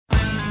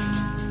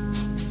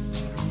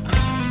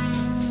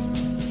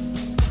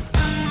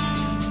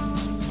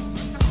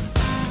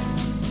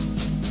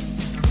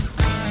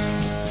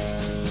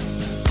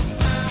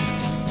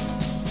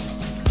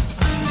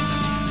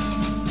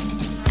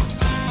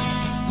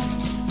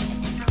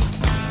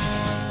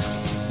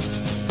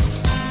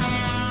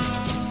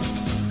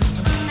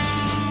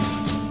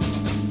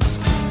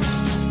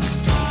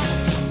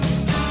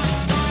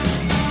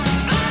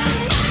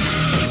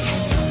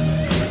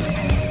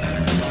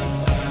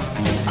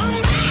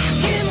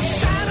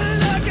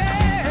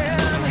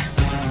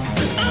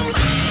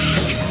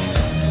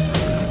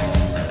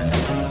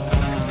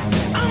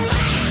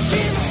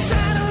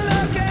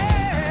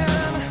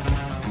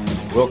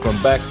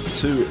welcome back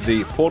to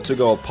the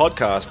Portugal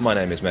podcast. My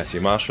name is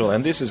Matthew Marshall,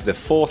 and this is the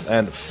fourth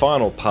and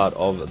final part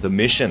of The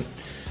Mission,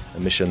 a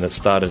mission that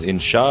started in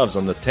Chaves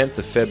on the 10th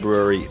of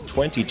February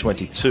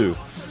 2022,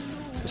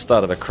 the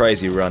start of a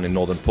crazy run in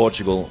northern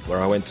Portugal,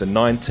 where I went to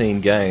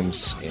 19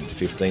 games in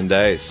 15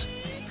 days.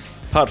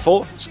 Part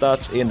 4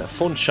 starts in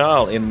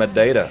Funchal in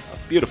Madeira,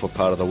 a beautiful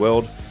part of the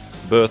world,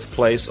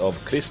 birthplace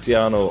of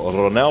Cristiano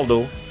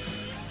Ronaldo,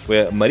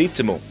 where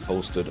Marítimo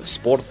hosted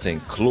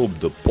Sporting Clube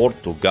de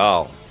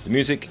Portugal. The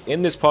music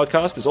in this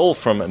podcast is all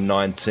from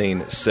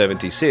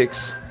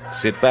 1976.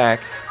 Sit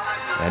back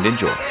and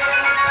enjoy.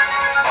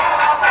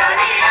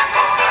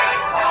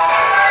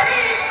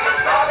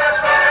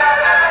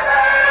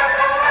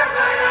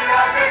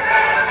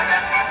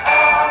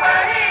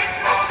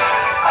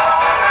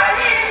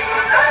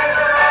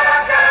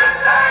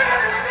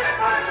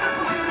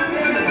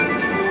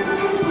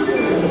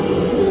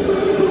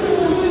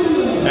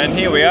 And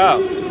here we are,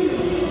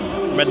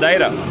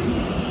 Madeira,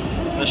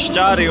 the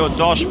Estádio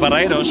dos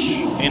Barreiros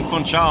in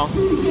Funchal.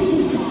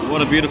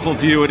 What a beautiful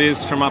view it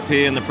is from up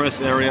here in the press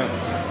area,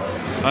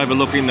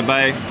 overlooking the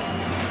bay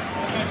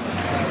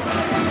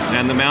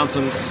and the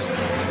mountains.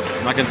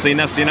 I can see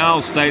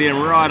Nacional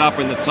Stadium right up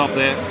in the top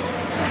there.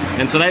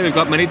 And today we've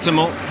got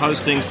Marítimo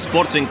hosting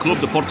Sporting Clube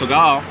de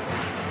Portugal.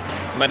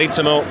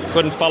 Marítimo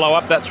couldn't follow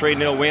up that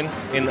 3-0 win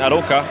in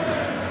Arouca,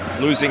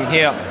 losing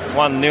here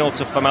 1-0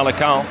 to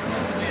Famalicão,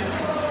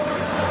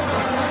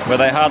 where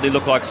they hardly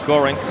look like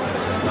scoring.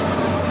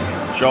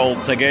 Joel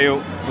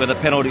Tegeu with a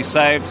penalty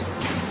saved,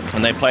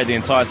 and they played the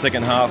entire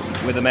second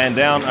half with a man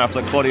down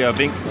after Claudio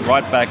Vink,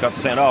 right back, got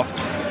sent off.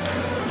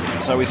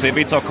 So we see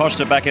Vitor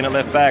Costa back in at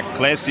left back,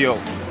 Clécio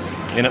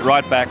in at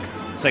right back,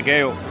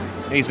 Tegeu,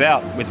 he's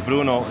out with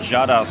Bruno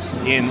Jadas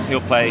in.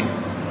 He'll play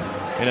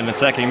in an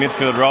attacking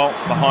midfield role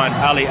behind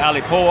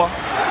Ali Poor.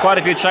 Quite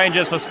a few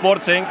changes for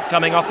Sporting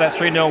coming off that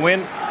 3-0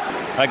 win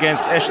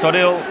against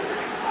Estoril.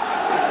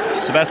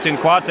 Sebastian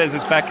Coates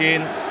is back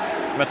in.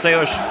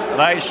 Mateus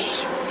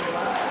Reis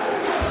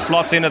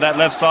slots into that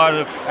left side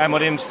of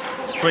Amorim's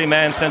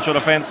three-man central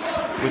defence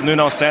with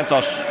Nuno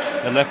Santos,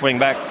 the left wing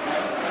back.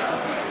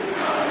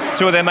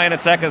 Two of their main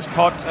attackers,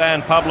 Pot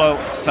and Pablo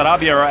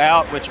Sarabia, are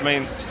out, which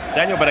means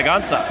Daniel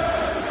Bragança,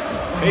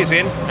 he's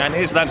in, and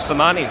Islam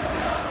Samani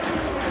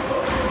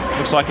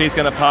looks like he's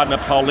going to partner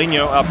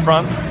Paulinho up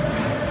front.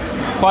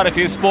 Quite a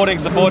few Sporting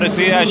supporters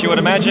here, as you would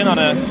imagine, on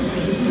a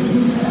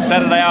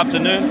Saturday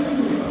afternoon.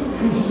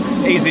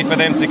 Easy for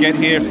them to get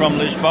here from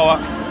Lisboa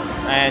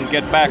and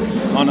get back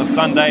on a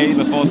Sunday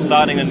before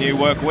starting a new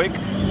work week.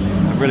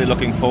 I'm really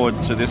looking forward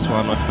to this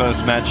one, my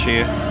first match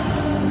here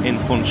in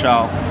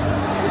Funchal.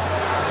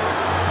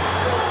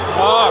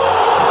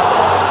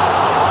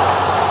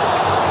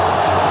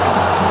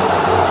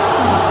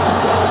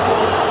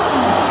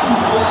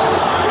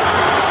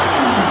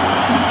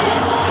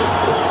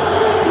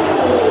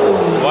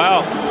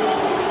 Wow.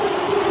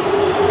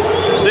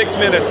 6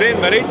 minutes in,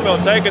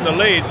 Marítimo taking the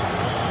lead.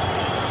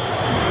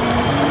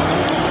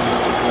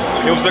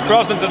 It was a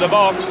cross into the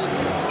box,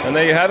 and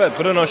there you have it.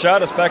 Bruno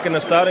Jadas back in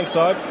the starting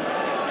side.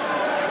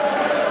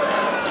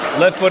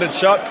 Left-footed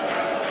shot,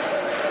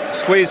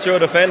 squeezed through a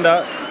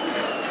defender.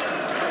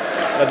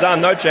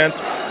 Adan, no chance.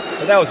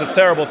 But that was a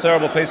terrible,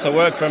 terrible piece of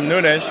work from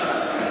Nunes.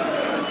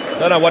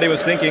 Don't know what he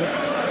was thinking.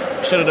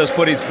 Should have just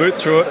put his boot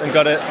through it and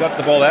got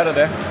the ball out of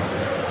there.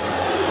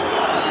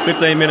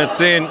 15 minutes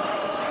in.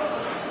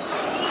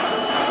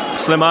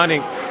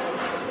 Slimani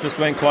just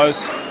went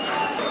close.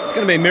 It's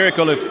going to be a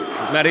miracle if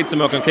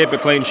Marítimo can keep a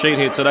clean sheet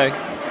here today.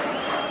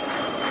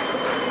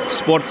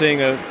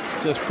 Sporting are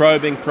just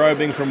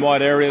probing from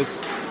wide areas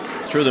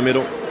through the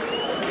middle.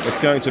 It's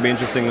going to be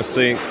interesting to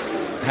see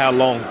how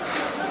long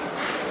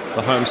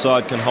the home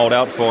side can hold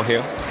out for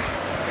here.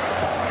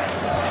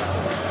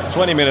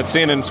 20 minutes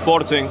in, and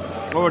Sporting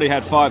already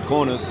had 5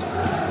 corners.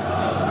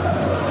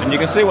 And you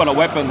can see what a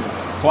weapon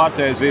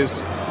Coates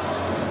is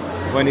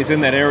when he's in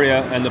that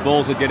area and the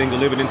balls are getting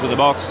delivered into the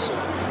box.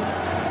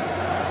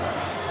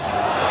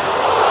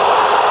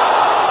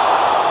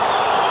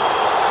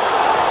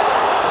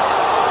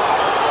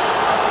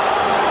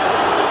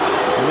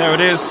 There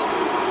it is,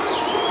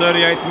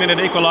 38th minute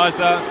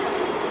equaliser.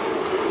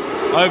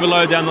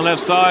 Overload down the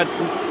left side.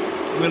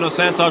 Nuno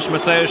Santos,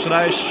 Mateus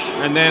Reis,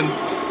 and then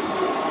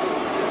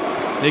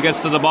he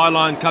gets to the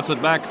byline, cuts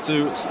it back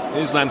to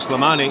Islam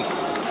Slimani.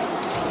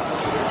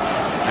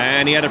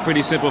 And he had a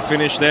pretty simple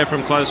finish there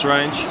from close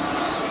range.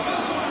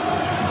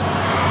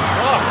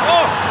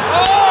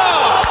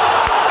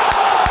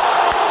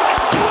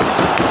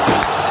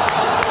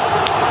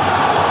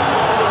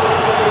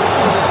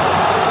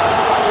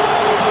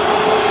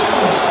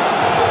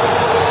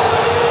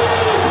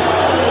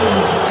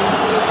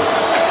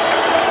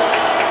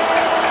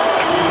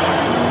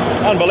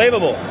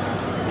 Unbelievable.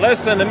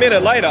 Less than a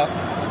minute later,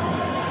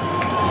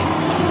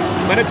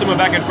 Marítimo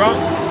back in front.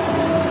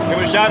 It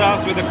was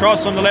Jadas with the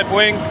cross on the left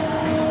wing.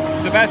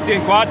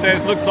 Sebastian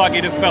Coates looks like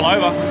he just fell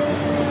over.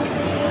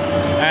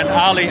 And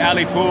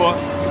Ali Poor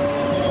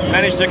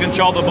managed to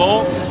control the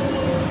ball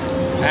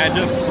and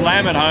just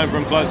slam it home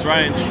from close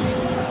range.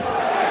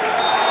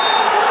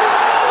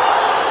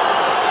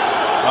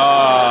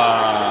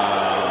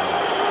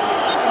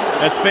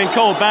 It's been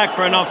called back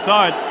for an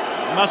offside.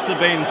 Must have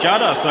been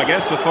Jadas, I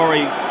guess, before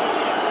he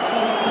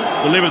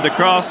delivered the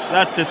cross.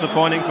 That's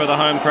disappointing for the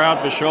home crowd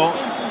for sure.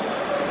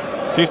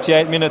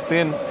 58 minutes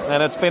in,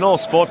 and it's been all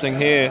sporting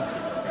here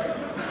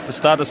to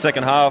start the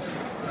second half.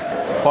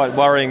 Quite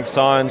worrying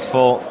signs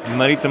for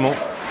Maritimo.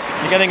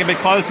 You're getting a bit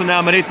closer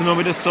now, Maritimo.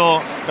 We just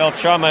saw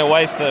Beltrame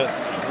waste a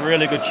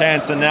really good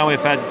chance, and now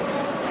we've had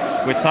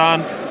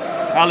Guitan,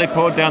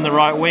 Alipur down the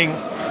right wing,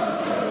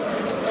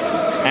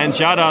 and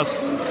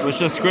Jadas was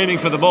just screaming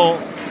for the ball,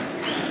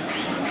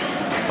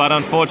 but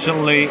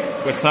unfortunately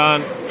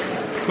Guitan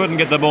couldn't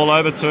get the ball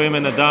over to him,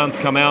 and the Dans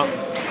come out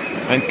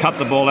and cut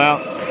the ball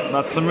out.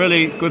 But some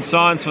really good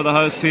signs for the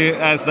hosts here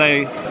as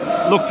they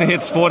look to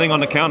hit Sporting on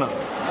the counter.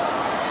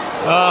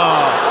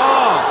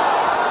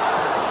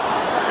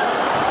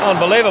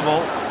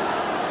 Unbelievable.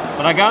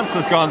 But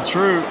Agansa's gone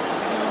through,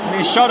 and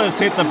his shot has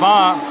hit the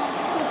bar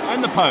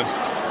and the post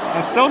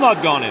and still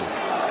not gone in.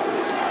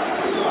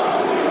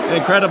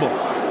 Incredible.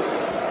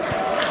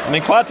 I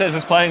mean, Coates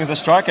is playing as a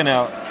striker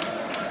now.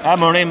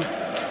 Amorim,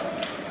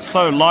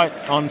 so light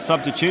on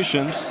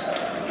substitutions.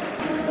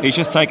 He's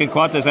just taken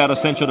Coates out of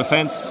central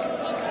defence.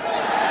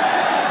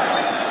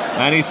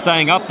 And he's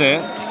staying up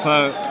there,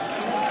 so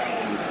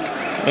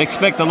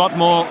expect a lot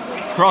more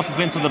crosses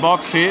into the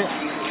box here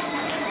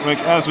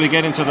as we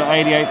get into the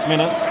 88th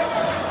minute.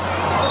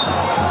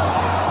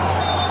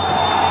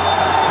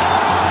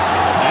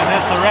 And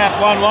that's a wrap,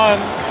 1-1.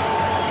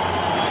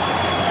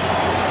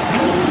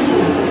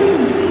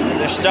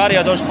 The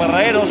Estadio dos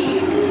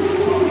Barreiros.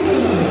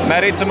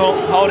 Maritimo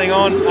holding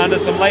on under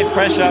some late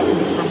pressure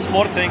from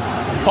Sporting.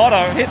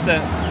 Porto hit the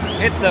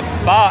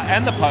bar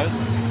and the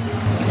post.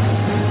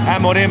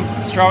 Amorim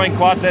throwing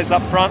Coates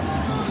up front.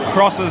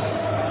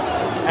 Crosses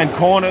and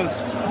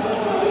corners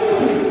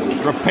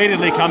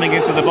repeatedly coming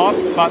into the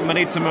box, but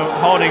Maritimo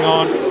holding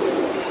on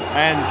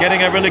and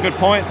getting a really good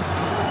point.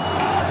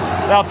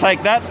 They'll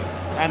take that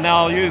and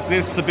they'll use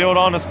this to build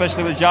on,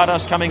 especially with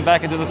Jadas coming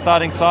back into the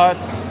starting side.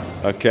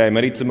 Okay,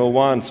 Maritimo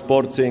 1,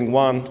 Sporting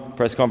 1.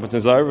 Press conference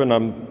is over, and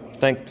I'm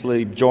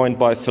thankfully joined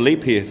by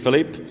Philippe here.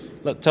 Philippe,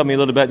 tell me a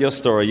little about your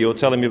story. You were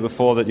telling me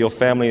before that your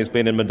family has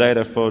been in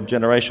Madeira for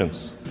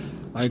generations.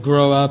 I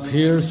grew up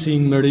here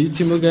seeing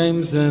Maritimo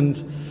games,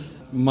 and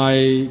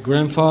my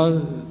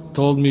grandfather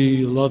told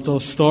me a lot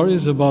of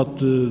stories about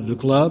the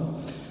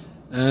club,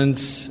 and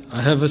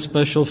I have a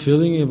special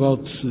feeling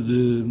about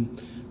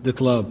the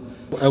club.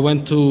 I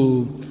went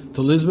to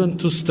Lisbon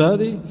to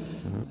study.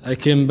 I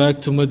came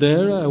back to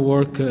Madeira. I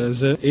work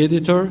as an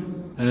editor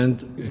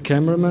and a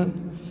cameraman,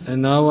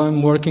 and now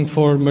I'm working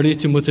for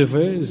Maritimo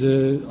TV, is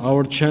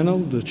our channel,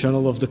 the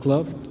channel of the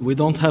club. We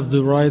don't have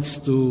the rights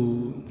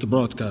to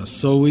broadcast,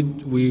 so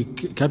we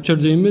capture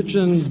the image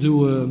and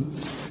do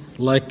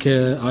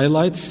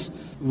highlights.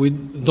 We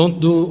don't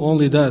do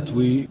only that.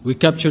 We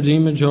capture the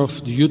image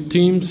of the youth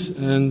teams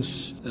and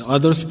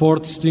other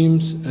sports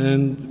teams,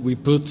 and we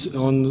put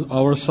on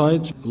our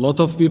site. A lot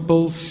of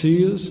people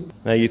see us.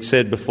 Now, you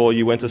said before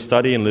you went to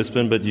study in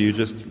Lisbon, but you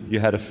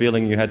had a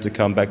feeling you had to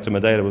come back to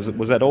Madeira.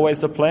 Was that always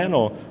the plan,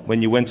 or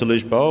when you went to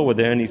Lisboa, were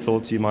there any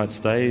thoughts you might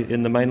stay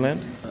in the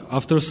mainland?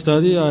 After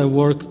study, I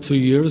worked 2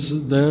 years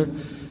there,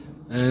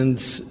 and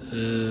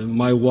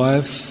my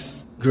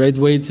wife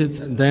graduated.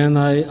 Then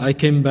I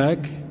came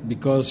back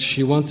because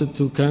she wanted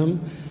to come,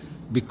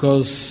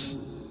 because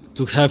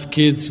to have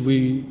kids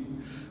we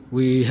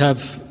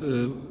have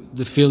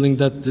the feeling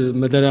that the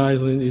Madeira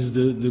Island is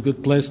the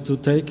good place to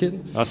take it.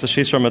 So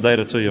she's from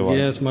Madeira too, your wife?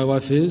 Yes, my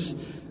wife is.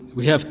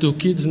 We have 2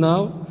 kids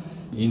now.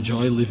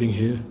 Enjoy living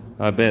here.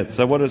 I bet.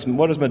 So what does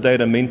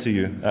Madeira mean to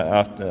you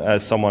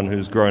as someone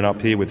who's grown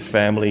up here with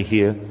family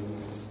here?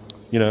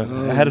 You know,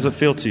 how does it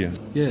feel to you?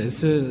 Yeah,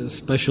 it's a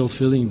special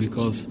feeling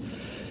because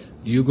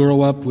you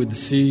grow up with the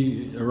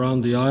sea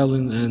around the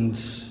island, and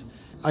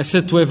I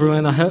said to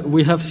everyone,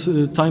 we have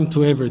time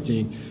to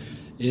everything.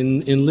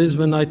 In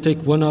Lisbon, I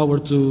take 1 hour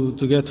to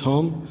get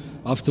home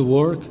after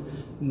work.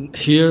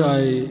 Here,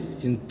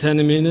 in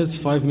 10 minutes,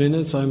 5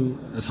 minutes, I'm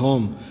at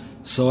home.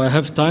 So I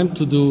have time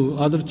to do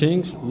other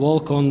things,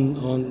 walk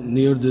on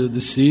near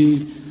the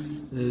sea,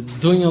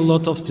 doing a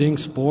lot of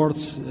things,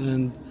 sports,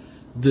 and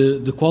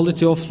the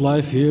quality of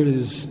life here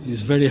is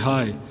very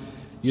high.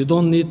 You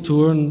don't need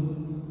to earn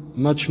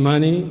much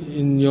money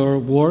in your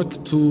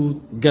work to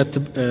get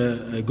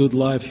a good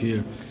life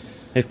here.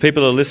 If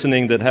people are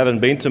listening that haven't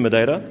been to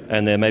Madeira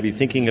and they're maybe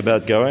thinking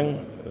about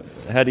going,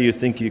 how do you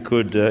think you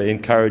could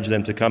encourage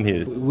them to come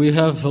here? We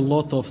have a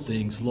lot of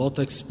things, a lot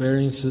of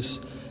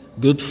experiences,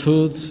 good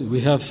food.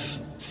 We have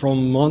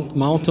from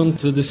mountain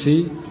to the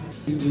sea.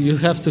 You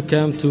have to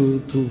come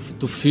to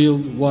feel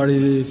what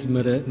it is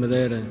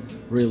Madeira,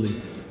 really.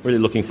 Really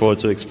looking forward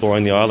to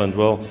exploring the island.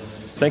 Well,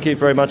 thank you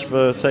very much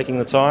for taking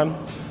the time.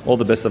 All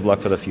the best of luck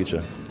for the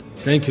future.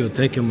 Thank you,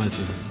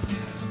 Matthew.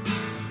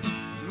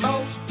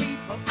 Most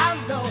people I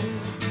know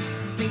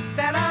think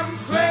that I'm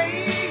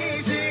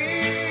crazy,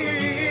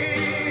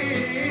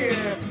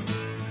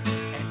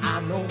 and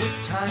I know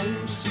at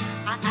times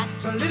I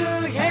act a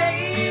little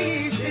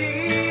hasty.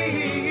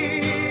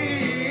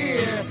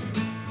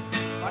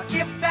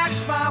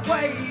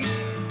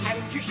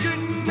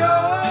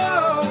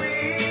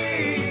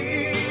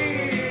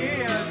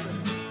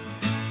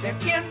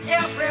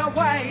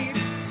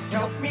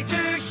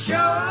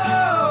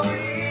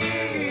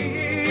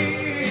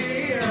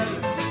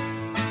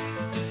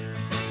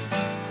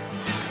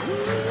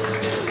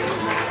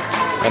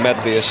 I'm at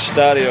the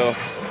Estadio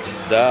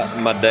da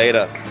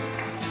Madeira.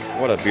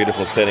 What a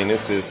beautiful setting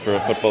this is for a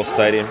football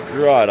stadium.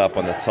 Right up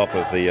on the top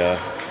of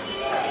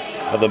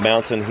the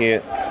mountain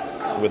here,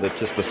 with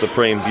just a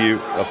supreme view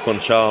of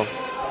Funchal.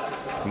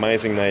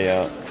 Amazing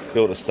they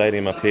built a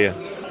stadium up here.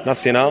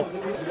 Nacional,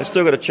 they've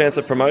still got a chance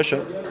of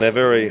promotion. They're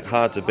very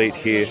hard to beat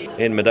here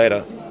in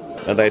Madeira,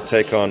 and they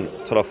take on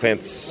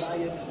Trofense,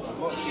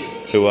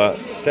 who are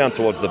down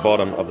towards the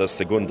bottom of the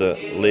Segunda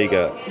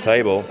Liga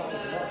table.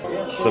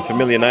 Some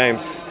familiar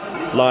names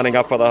lining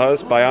up for the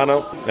host.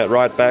 Baiano at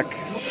right back,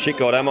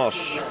 Chico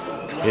Ramos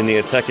in the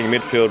attacking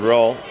midfield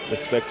role,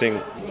 expecting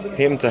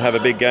him to have a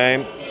big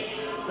game,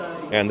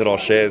 and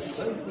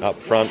Roches up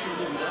front.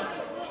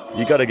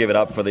 You got to give it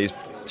up for these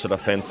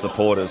Trofense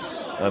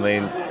supporters. I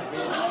mean,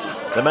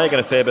 they're making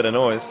a fair bit of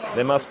noise.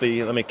 There must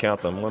be, let me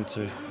count them, 1,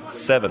 2,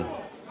 7,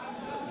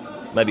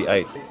 maybe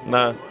 8.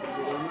 No,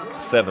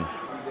 7.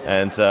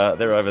 And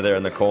they're over there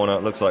in the corner.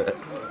 It looks like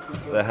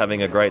they're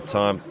having a great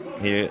time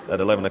here at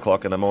 11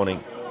 o'clock in the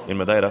morning in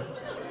Madeira.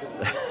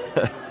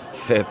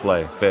 Fair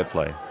play, fair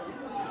play.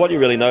 What you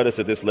really notice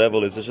at this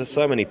level is there's just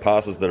so many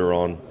passes that are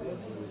on,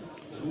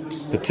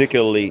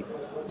 particularly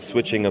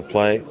switching of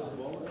play.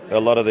 A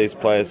lot of these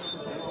players,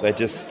 they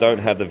just don't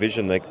have the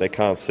vision. They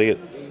can't see it.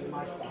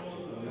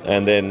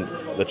 And then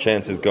the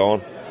chance is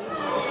gone.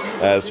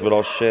 As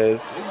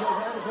Roches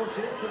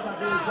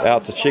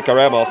out to Chico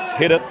Ramos,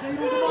 hit it.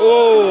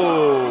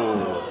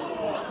 Oh,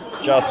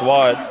 just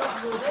wide.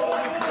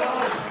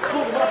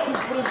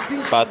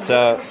 But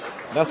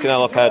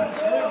Nacional have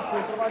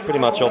had pretty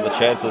much all the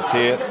chances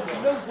here.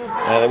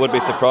 And it would be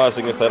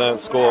surprising if they don't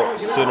score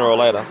sooner or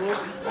later.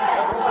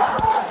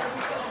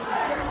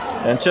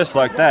 And just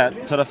like that,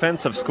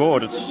 Trofense have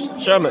scored.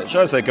 It's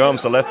Jose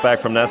Gomes, the left back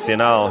from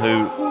Nacional,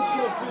 who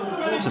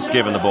just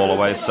given the ball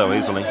away so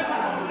easily.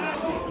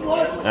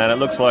 And it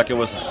looks like it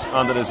was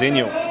under the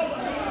Zinho.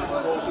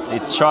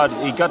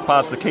 He got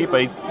past the keeper,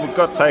 he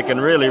got taken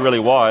really, really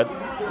wide,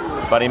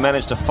 but he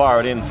managed to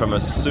fire it in from a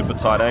super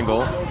tight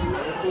angle,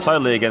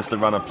 totally against the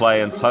run of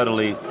play and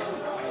totally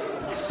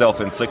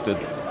self-inflicted.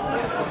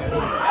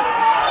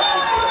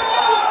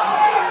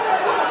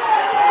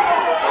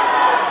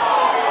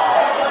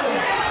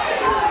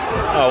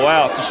 Oh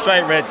wow, it's a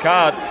straight red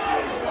card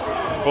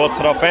for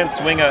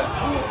Trofense winger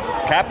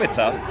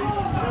Capita.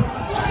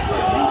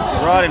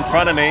 Right in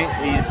front of me,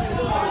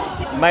 he's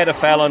made a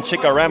foul on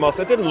Chico Ramos.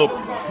 It didn't look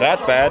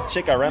that bad.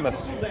 Chico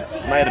Ramos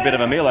made a bit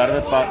of a meal out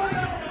of it, but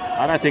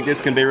I don't think this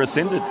can be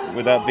rescinded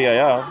without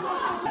VAR.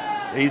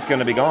 He's going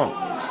to be gone.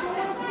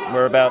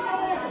 We're about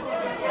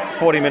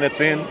 40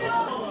 minutes in,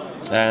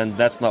 and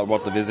that's not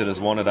what the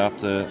visitors wanted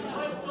after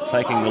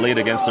taking the lead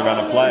against the run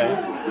of play.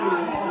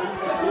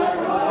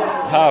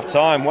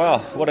 Half-time, wow,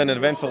 what an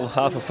eventful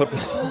half of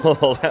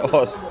football that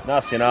was.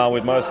 Nacional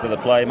with most of the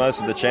play,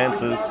 most of the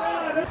chances.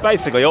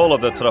 Basically all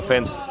of the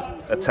Trofense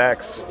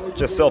attacks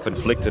just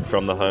self-inflicted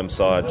from the home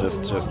side,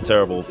 just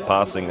terrible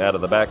passing out of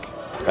the back.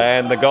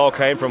 And the goal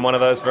came from one of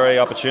those very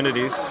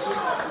opportunities.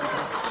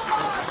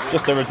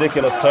 Just a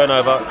ridiculous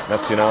turnover.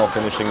 Nacional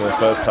finishing the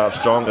first half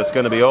strong. It's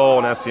going to be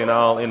all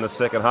Nacional in the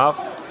second half.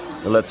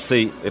 But let's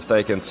see if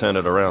they can turn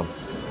it around.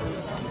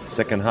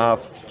 Second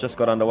half just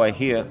got underway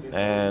here,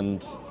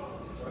 and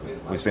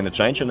we've seen a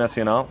change in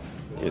Nacional.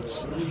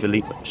 It's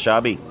Philippe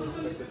Xabi,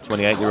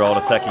 28-year-old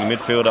attacking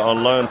midfielder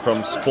on loan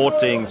from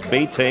Sporting's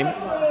B team.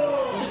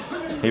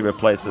 He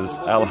replaces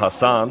Al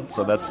Hassan,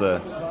 so that's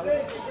a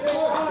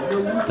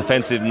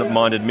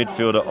defensive-minded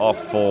midfielder off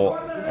for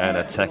an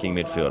attacking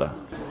midfielder.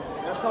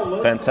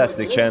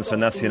 Fantastic chance for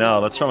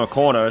Nacional. It's from a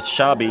corner. It's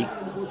Xabi.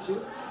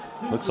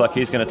 Looks like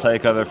he's going to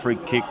take over free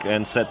kick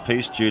and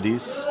set-piece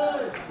duties.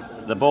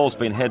 The ball's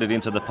been headed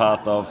into the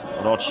path of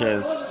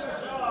Roches,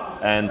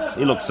 and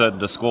he looks certain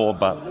to score,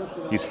 but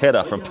his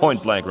header from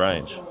point-blank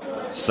range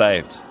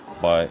saved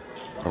by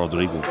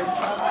Rodrigo.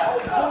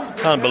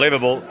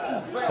 Unbelievable.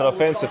 So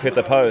offensive hit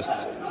the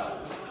post.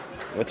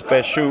 It's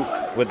Beshu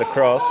with the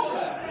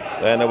cross,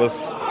 and it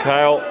was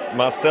Kyle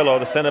Marcelo,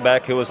 the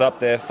centre-back, who was up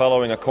there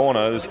following a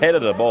corner, who's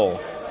headed the ball,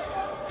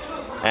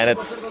 and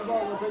it's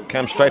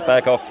come straight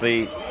back off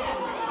the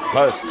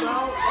post.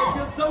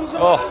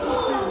 Oh,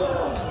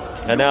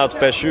 and now it's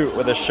Beshu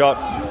with a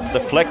shot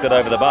deflected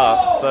over the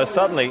bar. So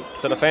suddenly,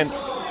 to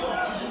defence,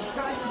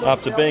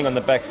 after being on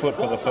the back foot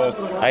for the first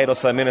 8 or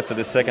so minutes of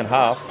this second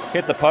half,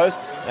 hit the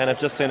post, and it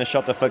just seen a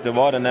shot deflected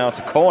wide, and now it's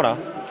a corner.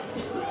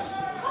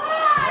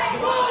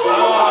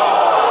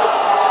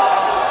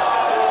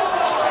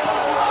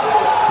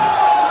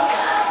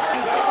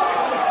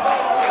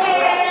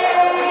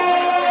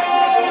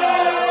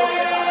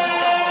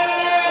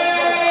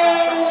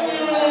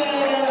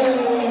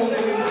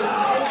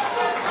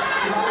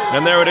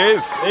 And there it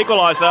is,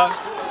 equaliser.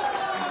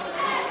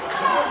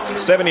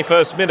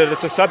 71st minute,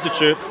 it's a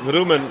substitute,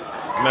 Ruben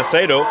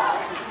Macedo.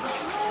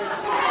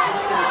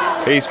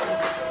 He's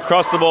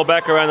crossed the ball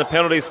back around the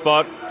penalty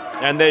spot,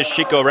 and there's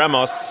Chico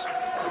Ramos.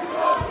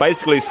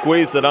 Basically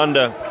squeezed it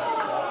under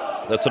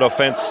the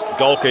Trofense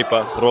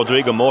goalkeeper,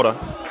 Rodrigo Mora.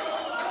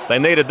 They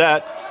needed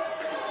that.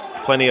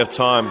 Plenty of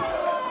time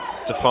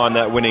to find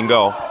that winning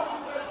goal.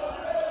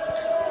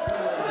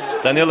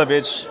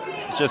 Danilovic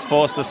just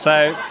forced a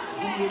save.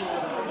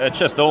 It's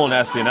just all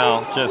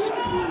Nacional, just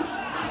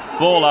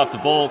ball after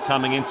ball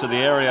coming into the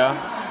area.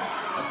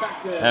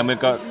 And we've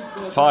got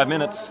 5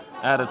 minutes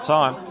at a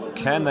time.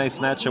 Can they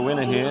snatch a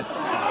winner here?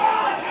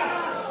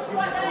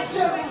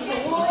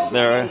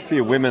 There are a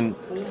few women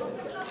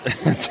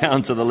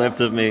down to the left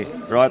of me,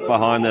 right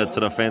behind the to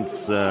the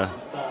fence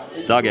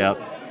dugout,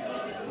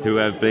 who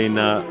have been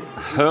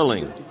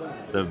hurling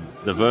the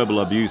verbal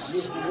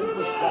abuse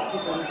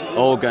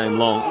all game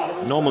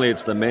long. Normally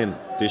it's the men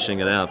dishing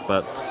it out,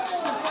 but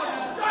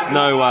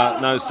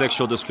no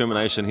sexual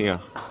discrimination here.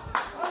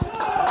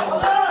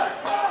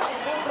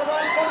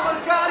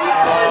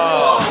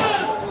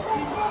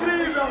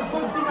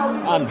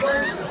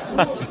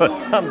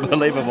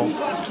 Unbelievable.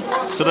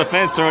 So the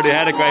defence already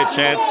had a great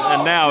chance,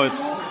 and now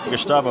it's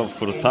Gustavo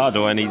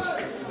Furtado,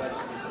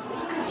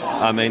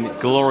 and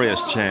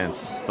glorious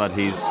chance, but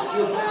he's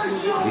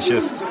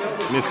just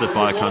missed it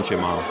by a country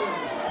mile.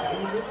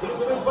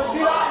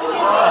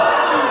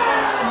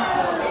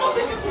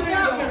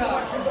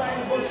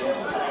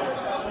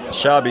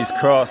 Xabi's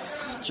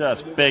cross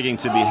just begging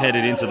to be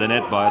headed into the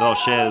net by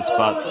Roches,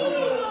 but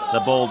the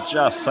ball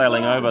just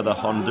sailing over the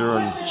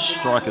Honduran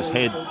striker's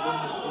head.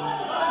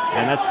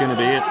 And that's going to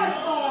be it.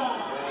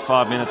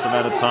 5 minutes of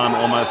added time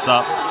almost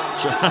up.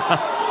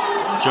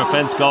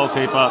 Defence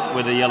goalkeeper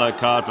with a yellow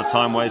card for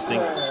time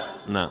wasting.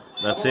 No,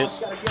 that's it.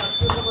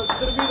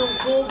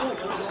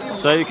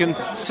 So you can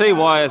see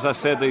why, as I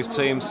said, these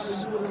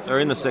teams are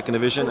in the second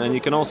division, and you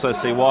can also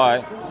see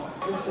why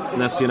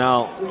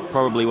Nacional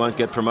probably won't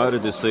get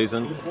promoted this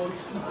season,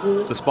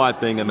 despite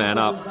being a man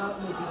up.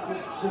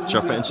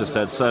 Defence just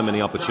had so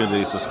many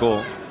opportunities to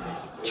score.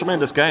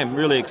 Tremendous game,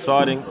 really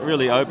exciting,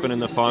 really open in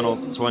the final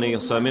 20 or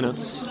so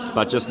minutes,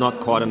 but just not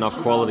quite enough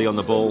quality on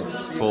the ball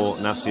for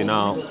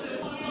Nacional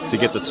to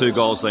get the 2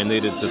 goals they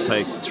needed to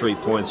take 3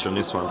 points from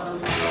this one.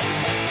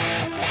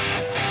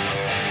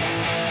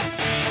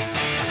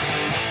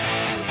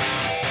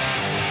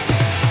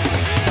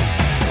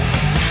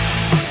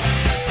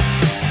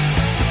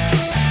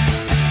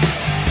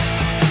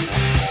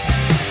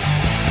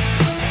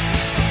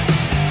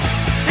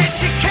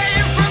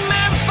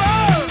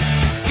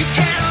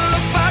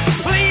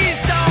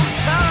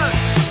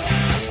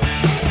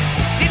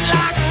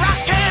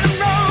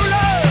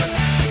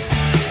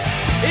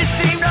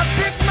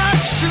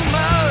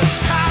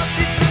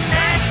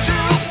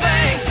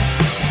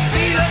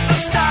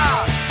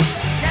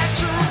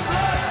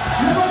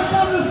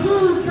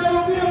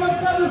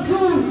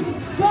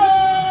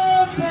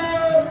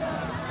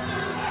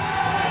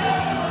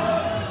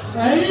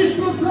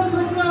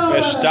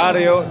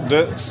 Estadio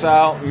de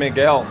São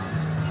Miguel.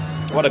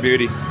 What a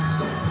beauty.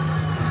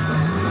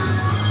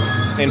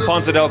 In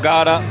Ponta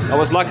Delgada, I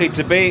was lucky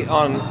to be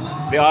on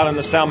the island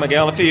of São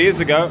Miguel a few years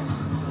ago.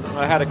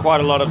 I had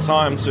quite a lot of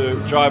time to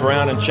drive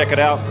around and check it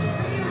out.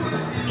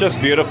 Just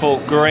beautiful,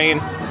 green,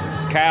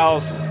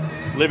 cows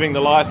living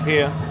the life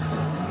here.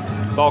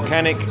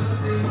 Volcanic,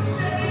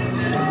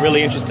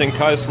 really interesting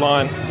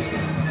coastline.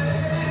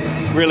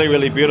 Really,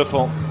 really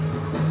beautiful.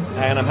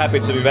 And I'm happy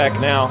to be back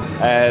now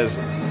as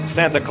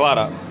Santa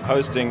Clara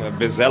hosting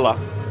Vizela.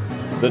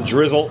 The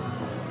drizzle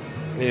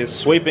is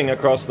sweeping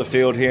across the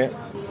field here.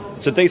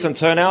 It's a decent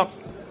turnout.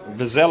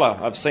 Vizela,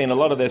 I've seen a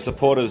lot of their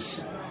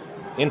supporters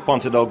in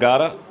Ponta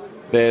Delgada.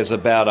 There's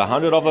about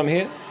 100 of them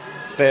here.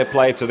 Fair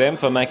play to them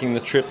for making the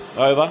trip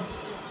over.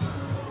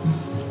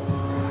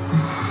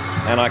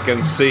 And I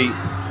can see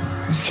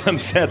some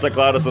Santa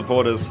Clara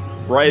supporters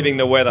braving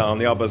the weather on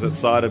the opposite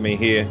side of me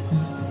here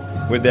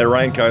with their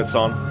raincoats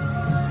on.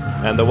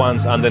 And the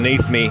ones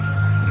underneath me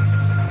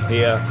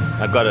here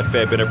have got a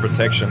fair bit of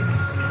protection.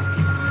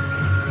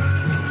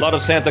 A lot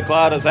of Santa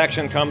Clara's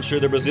action comes through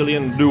the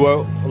Brazilian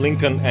duo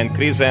Lincoln and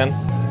Crisan.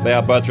 They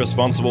are both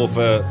responsible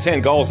for 10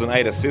 goals and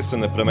 8 assists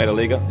in the Primeira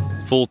Liga.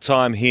 Full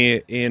time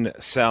here in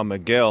São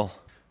Miguel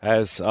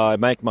as I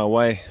make my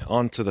way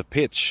onto the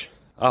pitch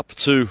up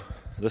to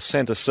the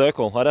centre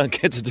circle. I don't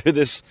get to do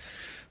this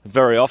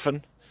very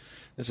often.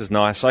 This is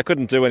nice. I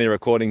couldn't do any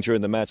recording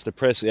during the match. The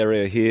press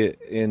area here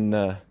in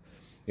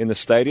the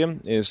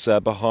stadium is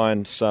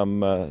behind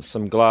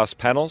some glass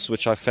panels,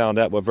 which I found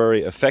out were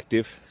very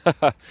effective.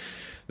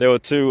 There were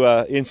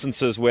 2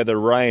 instances where the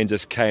rain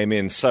just came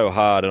in so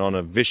hard and on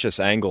a vicious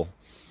angle,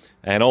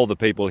 and all the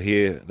people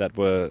here that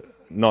were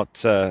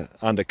not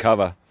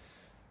undercover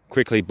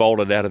quickly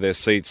bolted out of their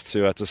seats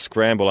to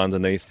scramble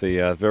underneath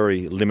the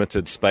very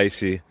limited space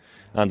here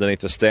underneath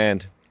the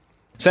stand.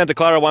 Santa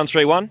Clara won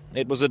 3-1.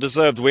 It was a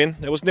deserved win.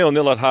 It was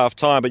 0-0 at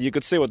half-time, but you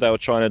could see what they were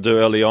trying to do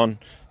early on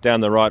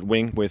down the right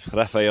wing with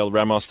Rafael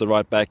Ramos, the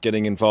right back,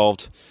 getting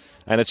involved.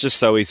 And it's just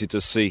so easy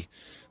to see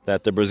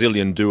that the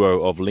Brazilian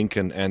duo of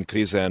Lincoln and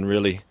Crisan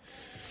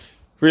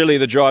really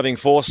the driving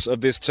force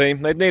of this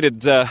team. They needed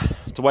to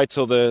wait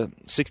till the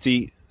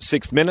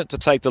 66th minute to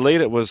take the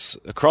lead. It was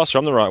a cross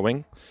from the right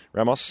wing,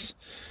 Ramos,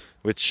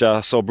 which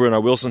saw Bruno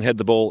Wilson head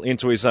the ball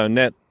into his own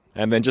net.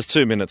 And then just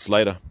 2 minutes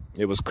later,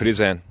 It was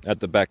Krizan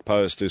at the back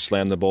post who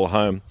slammed the ball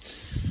home.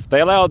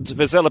 They allowed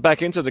Vizela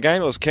back into the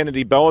game. It was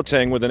Kennedy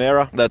Boateng with an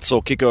error that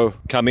saw Kiko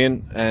come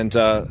in and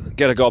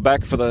get a goal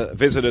back for the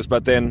visitors,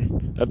 but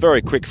then a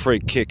very quick free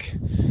kick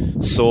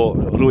saw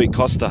Rui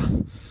Costa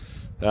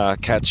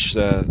catch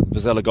the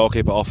Vizela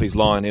goalkeeper off his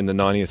line in the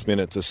 90th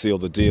minute to seal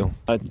the deal.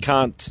 I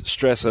can't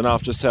stress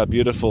enough just how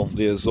beautiful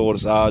the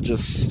Azores are,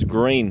 just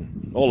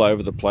green all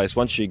over the place.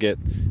 Once you get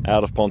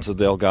out of Ponta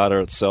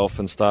Delgada itself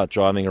and start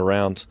driving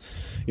around,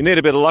 you need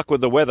a bit of luck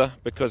with the weather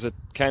because it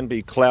can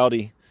be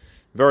cloudy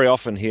very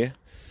often here.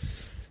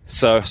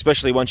 So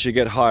especially once you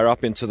get higher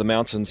up into the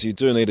mountains, you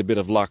do need a bit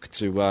of luck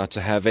to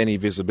have any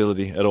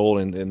visibility at all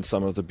in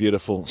some of the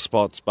beautiful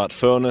spots. But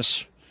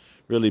Furnace,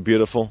 really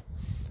beautiful.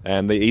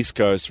 And the East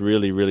Coast,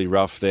 really, really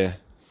rough there.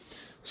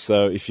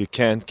 So if you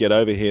can't get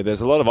over here,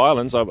 there's a lot of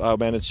islands. I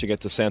managed to get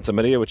to Santa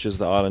Maria, which is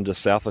the island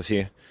just south of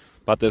here.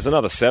 But there's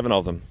another 7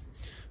 of them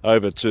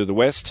over to the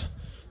west.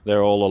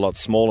 They're all a lot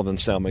smaller than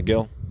San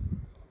Miguel.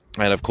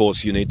 And of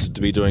course, you need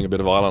to be doing a bit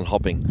of island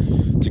hopping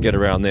to get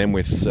around them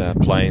with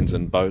planes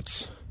and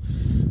boats.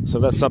 So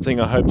that's something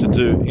I hope to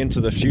do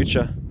into the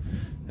future.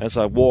 As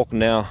I walk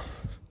now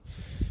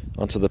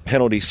onto the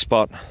penalty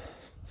spot,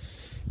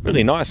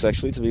 really nice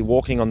actually to be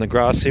walking on the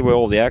grass here where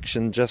all the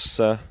action just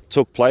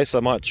took place. I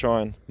might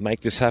try and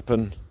make this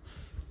happen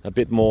a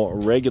bit more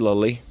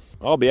regularly.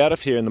 I'll be out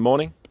of here in the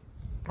morning.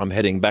 I'm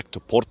heading back to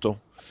Porto,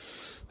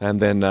 and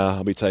then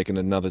I'll be taking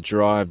another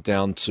drive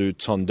down to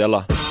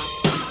Tondela.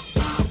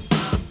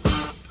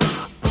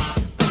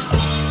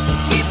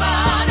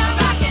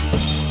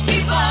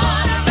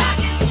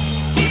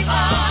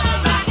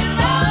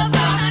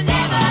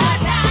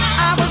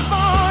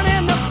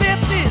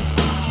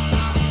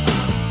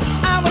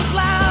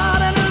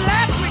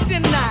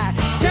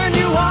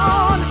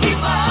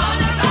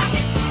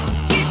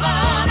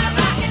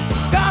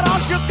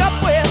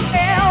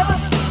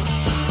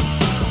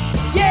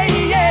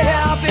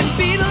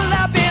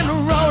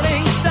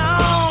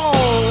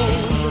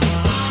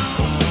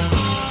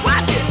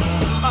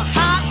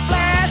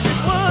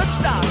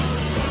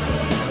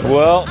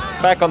 Well,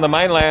 back on the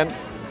mainland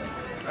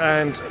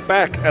and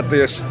back at the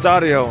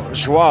Estadio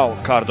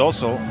João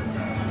Cardoso.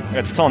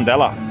 It's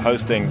Tondela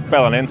hosting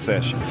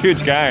Belenenses.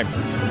 Huge game.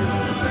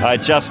 I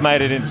just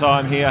made it in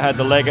time here. I had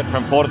to leg it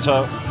from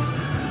Porto,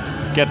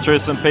 get through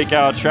some peak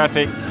hour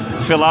traffic,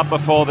 fill up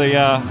before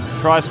the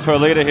price per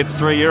litre hits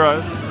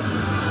 €3,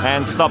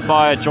 and stop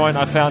by a joint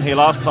I found here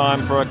last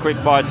time for a quick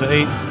bite to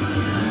eat,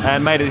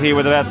 and made it here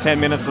with about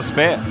 10 minutes to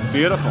spare.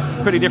 Beautiful.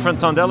 Pretty different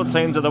Tondela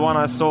team to the one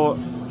I saw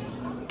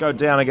go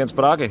down against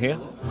Braga here.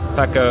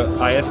 Paco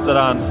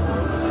Ayestaran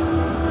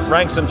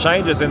ranked some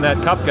changes in that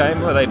cup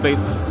game where they beat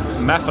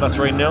Mafra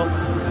 3-0.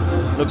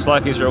 Looks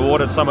like he's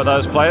rewarded some of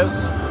those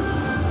players.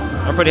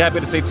 I'm pretty happy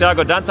to see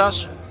Tiago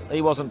Dantas.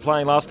 He wasn't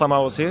playing last time I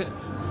was here.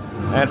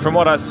 And from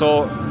what I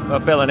saw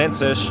of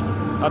Belenenses,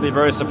 I'd be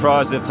very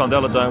surprised if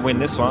Tondela don't win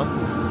this one.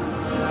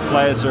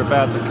 Players are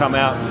about to come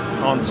out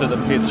onto the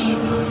pitch.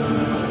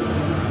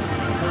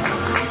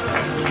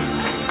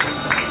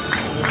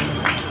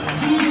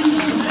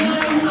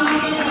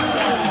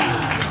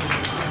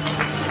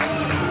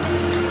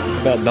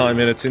 About 9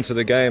 minutes into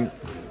the game,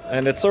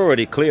 and it's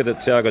already clear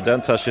that Tiago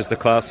Dantas is the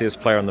classiest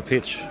player on the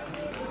pitch.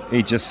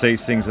 He just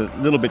sees things a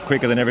little bit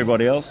quicker than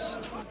everybody else.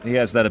 He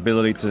has that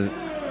ability to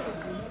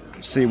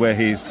see where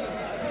his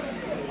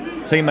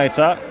teammates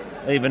are,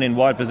 even in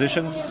wide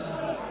positions,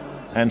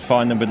 and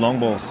find them with long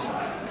balls.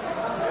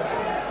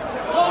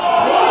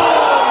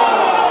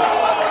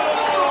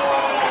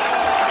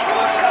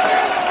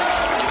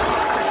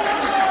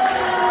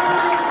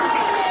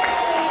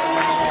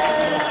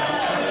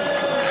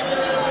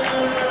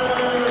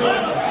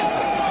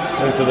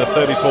 Into the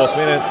 34th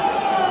minute,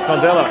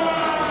 Tondela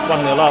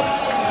 1-0 up.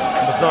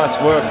 It was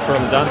nice work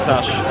from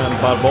Dantas and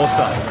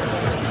Barbosa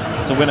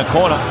to win a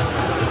corner,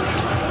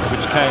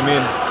 which came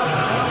in,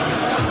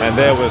 and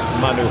there was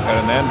Manu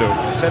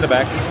Hernando,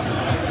 centre-back,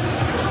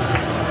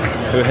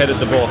 who headed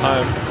the ball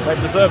home. They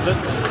deserved it.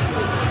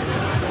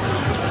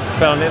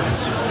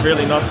 Belenenses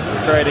really not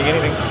creating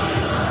anything.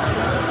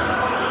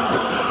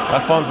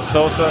 Afonso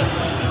Sousa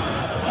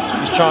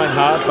is trying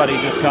hard, but he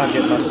just can't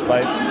get much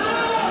space.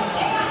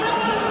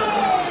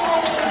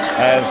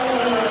 As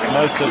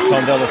most of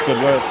Tondela's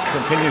good work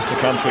continues to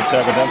come through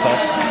Tiago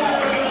Dantas.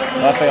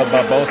 Rafael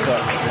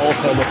Barbosa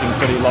also looking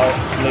pretty low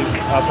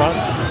up front.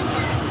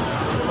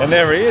 And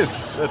there he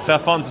is. It's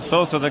Afonso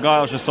Sousa, the guy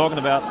I was just talking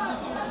about.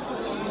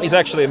 He's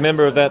actually a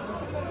member of that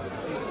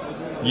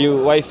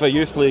UEFA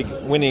Youth League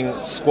winning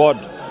squad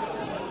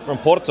from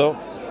Porto,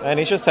 and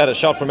he just had a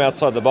shot from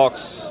outside the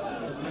box,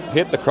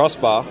 hit the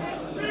crossbar.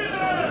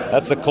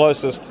 That's the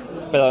closest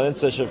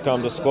Belenenses have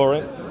come to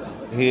scoring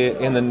here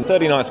in the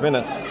 39th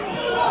minute.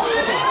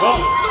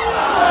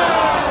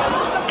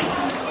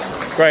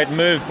 Great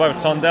move by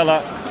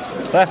Tondela.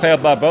 Rafael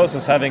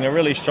Barbosa's having a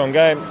really strong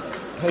game.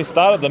 He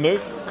started the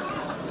move.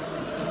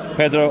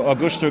 Pedro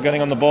Augusto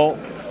getting on the ball.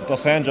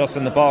 Dos Anjos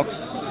in the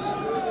box.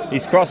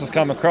 His cross has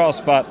come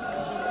across, but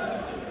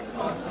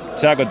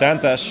Tiago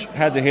Dantas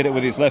had to hit it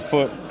with his left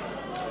foot.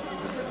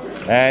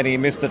 and he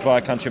missed it by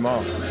a country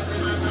mile.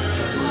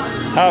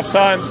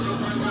 Half-time,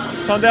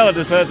 Tondela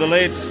deserved the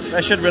lead.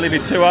 They should really be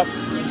 2 up.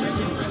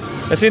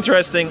 It's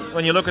interesting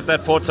when you look at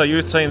that Porto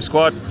youth team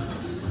squad.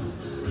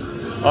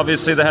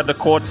 Obviously they had the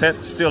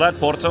quartet still at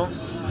Porto.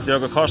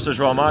 Diogo Costa,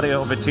 João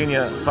Mario,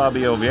 Vitinha,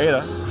 Fabio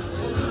Vieira.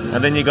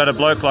 And then you got a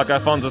bloke like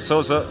Afonso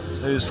Sousa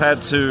who's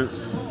had to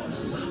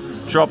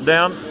drop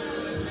down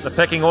the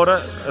pecking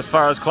order as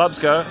far as clubs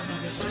go.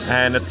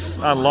 And it's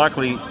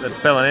unlikely that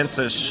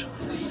Belenenses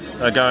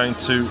are going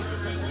to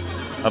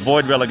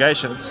avoid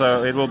relegation.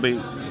 So it will be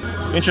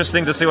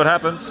interesting to see what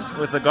happens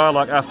with a guy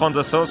like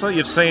Afonso Sousa.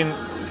 You've seen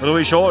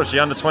Luís Jorge, the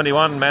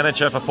under-21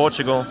 manager for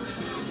Portugal,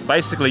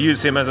 basically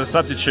use him as a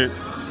substitute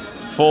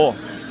for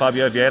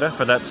Fabio Vieira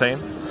for that team.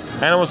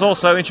 And it was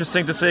also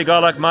interesting to see a guy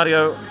like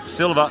Mario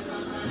Silva,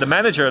 the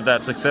manager of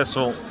that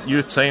successful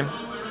youth team.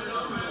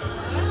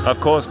 Of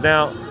course,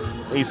 now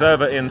he's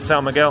over in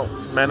São Miguel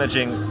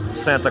managing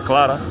Santa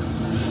Clara.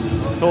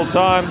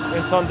 Full-time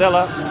in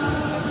Tondela,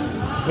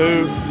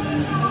 who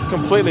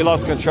completely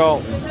lost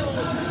control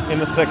in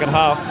the second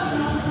half.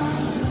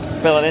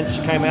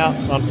 Belenenses came out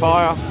on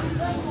fire.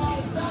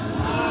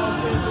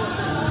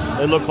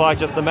 It looked like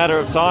just a matter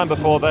of time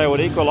before they would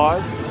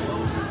equalise.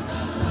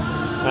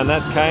 And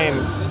that came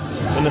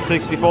in the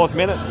 64th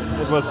minute.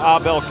 It was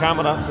Abel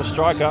Câmara, the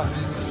striker,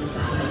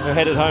 who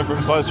headed home from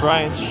close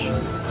range.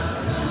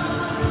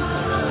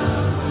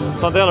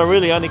 Tondela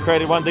really only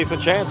created one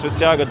decent chance with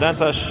Thiago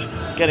Dantas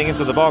getting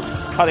into the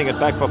box, cutting it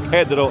back for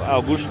Pedro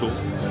Augusto.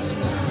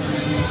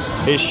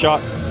 His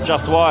shot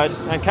just wide,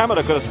 and Câmara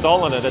could have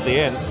stolen it at the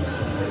end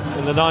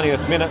in the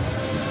 90th minute,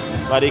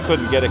 but he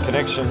couldn't get a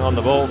connection on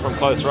the ball from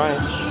close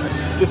range.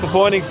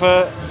 Disappointing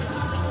for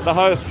the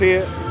hosts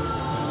here.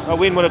 A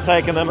win would have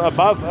taken them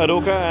above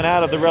Arouca and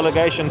out of the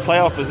relegation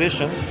playoff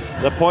position.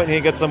 The point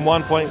here gets them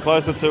 1 point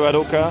closer to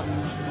Arouca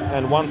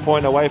and 1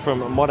 point away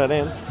from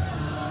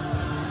Moreirense.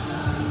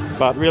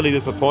 But really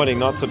disappointing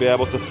not to be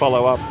able to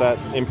follow up that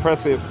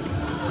impressive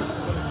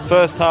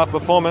first half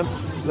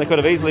performance. They could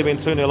have easily been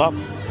 2-0 up,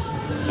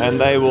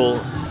 and they will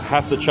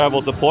have to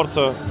travel to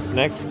Porto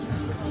next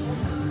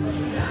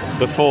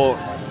before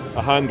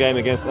a home game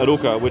against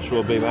Arouca, which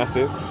will be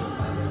massive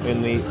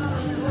in the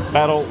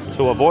battle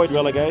to avoid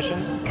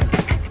relegation.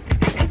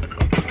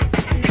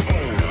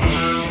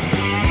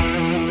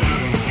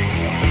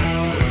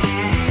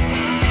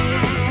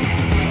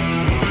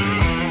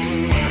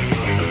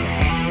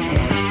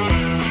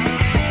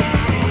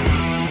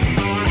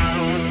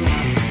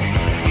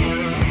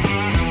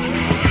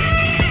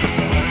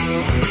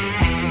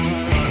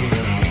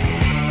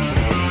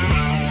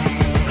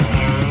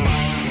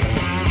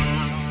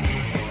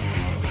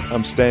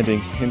 I'm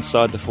standing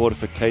inside the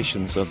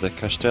fortifications of the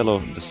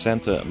Castelo de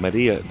Santa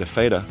Maria de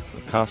Feira,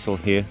 the castle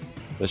here.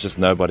 There's just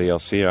nobody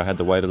else here. I had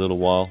to wait a little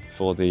while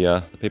for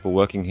the people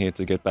working here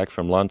to get back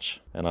from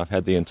lunch, and I've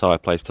had the entire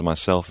place to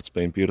myself. It's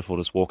been beautiful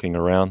just walking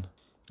around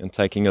and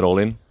taking it all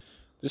in.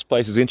 This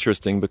place is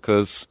interesting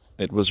because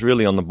it was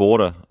really on the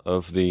border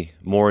of the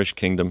Moorish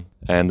kingdom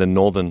and the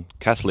northern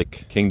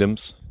Catholic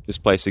kingdoms. This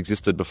place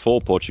existed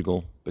before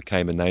Portugal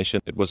became a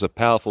nation. It was a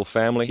powerful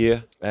family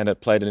here, and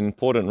it played an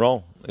important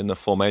role in the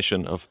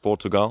formation of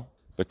Portugal,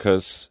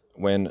 because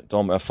when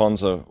Dom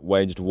Afonso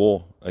waged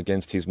war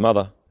against his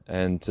mother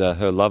and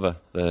her lover,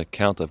 the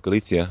Count of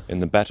Galicia, in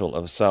the Battle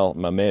of Sal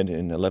Mamed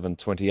in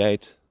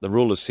 1128, the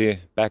rulers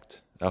here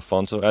backed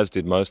Afonso, as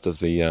did most of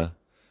the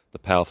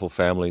powerful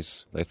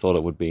families. They thought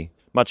it would be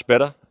much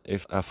better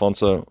if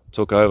Afonso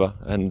took over,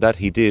 and that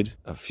he did.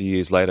 A few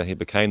years later, he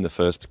became the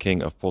first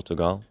king of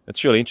Portugal.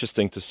 It's really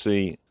interesting to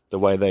see the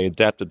way they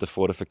adapted the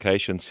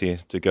fortifications here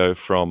to go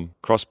from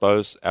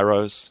crossbows,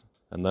 arrows,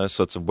 and those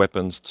sorts of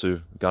weapons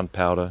to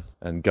gunpowder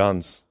and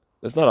guns.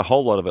 There's not a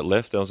whole lot of it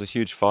left. There was a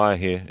huge fire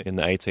here in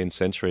the 18th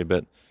century,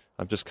 but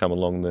I've just come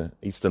along the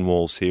eastern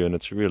walls here, and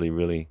it's a really,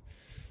 really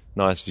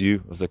nice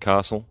view of the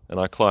castle. And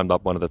I climbed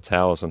up one of the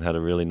towers and had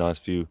a really nice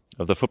view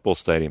of the football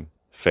stadium,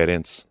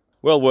 Feirense.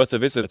 Well worth a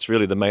visit. It's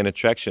really the main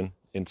attraction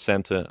in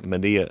Santa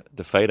Maria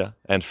de Feira.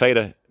 And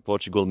Feira,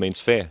 Portugal, means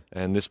fair.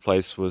 And this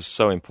place was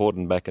so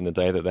important back in the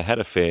day that they had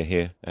a fair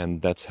here,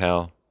 and that's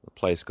how the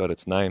place got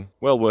its name.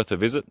 Well worth a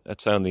visit.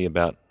 It's only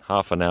about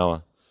half an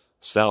hour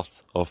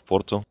south of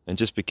Porto. And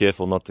just be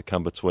careful not to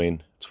come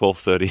between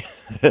 12:30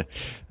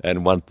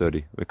 and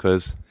 1:30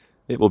 because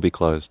it will be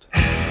closed.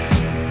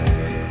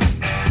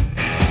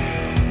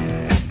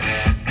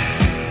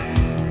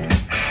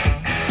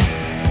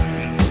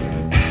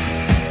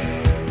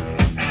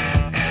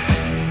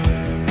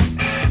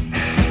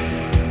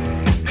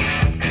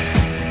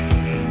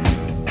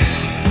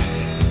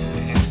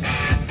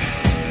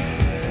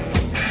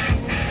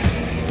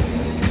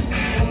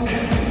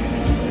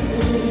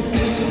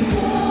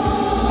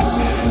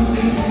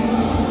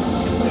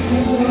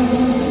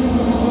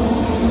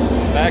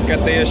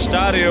 At the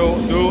Estádio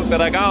do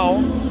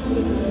Dragão,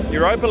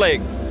 Europa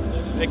League.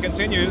 It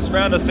continues,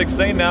 round of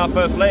 16 now,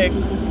 first leg.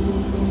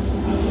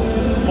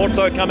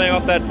 Porto coming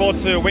off that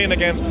 4-2 win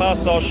against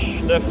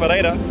Paços de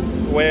Ferreira,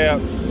 where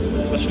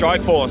the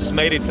strike force,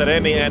 Mehdi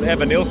Taremi and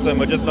Evan Nilsson,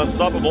 were just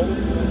unstoppable.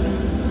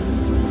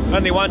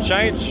 Only one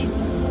change.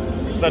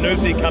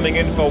 Sanusi coming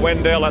in for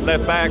Wendell at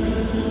left back.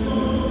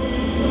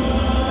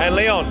 And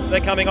Lyon, they're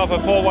coming off a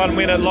 4-1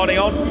 win at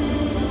Lorient.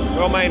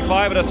 Romain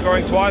Faivre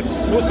scoring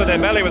twice. Moussa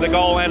Dembele with a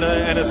goal and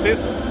an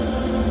assist.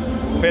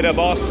 Peter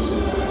Bosz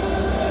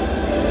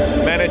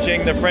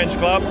managing the French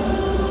club.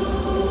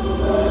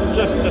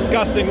 Just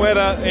disgusting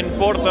weather in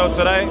Porto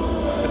today.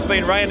 It's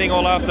been raining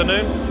all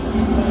afternoon.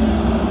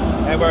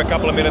 And we're a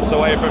couple of minutes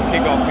away from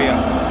kick-off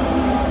here.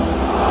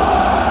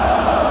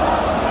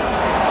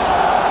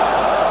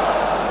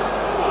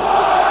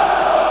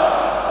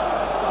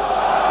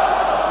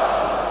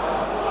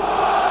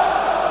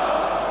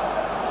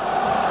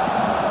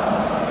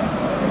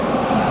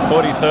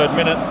 Third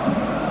minute,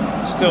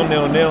 still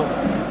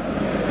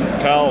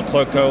 0-0. Karl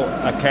Toko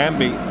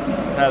Akambi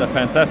had a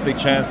fantastic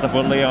chance to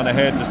put Lyon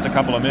ahead just a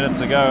couple of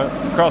minutes ago.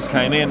 Cross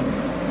came in.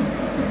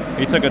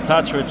 He took a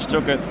touch which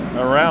took it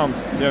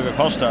around Diogo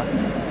Costa.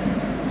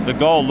 The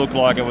goal looked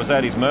like it was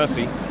at his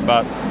mercy,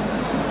 but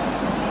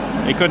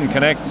he couldn't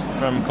connect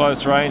from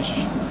close range.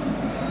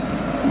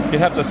 You'd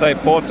have to say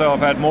Porto have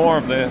had more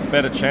of their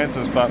better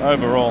chances, but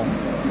overall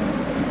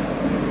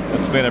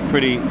it's been a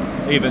pretty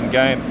even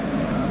game.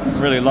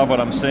 Really love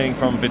what I'm seeing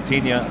from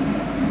Vitinha.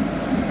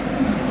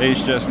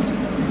 He's just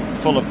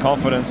full of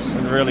confidence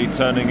and really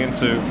turning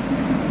into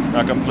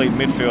a complete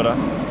midfielder.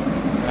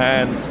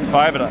 And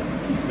Faivre,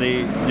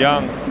 the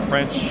young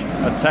French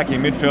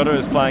attacking midfielder,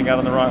 is playing out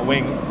on the right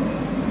wing.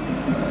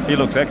 He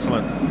looks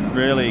excellent,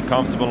 really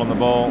comfortable on the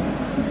ball,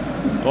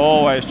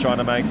 always trying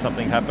to make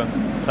something happen,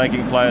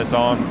 taking players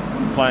on,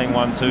 playing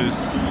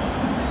 1-2s.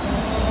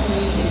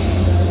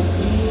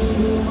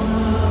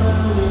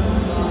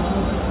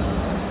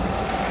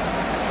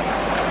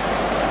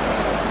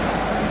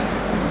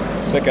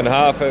 Second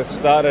half has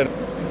started.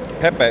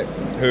 Pepe,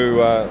 who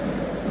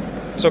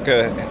took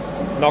a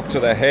knock to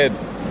the head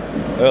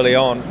early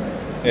on,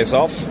 is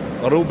off.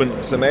 Ruben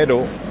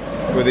Semedo,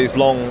 with his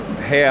long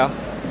hair,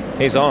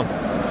 he's on.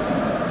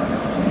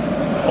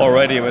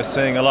 Already we're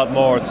seeing a lot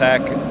more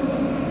attack.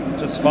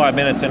 Just 5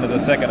 minutes into the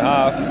second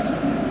half,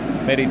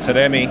 Mehdi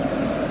Taremi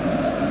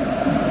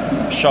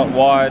shot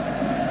wide,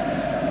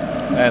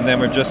 and then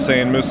we've just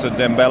seen Moussa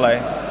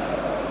Dembele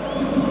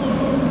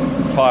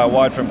fire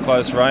wide from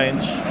close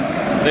range.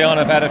 Lyon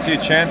have had a few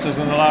chances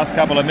in the last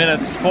couple of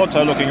minutes.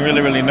 Porto looking really,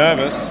 really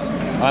nervous.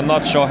 I'm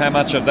not sure how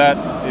much of that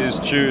is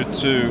due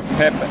to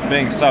Pep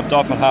being subbed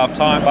off at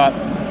half-time, but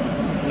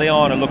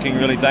Lyon are looking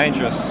really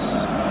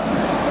dangerous.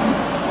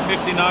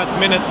 59th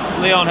minute,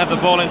 Lyon had the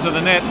ball into the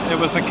net. It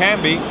was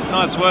Akambi.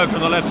 Nice work from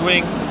the left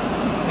wing.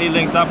 He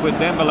linked up with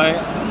Dembele,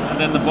 and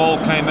then the ball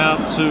came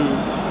out to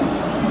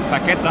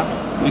Paqueta,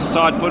 who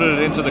side-footed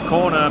it into the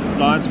corner.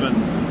 Linesman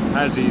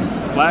has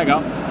his flag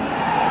up.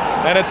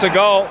 And it's a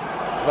goal.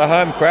 The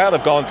home crowd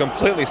have gone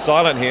completely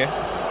silent here.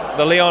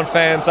 The Lyon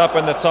fans up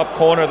in the top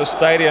corner of the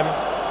stadium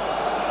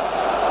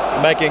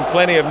making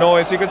plenty of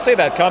noise. You can see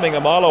that coming a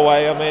mile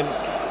away. I mean,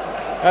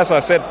 as I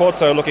said,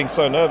 Porto looking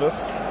so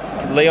nervous.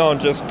 Lyon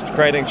just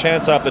creating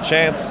chance after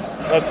chance.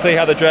 Let's see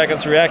how the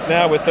Dragons react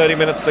now with 30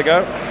 minutes to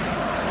go.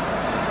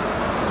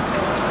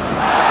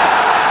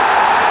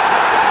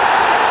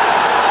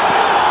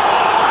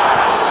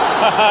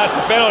 It's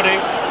a penalty.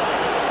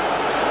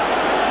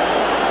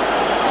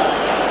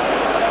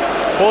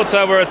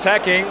 Porto were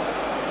attacking,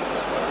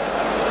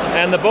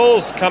 and the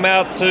ball's come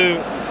out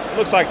to,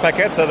 looks like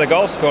Paqueta, the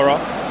goal scorer,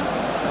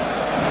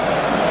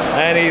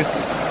 and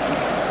he's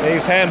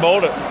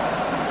handballed it.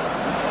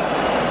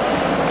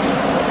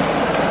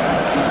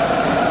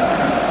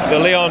 The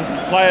Lyon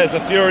players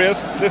are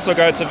furious. This will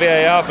go to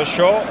VAR for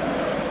sure.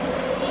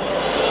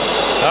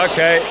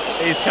 Okay,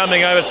 he's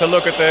coming over to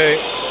look at the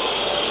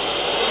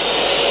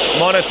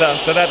monitor,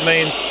 so that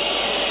means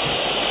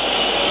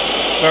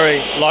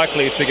very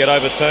likely to get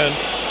overturned.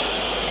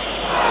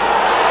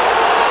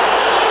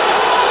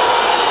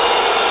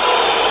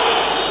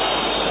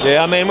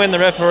 Yeah, I mean, when the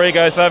referee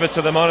goes over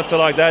to the monitor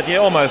like that,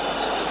 you're almost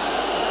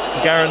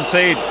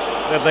guaranteed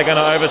that they're going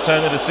to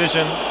overturn the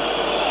decision.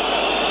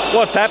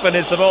 What's happened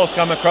is the ball's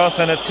come across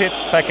and it's hit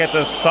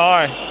Paqueta's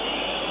thigh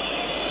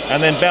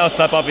and then bounced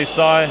up off his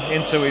thigh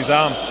into his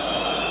arm.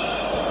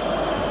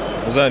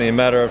 It was only a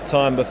matter of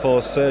time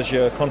before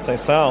Sergio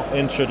Conceição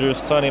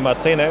introduced Tony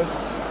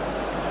Martinez,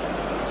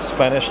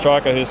 Spanish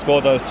striker who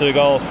scored those 2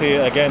 goals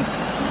here against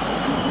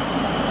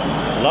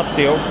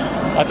Lazio.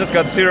 I've just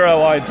got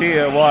zero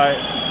idea why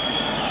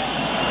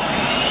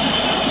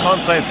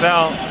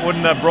Conceição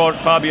wouldn't have brought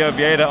Fabio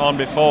Vieira on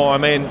before. I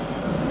mean,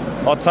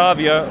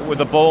 Otavio with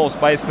the ball's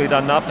basically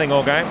done nothing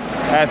all game,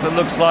 as it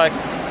looks like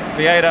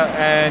Vieira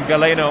and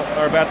Galeno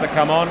are about to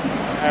come on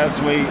as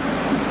we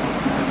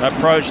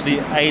approach the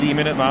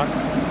 80-minute mark.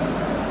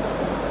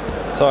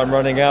 Time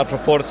running out for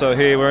Porto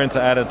here. We're into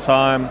added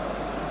time.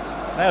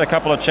 They had a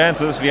couple of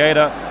chances.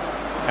 Vieira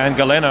and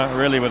Galeno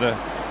really with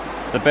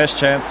the best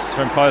chance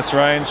from close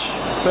range.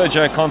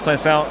 Sergio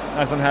Conceição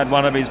hasn't had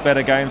one of his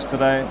better games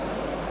today.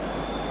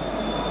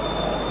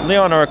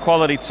 Lyon are a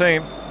quality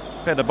team.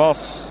 Peter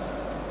Bosz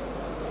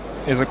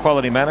is a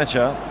quality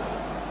manager.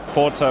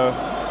 Porto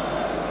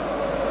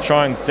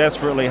trying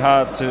desperately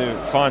hard to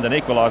find an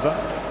equaliser.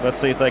 Let's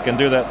see if they can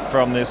do that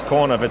from this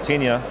corner.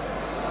 Vitinha.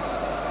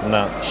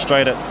 No,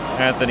 straight at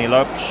Anthony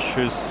Lopes,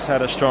 who's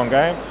had a strong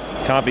game.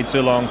 Can't be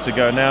too long to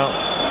go now,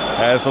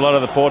 as a lot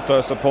of the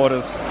Porto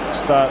supporters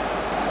start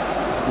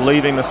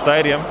leaving the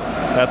stadium.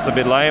 That's a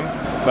bit lame,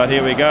 but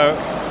here we go.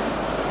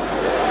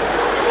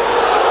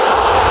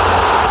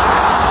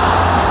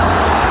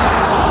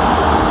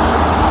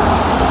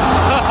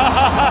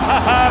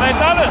 They've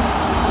done it!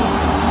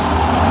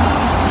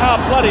 How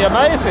bloody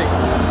amazing!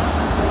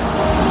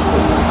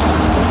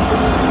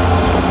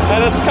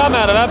 And it's come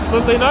out of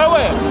absolutely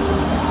nowhere.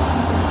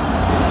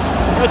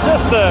 It's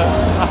just a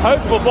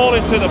hopeful ball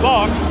into the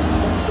box.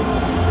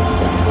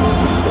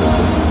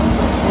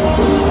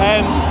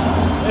 And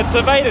it's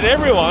evaded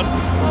everyone.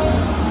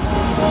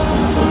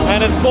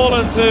 And it's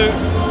fallen to,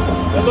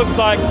 it looks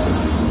like,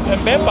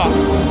 Mbemba.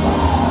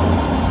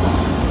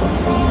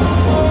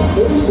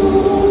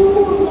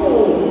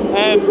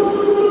 And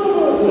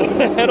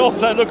it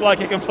also looked like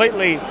he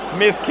completely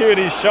miscued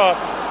his shot.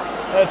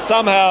 It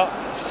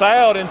somehow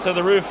sailed into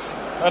the roof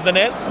of the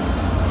net.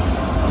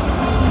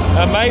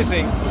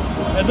 Amazing.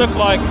 It looked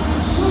like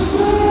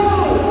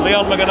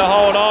Leon were going to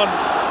hold on.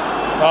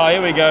 Oh,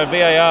 here we go,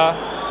 VAR.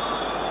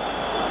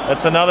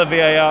 It's another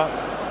VAR.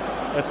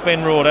 It's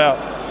been ruled out.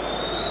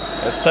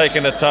 It's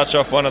taken a touch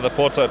off one of the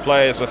Porto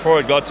players before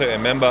it got to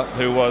Mbemba,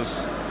 who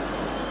was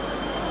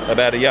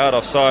about a yard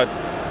offside.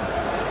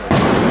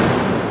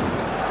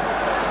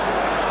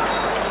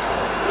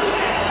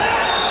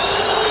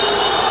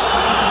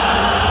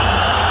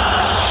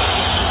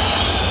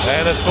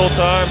 And it's full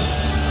time.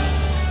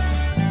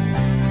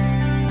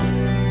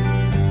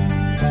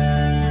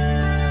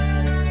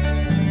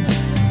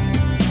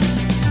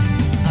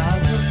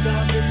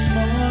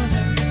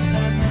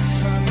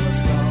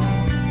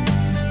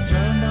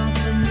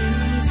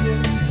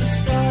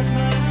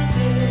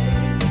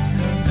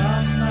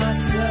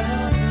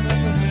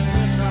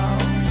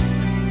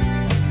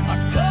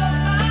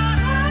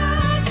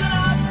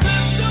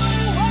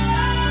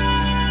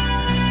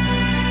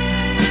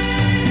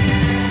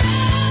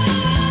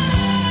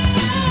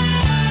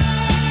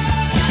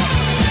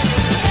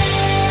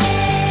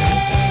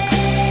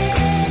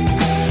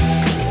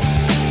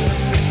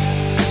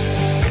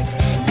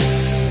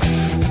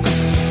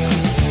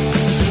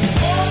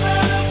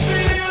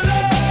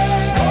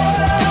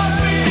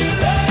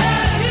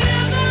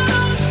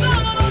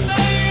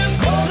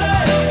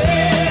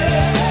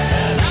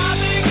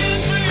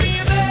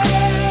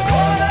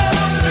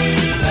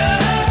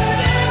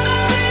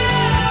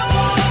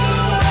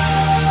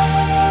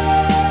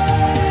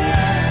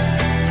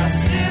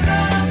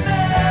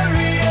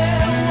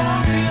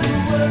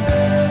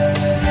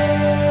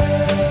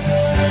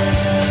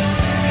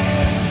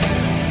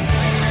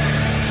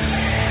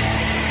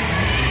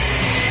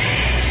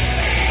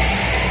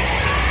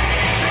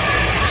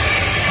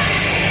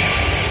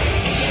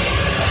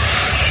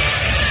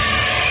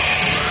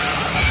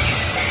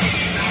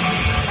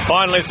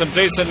 Finally, some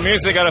decent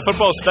music at a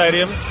football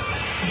stadium.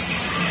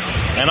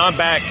 And I'm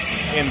back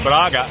in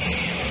Braga.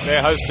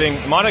 They're hosting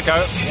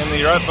Monaco in the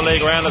Europa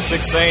League round of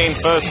 16,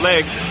 first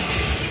leg.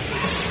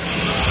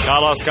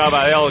 Carlos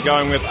Carvalhal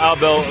going with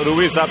Abel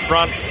Ruiz up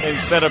front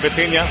instead of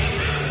Vitinha.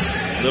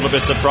 A little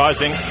bit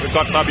surprising. We've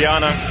got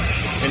Fabiano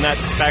in that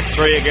back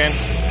three again.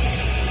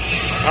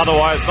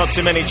 Otherwise, not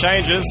too many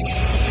changes.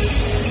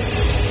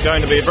 It's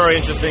going to be a very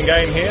interesting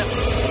game here.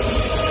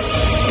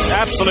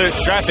 Absolute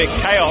traffic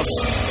chaos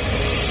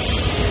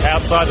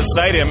outside the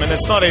stadium, and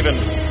it's not even,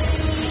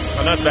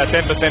 I know it's about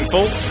 10%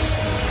 full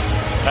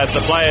as the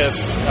players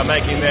are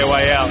making their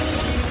way out.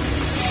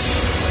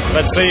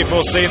 Let's see if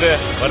we'll see the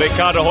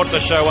Ricardo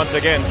Horta show once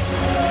again.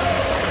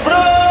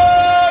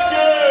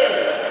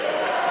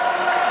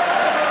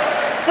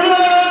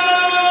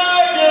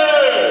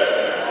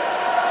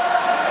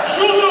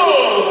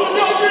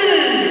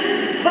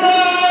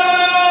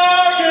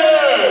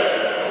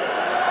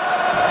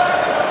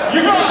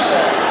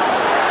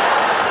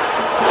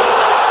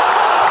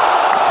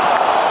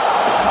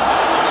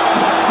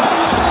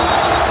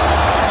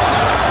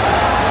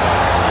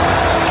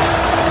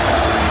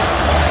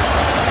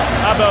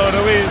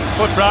 Ruiz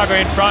put Braga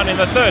in front in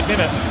the 3rd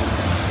minute.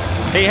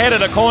 He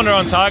headed a corner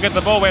on target,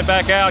 the ball went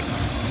back out,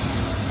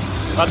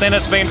 but then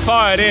it's been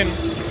fired in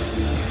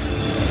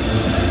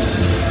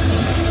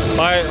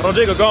by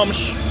Rodrigo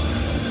Gomes,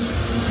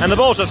 and the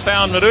ball just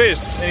found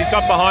Ruiz, and he's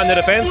got behind the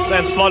defence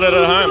and slotted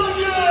it home.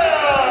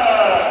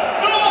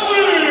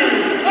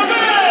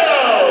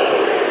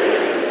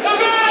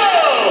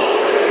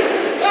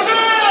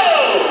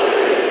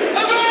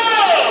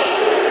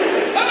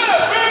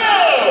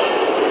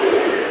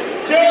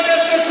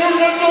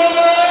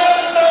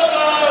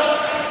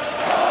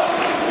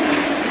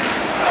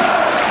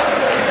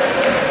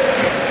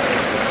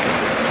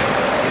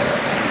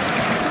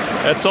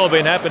 It's all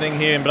been happening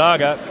here in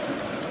Braga.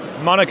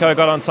 Monaco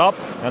got on top,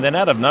 and then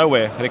out of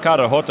nowhere,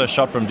 Ricardo Horta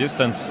shot from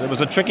distance. It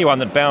was a tricky one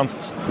that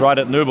bounced right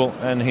at Nubel,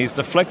 and he's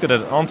deflected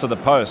it onto the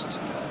post.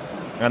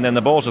 And then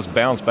the ball just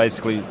bounced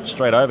basically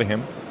straight over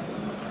him.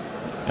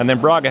 And then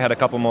Braga had a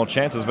couple more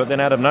chances, but then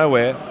out of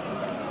nowhere,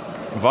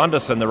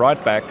 Vanderson, the right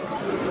back,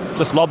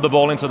 just lobbed the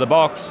ball into the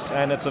box,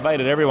 and it's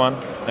evaded everyone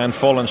and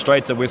fallen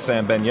straight to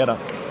Wissam Ben Yedder,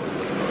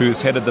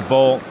 who's headed the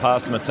ball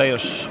past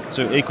Mateusz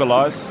to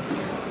equalise.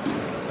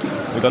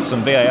 We've got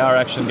some VAR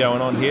action going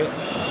on here.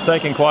 It's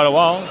taking quite a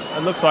while.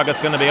 It looks like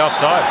it's going to be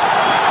offside.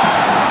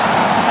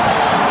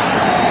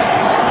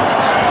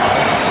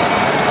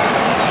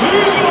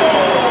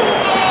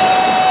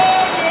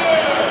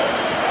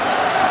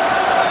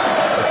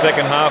 The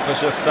second half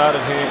has just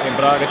started here in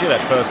Braga. Gee,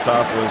 that first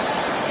half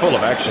was full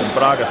of action.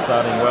 Braga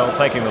starting well,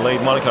 taking the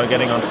lead. Monaco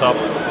getting on top.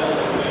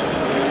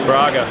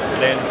 Braga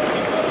then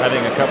having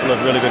a couple of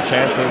really good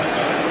chances.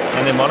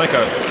 And then Monaco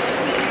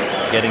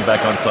getting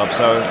back on top.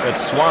 So it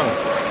swung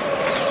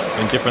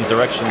in different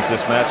directions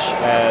this match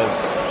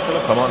as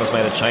Philippe Clement has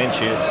made a change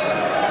here. It's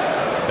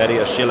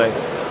Badiashile.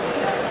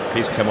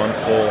 He's come on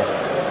for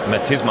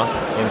Matisma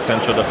in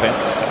central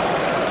defence.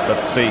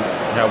 Let's see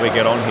how we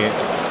get on here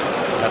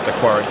at the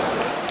Quarry.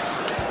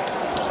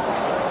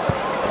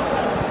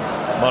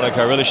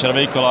 Monaco really should have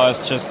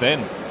equalised just then.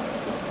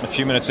 A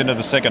few minutes into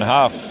the second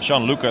half,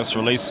 Jean Lucas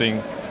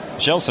releasing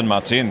Gelson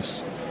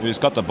Martins, who's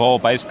got the ball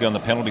basically on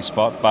the penalty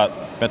spot, but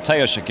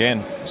Mateusz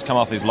again has come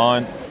off his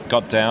line,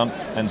 got down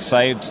and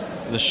saved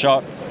the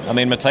shot. I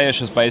mean,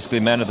 Mateusz is basically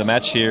man of the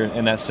match here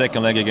in that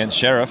second leg against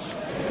Sheriff,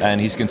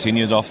 and he's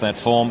continued off that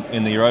form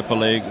in the Europa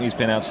League. He's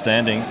been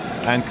outstanding.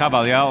 And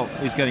Caballal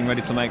is getting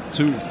ready to make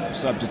 2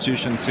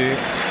 substitutions here.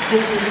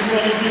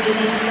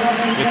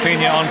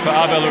 Vitinha on for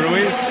Abel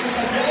Ruiz.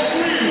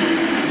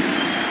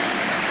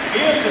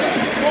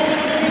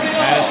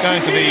 And it's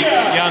going to be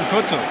Jan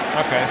Couto.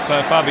 Okay,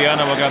 so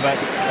Fabiano will go back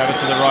over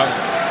to the right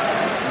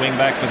wing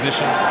back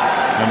position,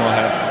 and we'll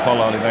have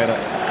Paulo Oliveira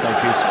take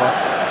his spot.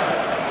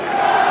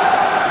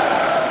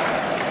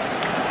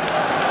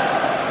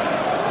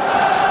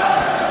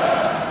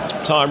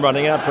 Time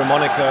running out for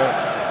Monaco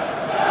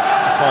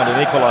to find an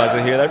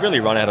equaliser here. They've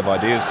really run out of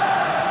ideas.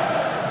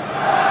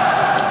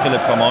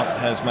 Philippe Clement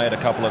has made a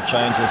couple of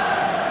changes,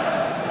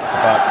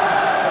 but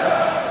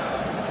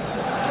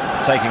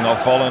taking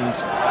off Holland,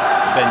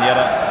 Ben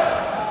Yedder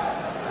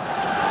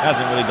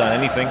hasn't really done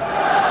anything,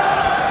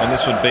 and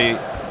this would be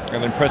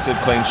an impressive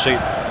clean sheet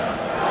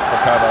for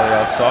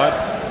Carvalhal's side,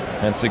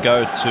 and to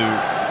go to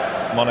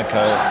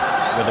Monaco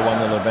with a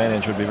 1-0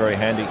 advantage would be very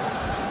handy.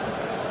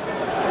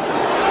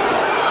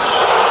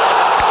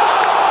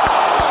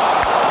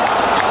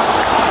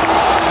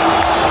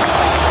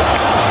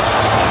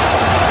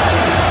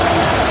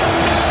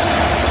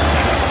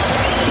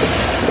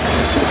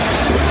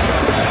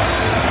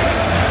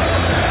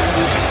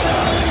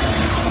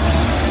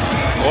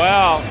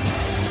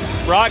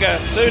 Braga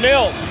 2-0.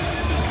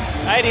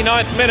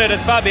 89th minute,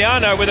 it's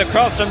Fabiano with a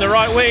cross from the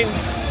right wing,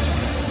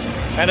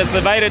 and it's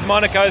evaded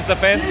Monaco's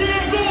defence.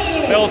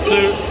 Fell to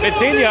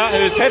Vitinha,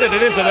 who's headed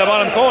it into the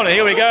bottom corner.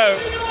 Here we go.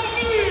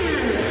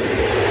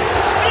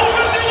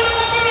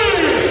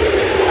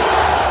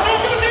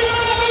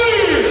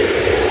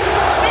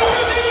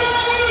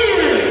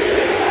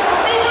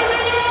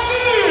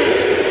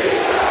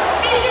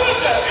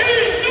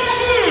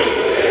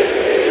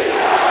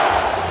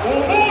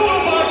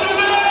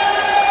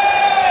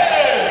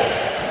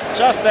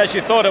 Just as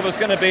you thought it was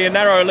going to be a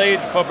narrow lead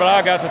for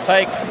Braga to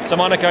take to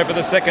Monaco for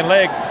the second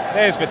leg,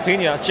 there's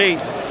Vitinha. Gee,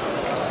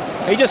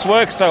 he just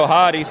works so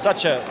hard. He's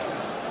such a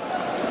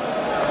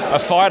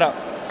fighter.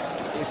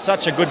 He's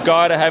such a good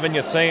guy to have in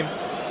your team.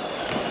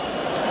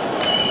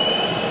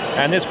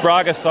 And this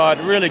Braga side,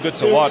 really good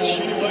to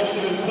watch.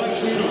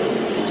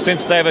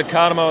 Since David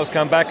Carmo has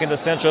come back into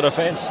central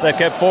defence, they've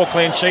kept 4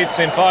 clean sheets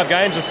in 5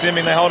 games,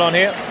 assuming they hold on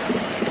here.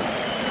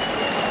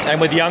 And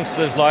with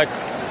youngsters like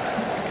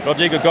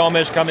Rodrigo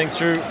Gomes coming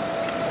through.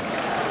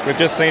 We've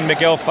just seen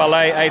Miguel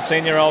Fallet,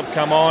 18-year-old,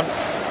 come on.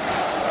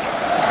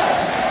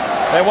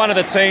 They're one of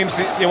the teams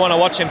you want to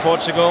watch in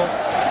Portugal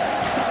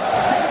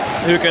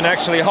who can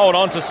actually hold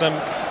on to some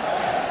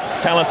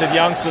talented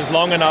youngsters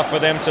long enough for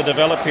them to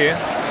develop here.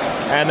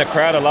 And the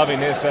crowd are loving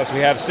this as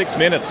we have 6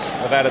 minutes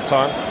of added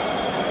time.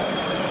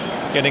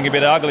 It's getting a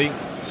bit ugly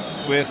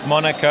with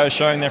Monaco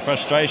showing their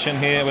frustration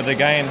here with the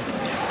game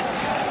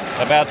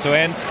about to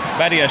end.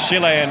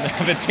 Badiashile and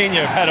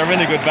Vitinha have had a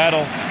really good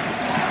battle.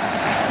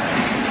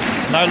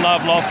 No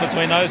love lost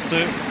between those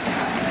two.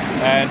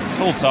 And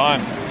full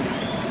time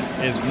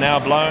is now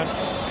blown.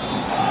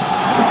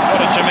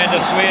 What a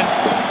tremendous win.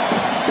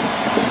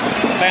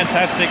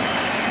 Fantastic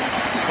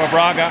for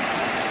Braga.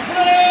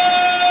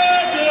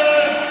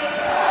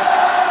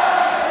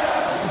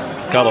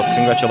 Carlos,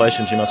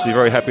 congratulations. You must be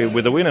very happy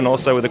with the win and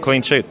also with the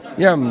clean sheet.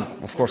 Yeah,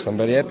 of course, I'm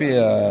very happy.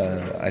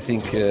 I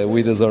think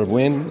we deserve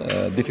win.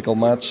 Difficult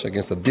match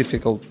against a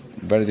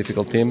very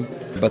difficult team.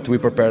 But we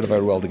prepared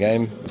very well the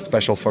game.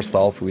 Special first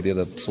half, we did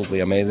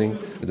absolutely amazing.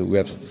 We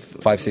have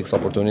 5-6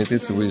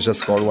 opportunities. We just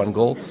scored 1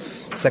 goal.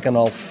 Second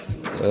half,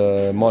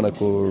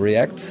 Monaco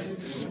react.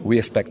 We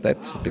expect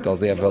that because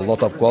they have a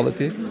lot of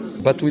quality.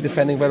 But we're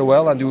defending very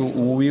well, and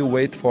we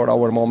wait for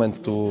our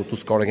moment to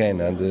score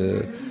again. And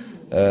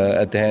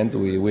At the end,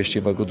 we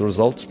achieve a good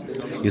result.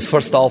 It's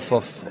first half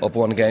of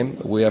one game.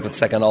 We have a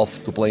second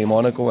half to play in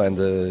Monaco,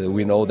 and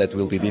we know that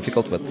will be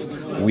difficult, but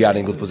we are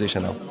in good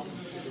position now.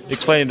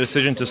 Explain your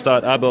decision to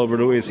start Abel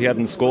Ruiz. He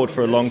hadn't scored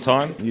for a long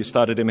time. You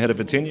started him ahead of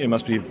Vitinha. You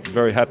must be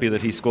very happy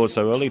that he scored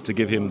so early to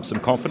give him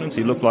some confidence.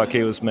 He looked like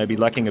he was maybe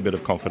lacking a bit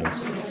of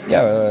confidence.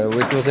 Yeah,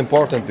 it was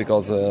important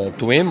because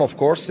to him, of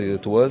course,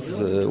 to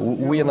us,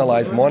 we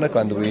analyzed Monaco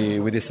and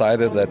we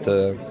decided that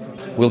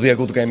will be a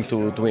good game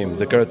to him.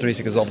 The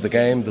characteristics of the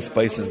game, the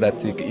spaces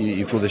that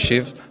he could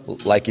achieve,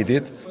 like he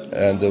did,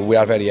 and we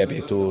are very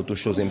happy to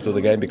choose him to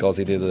the game because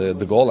he did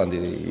the goal and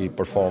he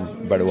performed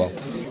very well.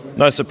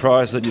 No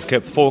surprise that you've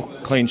kept 4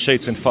 clean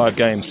sheets in 5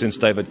 games since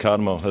David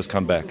Cardamel has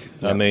come back.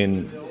 I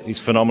mean, he's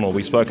phenomenal.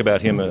 We spoke about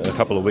him a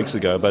couple of weeks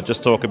ago, but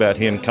just talk about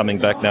him coming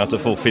back now to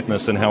full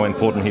fitness and how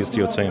important he is to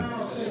your team.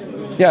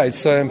 Yeah,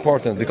 it's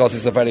important because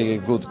he's a very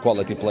good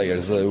quality player.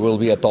 He will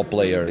be a top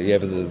player. He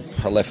have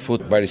the left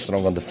foot, very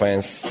strong on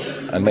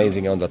defense,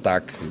 amazing on the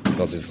attack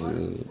because he's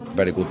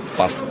very good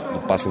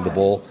passing the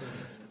ball.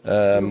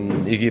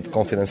 He gives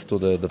confidence to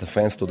the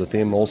defense, to the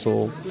team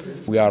also.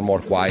 We are more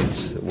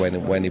quiet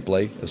when he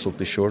play,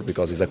 absolutely sure,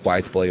 because he's a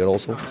quiet player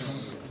also.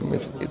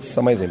 It's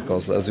amazing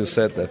because, as you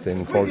said, that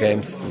in 4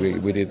 games we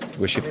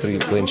achieved 3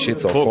 clean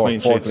sheets or 4 clean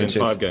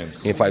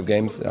sheets in 5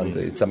 games, and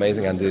it's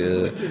amazing. And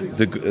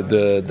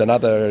the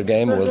another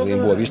game was in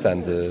Boa Vista,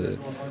 and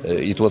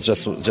it was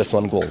just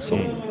 1 goal, so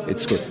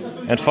it's good.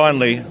 And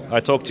finally, I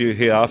talked to you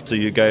here after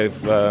you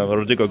gave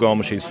Rodrigo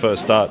Gomes his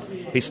first start.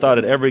 He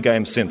started every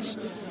game since.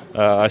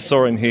 I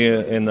saw him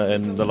here in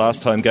the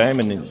last home game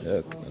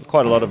and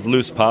quite a lot of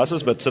loose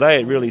passes, but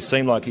today it really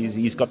seemed like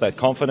he's got that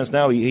confidence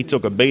now. He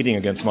took a beating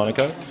against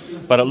Monaco,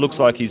 but it looks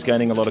like he's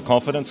gaining a lot of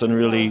confidence and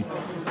really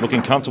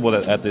looking comfortable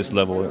at this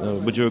level.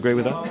 Would you agree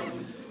with that?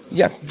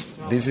 Yeah,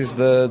 this is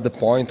the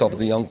point of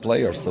the young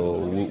players. So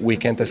we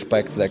can't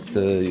expect that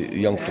the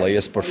young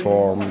players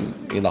perform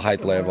in a high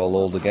level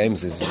all the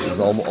games. It's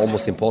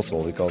almost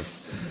impossible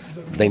because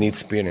they need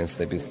experience.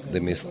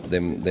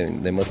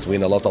 They must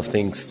win a lot of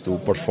things to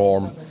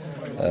perform.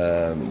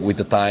 With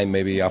the time,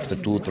 maybe after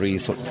 2, 3,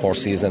 4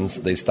 seasons,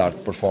 they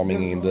start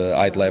performing in the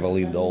high level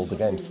in all the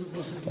games.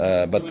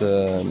 But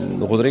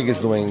Rodrigo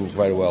is doing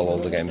very well all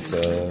the games.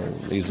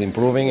 He's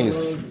improving.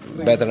 He's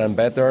better and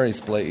better.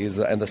 He's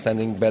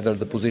understanding better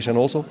the position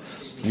also.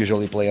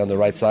 Usually play on the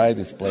right side.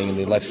 He's playing in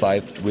the left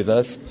side with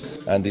us,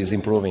 and he's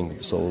improving.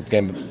 So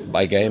game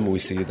by game, we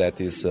see that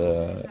he's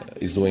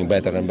doing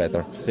better and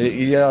better.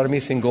 He are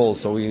missing goals,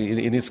 so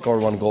he needs to score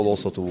 1 goal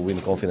also to win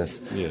confidence.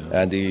 Yeah.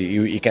 And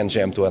he can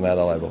jump to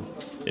another level.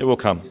 It will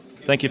come.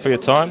 Thank you for your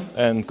time,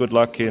 and good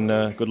luck in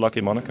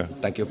Monaco.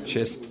 Thank you.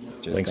 Cheers.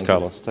 Thanks,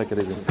 Carlos. Take it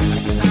easy.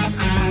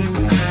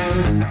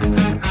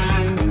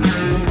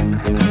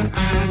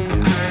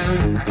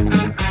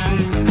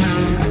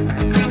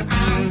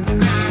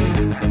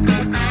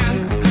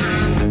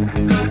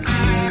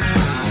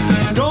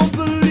 Don't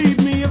believe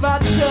me if I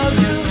tell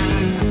you,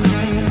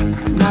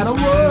 not a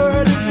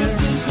word of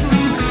this is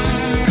true.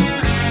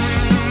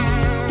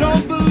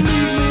 Don't believe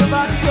me if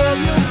I tell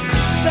you,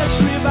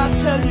 especially if I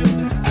tell you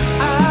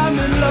I'm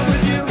in love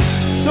with you.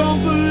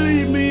 Don't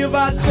believe me if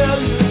I tell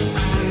you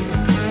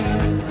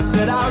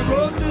that I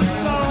wrote this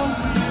song.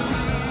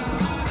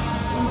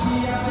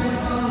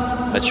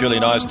 It's really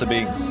nice to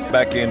be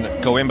back in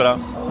Coimbra.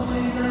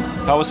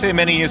 I was here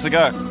many years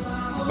ago,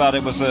 but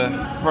it was a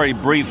very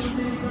brief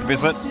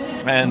visit,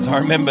 and I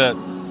remember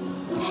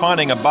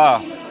finding a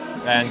bar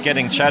and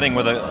chatting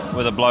with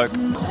a bloke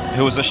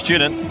who was a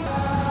student,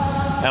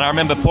 and I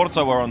remember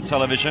Porto were on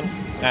television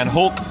and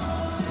Hulk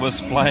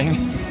was playing.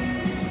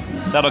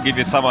 That'll give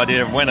you some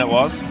idea of when it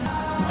was.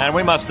 And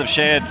we must have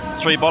shared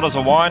 3 bottles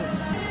of wine,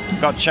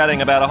 got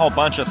chatting about a whole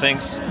bunch of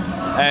things,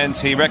 and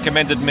he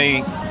recommended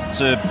me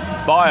to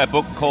buy a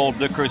book called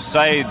The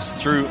Crusades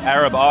Through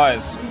Arab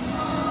Eyes.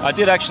 I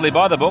did actually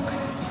buy the book.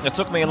 It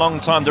took me a long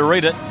time to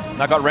read it.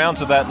 I got round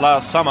to that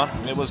last summer.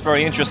 It was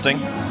very interesting.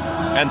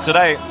 And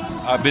today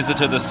I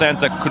visited the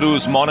Santa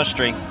Cruz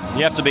Monastery.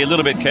 You have to be a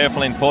little bit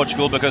careful in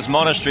Portugal because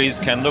monasteries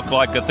can look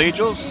like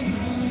cathedrals.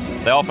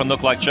 They often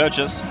look like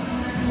churches.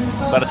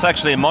 But it's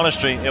actually a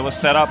monastery. It was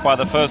set up by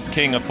the first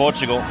king of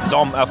Portugal,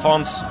 Dom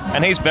Afonso,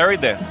 and he's buried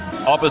there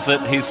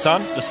opposite his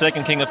son, the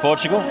second king of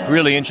Portugal.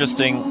 Really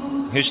interesting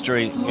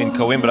history in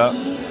Coimbra.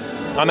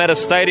 I'm at a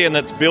stadium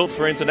that's built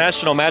for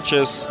international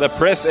matches. The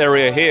press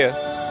area here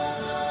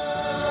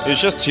is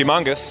just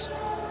humongous.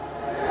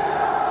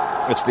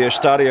 It's the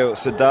Estadio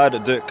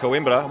Cidade de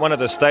Coimbra, one of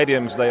the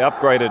stadiums they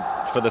upgraded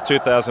for the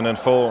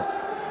 2004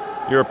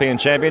 European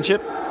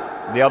Championship.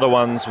 The other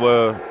ones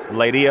were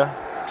Leiria,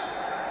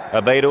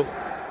 Aveiro.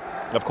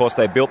 Of course,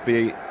 they built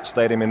the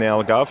stadium in the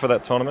Algarve for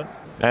that tournament.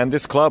 And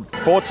this club,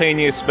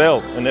 14-year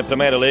spell in the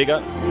Primeira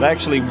Liga, they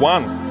actually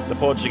won the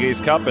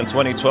Portuguese Cup in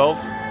 2012.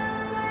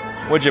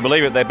 Would you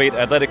believe it? They beat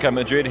Atletico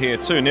Madrid here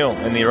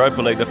 2-0 in the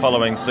Europa League the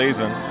following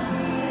season.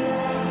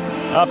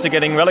 After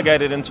getting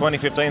relegated in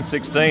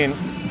 2015-16,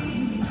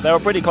 they were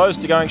pretty close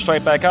to going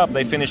straight back up.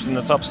 They finished in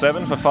the top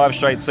 7 for 5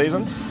 straight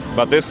seasons.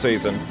 But this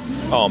season,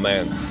 oh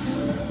man,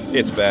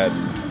 It's bad.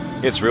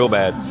 It's real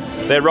bad.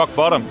 They're rock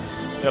bottom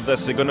of the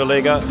Segunda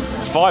Liga.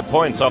 5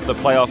 points off the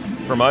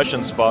playoff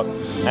promotion spot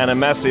and a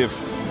massive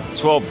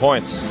 12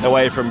 points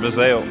away from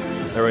Viseu.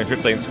 They're in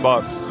 15th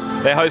spot.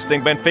 They're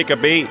hosting Benfica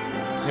B,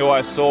 who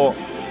I saw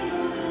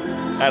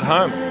at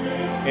home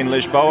in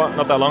Lisboa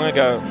not that long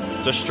ago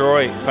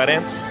destroy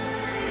Farense.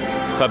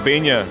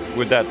 Fabinho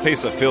with that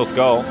piece of filth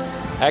goal.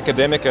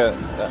 Academica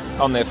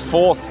on their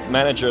 4th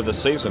manager of the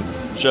season,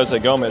 Jose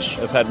Gomes,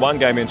 has had 1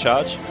 game in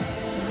charge.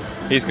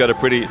 He's got a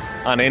pretty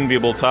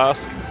unenviable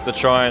task to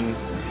try and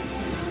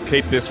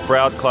keep this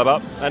proud club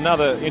up.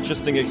 Another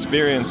interesting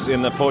experience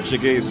in the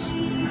Portuguese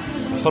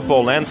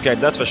football landscape,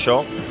 that's for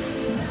sure.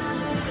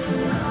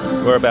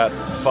 We're about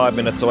 5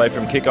 minutes away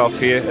from kickoff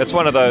here. It's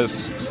one of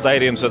those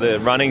stadiums with a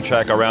running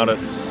track around it.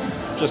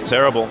 Just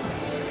terrible.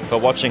 For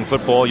watching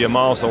football, you're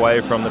miles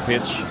away from the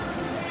pitch.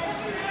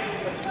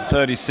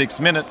 36th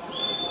minute,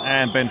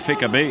 and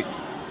Benfica B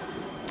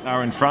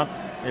are in front.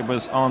 It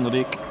was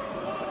Enrique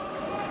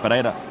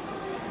Pereira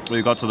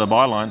who got to the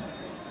byline,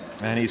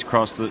 and he's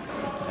crossed it,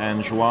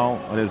 and João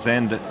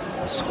Rezende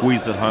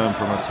squeezed it home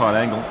from a tight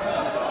angle.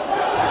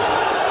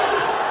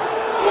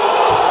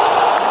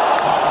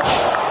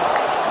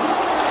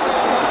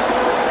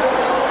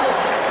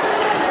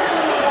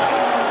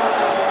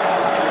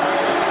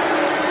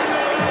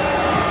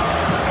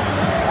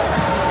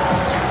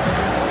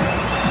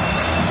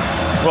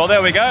 Well,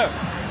 there we go.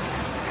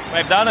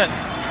 We've done it.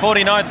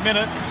 49th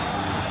minute.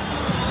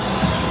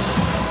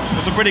 It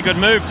was a pretty good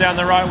move down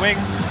the right wing.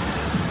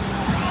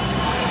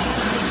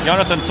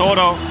 Jonathan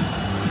Toro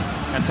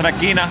and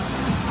Traquina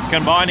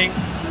combining.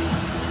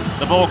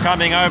 The ball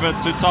coming over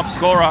to top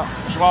scorer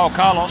João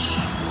Carlos.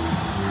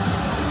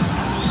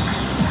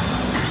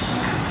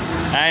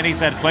 And he's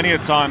had plenty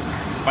of time,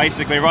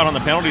 basically right on the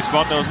penalty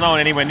spot. There was no one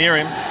anywhere near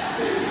him.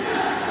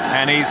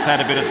 And he's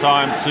had a bit of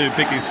time to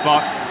pick his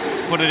spot,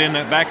 put it in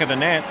the back of the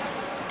net.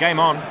 Game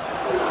on.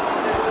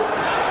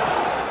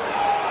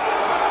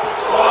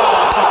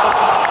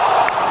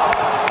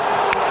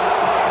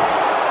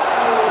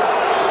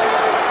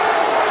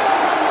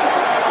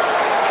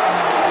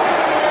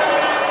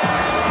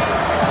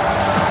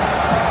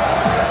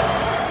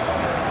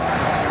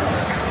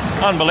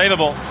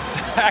 Unbelievable.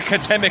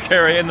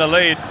 Academica in the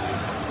lead.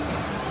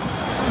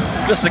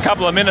 Just a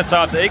couple of minutes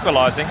after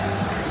equalising.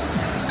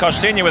 It's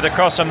Costinha with a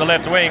cross from the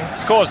left wing.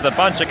 It's caused a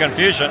bunch of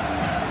confusion.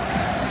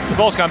 The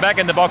ball's come back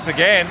in the box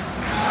again,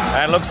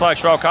 and it looks like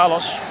João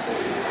Carlos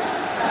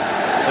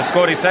has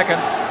scored his second.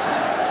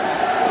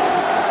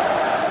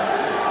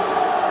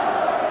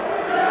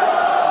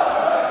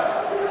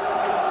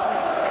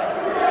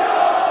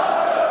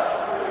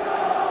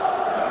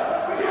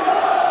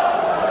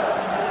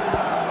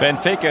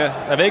 Benfica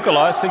have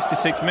equalised,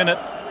 66th minute.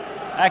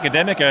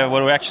 Academica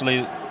were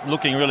actually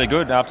looking really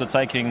good after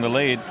taking the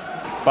lead,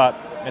 but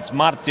it's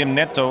Martin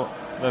Neto,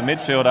 the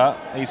midfielder.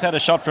 He's had a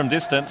shot from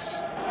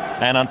distance.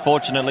 And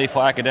unfortunately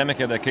for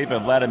Academica, the keeper,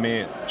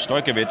 Vladimir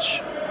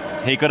Stojkovic,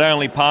 he could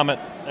only palm it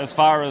as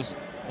far as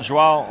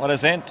João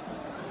Rezende,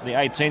 the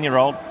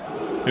 18-year-old,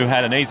 who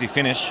had an easy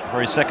finish for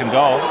his second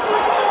goal.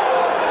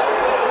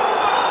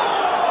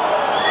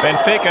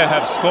 Benfica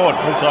have scored.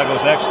 Looks like it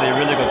was actually a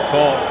really good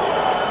call.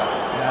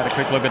 I had a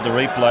quick look at the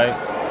replay.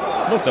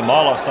 Looked a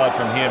mile offside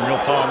from here in real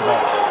time,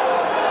 but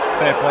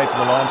fair play to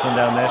the linesman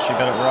down there. She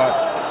got it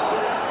right.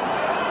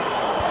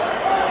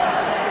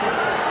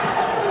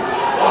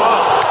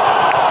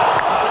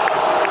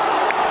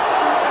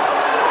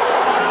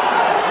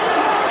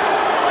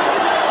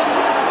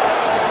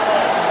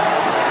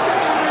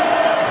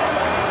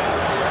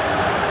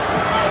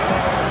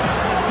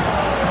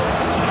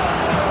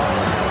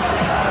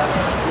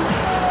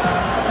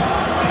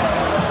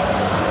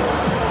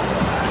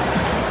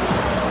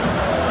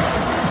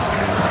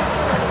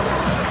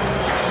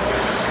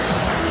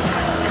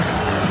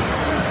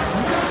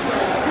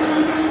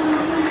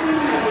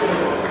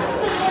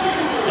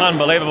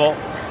 Unbelievable.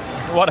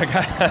 What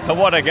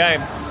a game.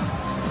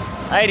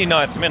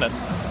 89th minute.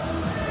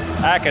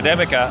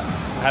 Academica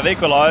have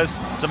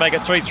equalised to make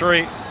it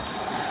 3-3.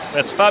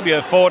 That's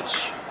Fabio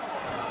Forte,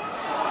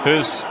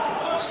 who's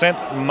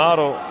sent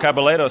Mauro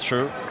Caballero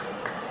through.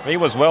 He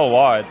was well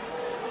wide,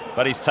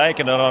 but he's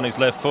taken it on his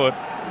left foot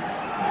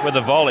with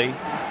a volley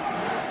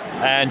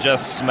and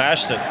just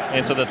smashed it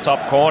into the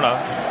top corner.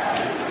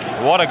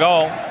 What a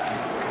goal.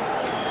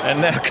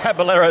 And now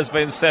Caballero's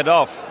been sent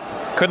off.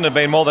 Couldn't have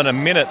been more than a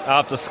minute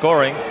after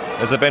scoring.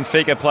 There's a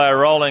Benfica player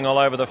rolling all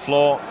over the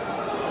floor.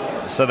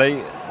 So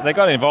they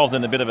got involved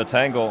in a bit of a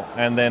tangle,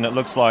 and then it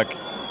looks like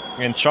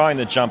in trying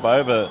to jump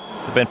over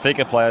the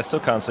Benfica player, I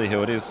still can't see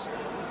who it is.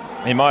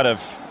 He might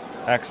have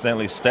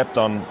accidentally stepped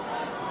on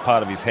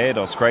part of his head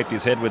or scraped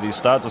his head with his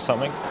studs or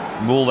something.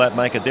 Will that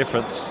make a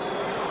difference?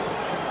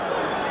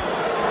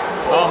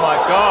 Oh my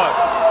God.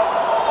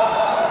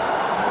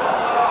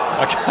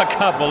 I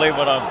can't believe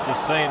what I've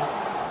just seen.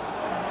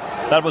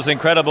 That was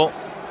incredible.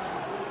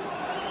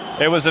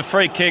 It was a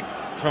free kick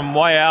from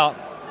way out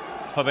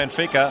for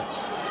Benfica,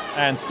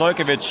 and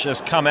Stojkovic has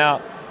come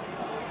out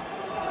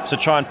to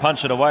try and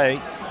punch it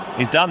away.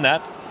 He's done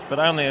that, but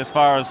only as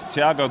far as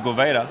Thiago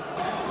Gouveia.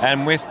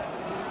 And with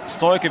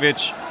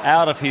Stojkovic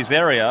out of his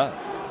area,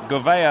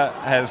 Gouveia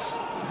has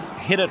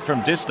hit it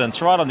from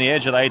distance, right on the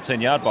edge of the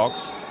 18-yard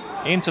box,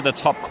 into the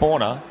top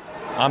corner.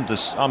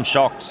 I'm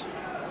shocked.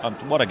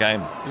 What a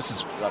game!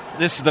 This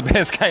is the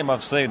best game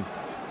I've seen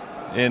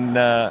in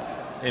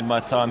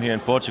my time here in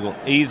Portugal,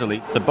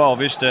 easily. The Boa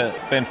Vista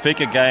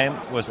Benfica game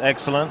was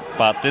excellent,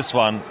 but this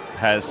one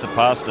has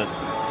surpassed it.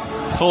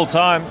 Full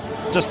time,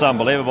 just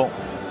unbelievable.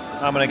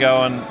 I'm going to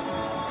go and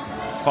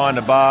find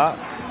a bar.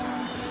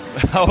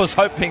 I was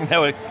hoping they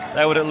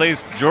would at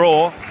least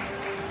draw,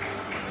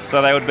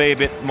 so they would be a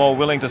bit more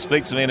willing to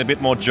speak to me and a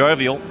bit more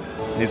jovial.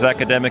 These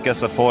Academica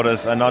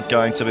supporters are not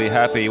going to be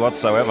happy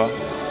whatsoever.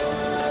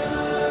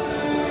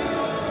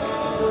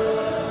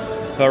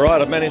 All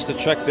right, I've managed to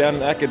track down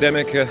an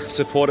Academica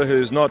supporter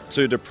who's not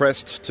too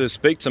depressed to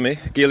speak to me.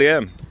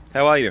 Guilherme,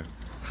 how are you?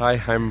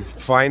 Hi, I'm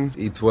fine.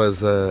 It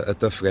was a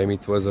tough game.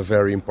 It was a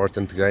very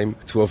important game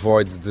to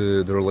avoid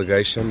the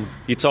relegation.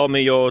 You told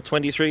me you're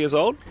 23 years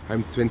old?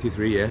 I'm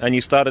 23, yeah. And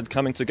you started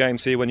coming to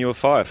games here when you were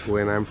 5?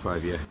 When I'm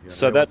 5, yeah.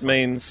 So that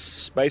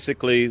means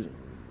basically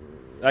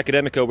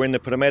Academica were in the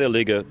Primeira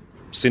Liga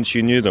since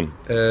you knew them?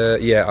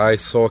 Yeah, I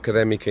saw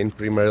Academica in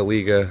Primeira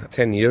Liga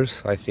 10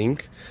 years, I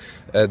think.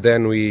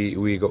 Then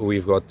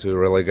we've got to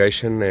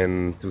relegation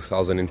in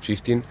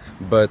 2015,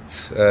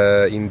 but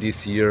in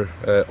this year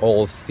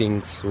all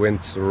things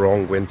went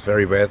wrong, went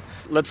very bad.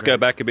 Let's go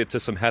back a bit to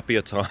some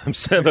happier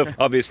times.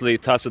 Obviously,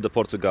 Taça de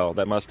Portugal,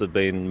 that must have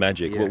been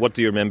magic. Yeah. What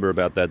do you remember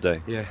about that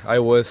day? Yeah, I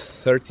was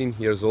 13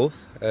 years old.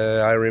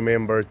 I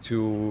remember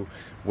to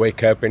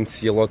wake up and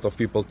see a lot of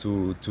people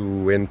to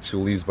went to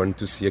Lisbon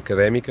to see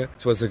Academica.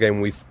 It was a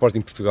game with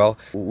Sporting Portugal.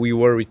 We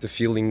were with the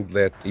feeling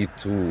that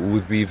it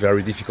would be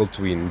very difficult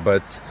to win,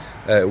 but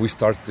we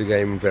started the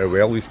game very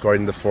well. We scored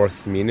in the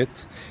 4th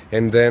minute,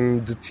 and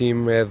then the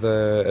team had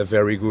a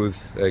very good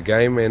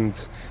game,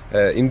 and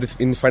in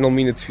the final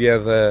minutes we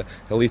had a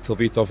little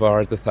bit of a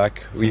heart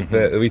attack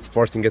with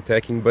Sporting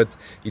attacking, but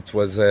it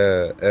was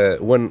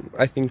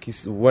I think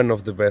it's one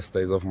of the best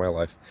days of my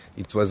life.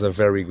 It was a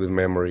very good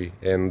memory,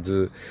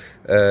 and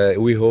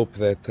we hope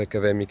that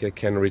Academica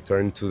can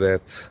return to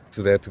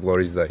that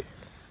glorious day.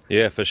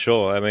 Yeah, for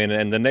sure. I mean,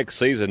 and the next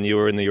season you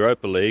were in the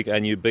Europa League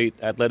and you beat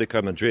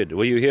Atletico Madrid.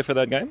 Were you here for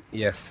that game?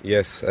 Yes.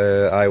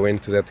 I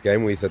went to that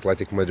game with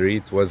Atletico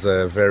Madrid. It was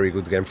a very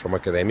good game from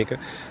Academica.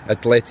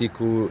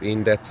 Atletico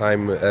in that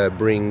time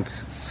bring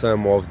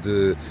some of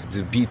the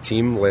B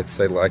team, let's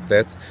say like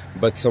that,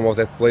 but some of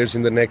that players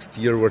in the next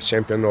year were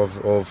champion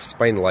of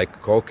Spain,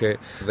 like Coque.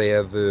 They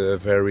had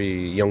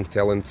very young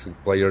talent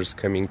players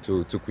coming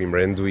to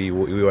Coimbra, and we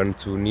won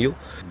 2-0.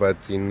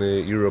 But in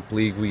Europa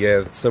League we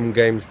had some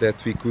games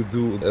that we could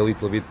do a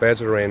little bit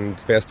better and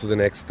pass to the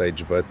next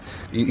stage, but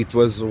it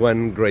was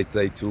one great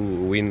day to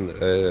win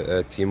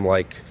a team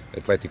like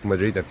Atletico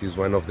Madrid, that is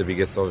one of the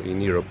biggest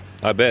in Europe.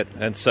 I bet.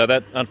 And so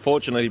that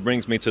unfortunately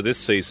brings me to this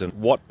season.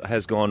 What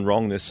has gone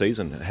wrong this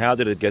season? How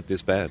did it get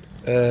this bad?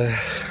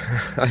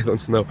 I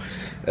don't know.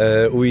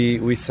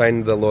 We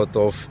signed a lot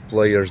of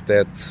players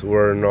that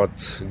were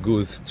not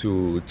good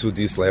to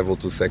this level,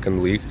 to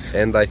second league,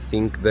 and I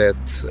think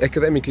that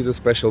Academic is a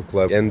special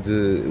club, and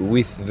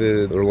with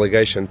the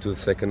relegation to the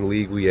second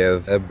league we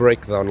have a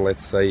breakdown,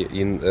 let's say,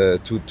 in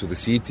to the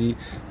city,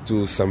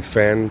 to some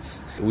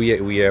fans.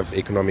 We have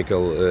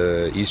economical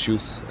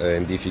issues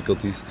and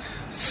difficulties,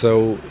 so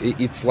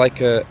it's like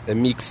a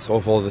mix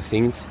of all the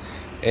things,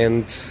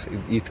 and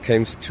it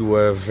comes to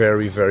a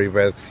very, very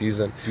bad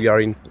season. We are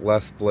in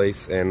last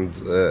place, and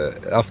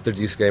after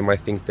this game I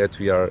think that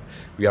we are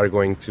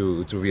going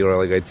to be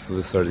relegated to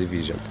the third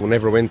division. We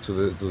never went to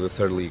the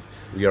third league.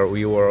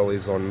 We were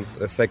always on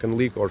a second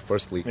league or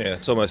first league. Yeah,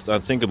 it's almost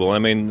unthinkable. I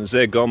mean,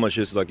 Zé Gomes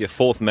is like your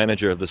 4th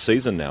manager of the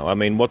season now. I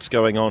mean, what's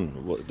going on?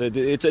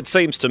 It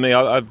seems to me,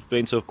 I've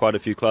been to quite a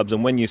few clubs,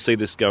 and when you see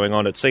this going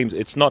on, it seems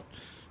it's not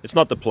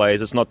the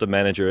players, it's not the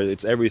manager,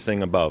 it's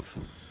everything above.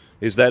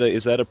 Is that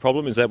a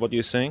problem? Is that what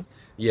you're seeing?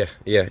 Yeah,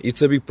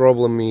 it's a big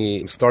problem.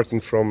 Starting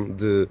from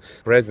the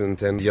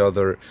president and the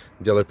other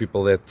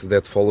people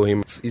that follow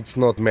him. It's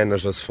not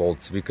manager's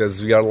fault,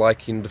 because we are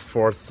like in the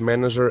 4th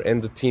manager,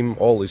 and the team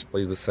always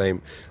plays the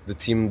same. The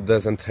team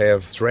doesn't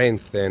have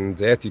strength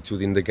and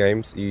attitude in the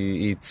games.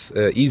 It's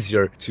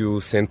easier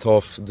to send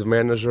off the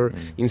manager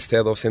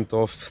instead of send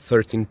off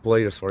 13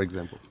 players, for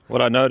example.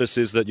 What I noticed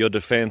is that your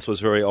defence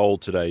was very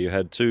old today. You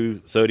had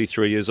 2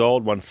 33 years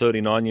old, 1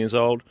 39 years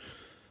old.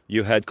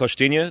 You had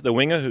Costinha, the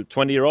winger,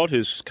 20-year-old,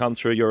 who's come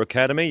through your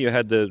academy. You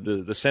had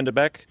the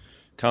centre-back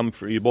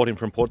you bought him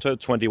from Porto,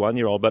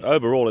 21-year-old. But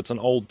overall, it's an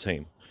old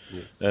team.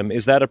 Yes.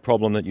 Is that a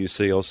problem that you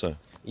see also?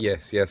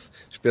 Yes.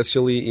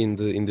 Especially in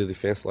the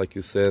defense, like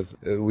you said,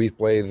 we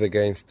played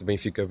against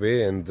Benfica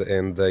B,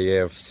 and they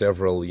have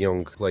several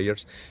young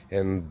players,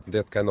 and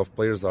that kind of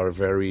players are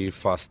very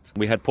fast.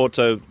 We had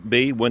Porto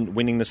B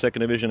winning the second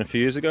division a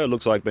few years ago. It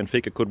looks like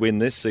Benfica could win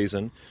this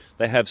season.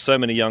 They have so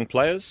many young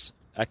players.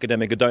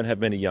 Academica don't have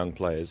many young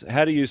players.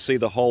 How do you see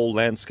the whole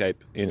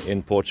landscape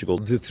in Portugal?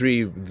 The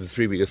three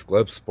biggest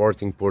clubs,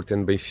 Sporting, Porto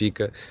and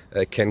Benfica,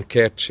 can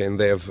catch and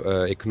have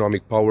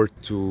economic power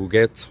to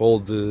get all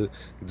the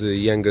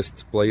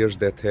youngest players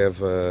that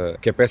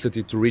have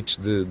capacity to reach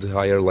the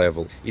higher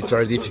level. It's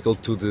very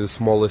difficult to the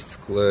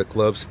smallest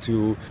clubs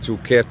to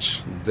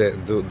catch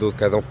those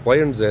kind of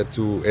players and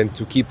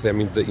to keep them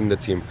in the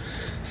team.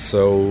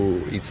 So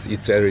it's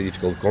very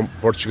difficult.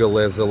 Portugal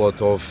has a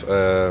lot of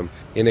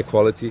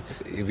inequality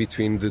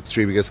between the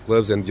three biggest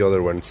clubs and the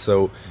other ones.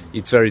 So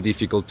it's very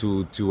difficult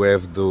to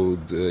have the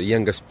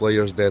youngest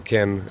players that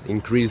can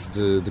increase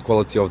the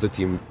quality of the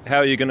team. How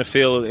are you going to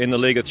feel in the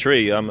Liga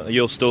 3?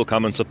 You'll still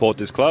come and support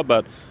this club,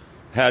 but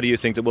how do you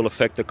think that will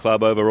affect the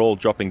club overall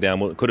dropping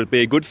down? Could it be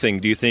a good thing?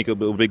 Do you think it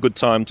will be a good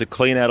time to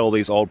clean out all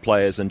these old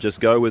players and just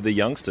go with the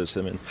youngsters?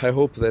 I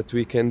hope that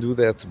we can do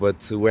that,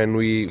 but when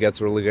we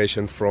get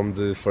relegation from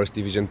the first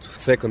division to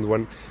second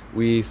one,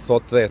 we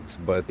thought that,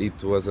 but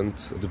it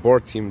wasn't. The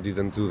board team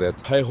didn't do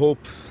that. I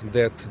hope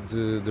that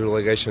the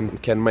relegation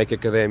can make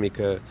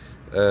Academica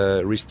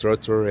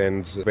restructure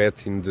and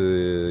bet in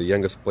the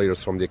youngest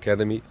players from the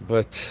academy,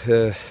 but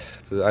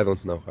I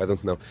don't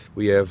know.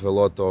 We have a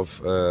lot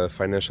of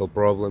financial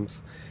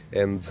problems,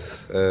 and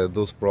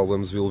those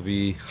problems will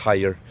be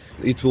higher.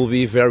 It will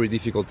be very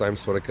difficult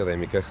times for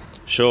Academica.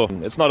 Sure,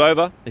 it's not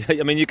over.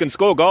 I mean, you can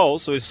score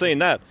goals, so we've seen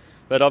that,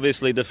 but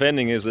obviously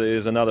defending is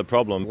another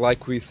problem.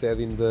 Like we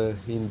said in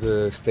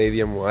the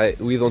stadium,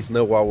 we don't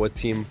know how a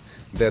team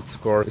that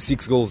scored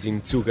 6 goals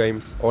in 2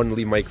 games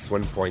only makes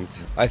 1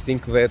 point. I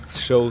think that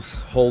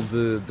shows all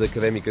the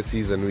Academica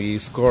season. We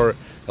score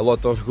a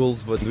lot of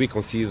goals, but we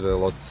concede a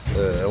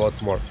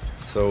lot more.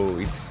 So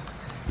it's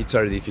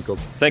very difficult.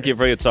 Thank you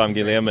for your time,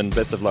 Guilherme, and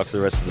best of luck for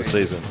the rest of the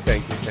season.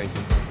 Thank you.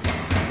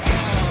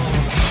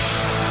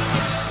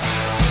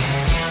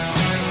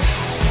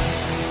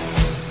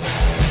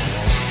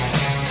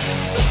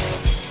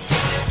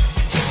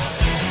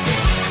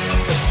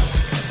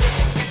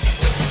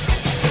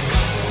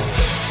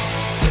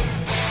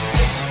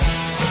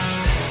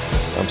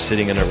 I'm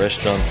sitting in a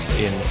restaurant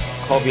in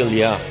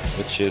Covilhã,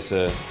 which is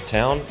a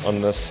town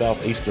on the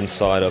southeastern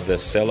side of the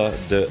Serra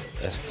da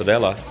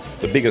Estrela,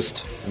 the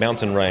biggest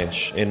mountain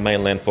range in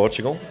mainland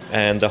Portugal.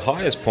 And the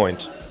highest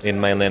point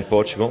in mainland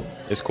Portugal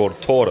is called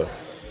Torre,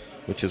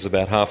 which is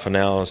about half an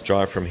hour's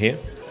drive from here.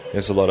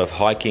 There's a lot of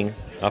hiking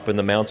up in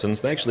the mountains.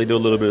 They actually do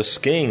a little bit of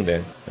skiing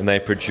there, and they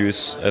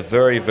produce a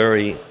very,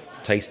 very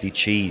tasty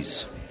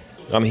cheese.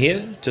 I'm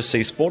here to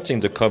see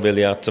Sporting de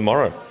Covilhã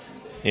tomorrow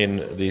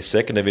in the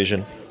second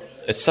division.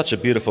 It's such a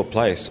beautiful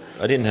place.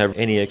 I didn't have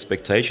any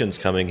expectations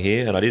coming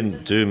here, and I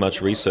didn't do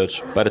much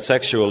research, but it's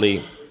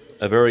actually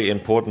a very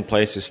important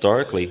place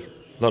historically,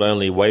 not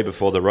only way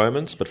before the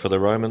Romans, but for the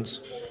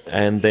Romans,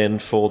 and then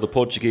for the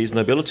Portuguese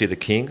nobility, the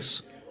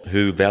kings,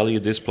 who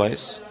valued this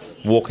place.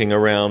 Walking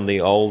around the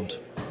old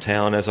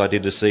town as I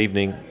did this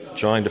evening,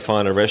 trying to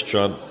find a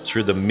restaurant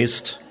through the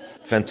mist,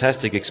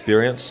 fantastic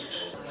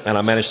experience. And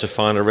I managed to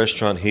find a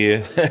restaurant here.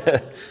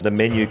 The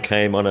menu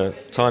came on a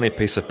tiny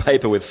piece of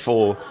paper with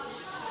 4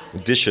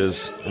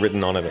 dishes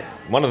written on it.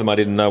 One of them I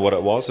didn't know what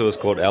it was. It was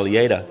called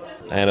alheira,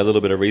 and a little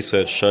bit of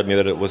research showed me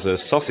that it was a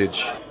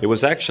sausage. It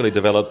was actually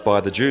developed by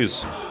the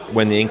Jews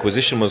when the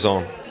Inquisition was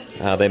on.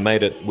 They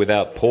made it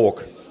without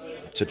pork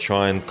to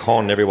try and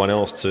con everyone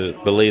else to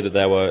believe that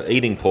they were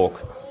eating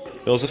pork.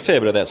 There was a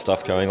fair bit of that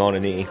stuff going on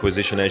in the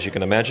Inquisition, as you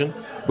can imagine,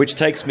 which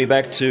takes me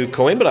back to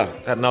Coimbra.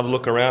 Had another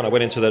look around. I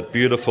went into that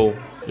beautiful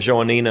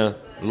Joanina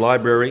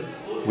library,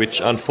 which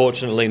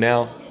unfortunately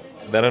now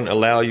they don't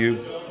allow you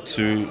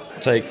to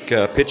take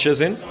pictures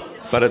in,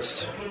 but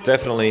it's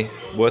definitely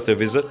worth a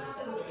visit,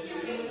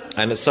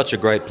 and it's such a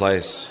great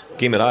place.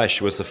 Guimarães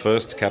was the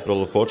first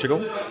capital of Portugal.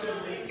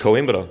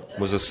 Coimbra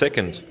was the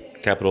second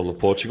capital of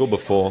Portugal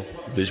before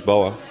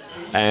Lisboa,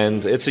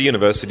 and it's a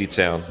university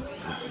town.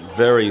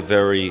 Very,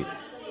 very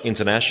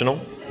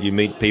international. You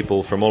meet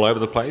people from all over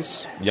the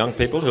place, young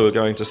people who are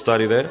going to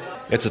study there.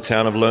 It's a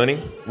town of learning.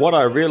 What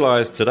I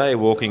realized today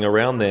walking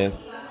around there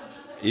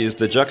is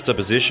the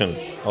juxtaposition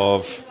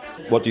of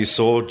what you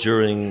saw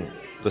during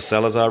the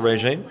Salazar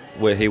regime,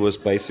 where he was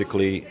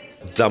basically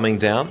dumbing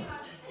down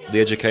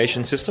the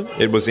education system.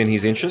 It was in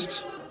his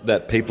interest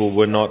that people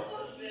were not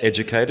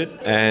educated,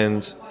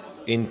 and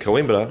in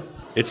Coimbra,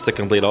 it's the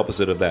complete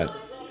opposite of that.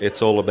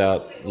 It's all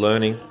about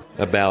learning,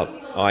 about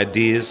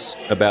ideas,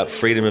 about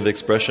freedom of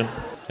expression,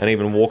 and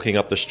even walking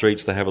up the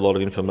streets, they have a lot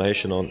of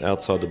information on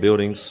outside the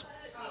buildings.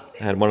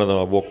 And one of them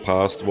I walked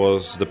past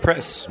was the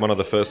press, one of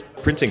the first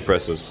printing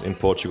presses in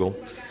Portugal.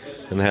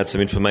 And they had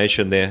some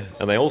information there.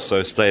 And they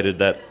also stated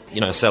that,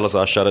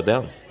 Salazar shut it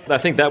down. I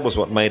think that was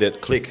what made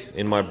it click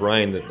in my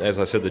brain, that, as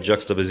I said, the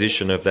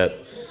juxtaposition of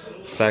that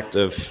fact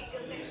of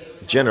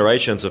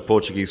generations of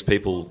Portuguese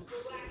people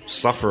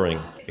suffering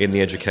in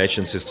the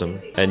education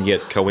system, and yet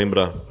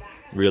Coimbra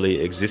really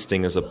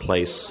existing as a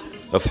place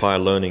of higher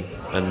learning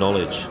and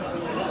knowledge.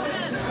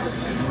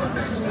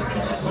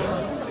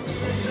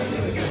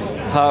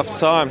 Half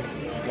time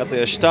at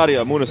the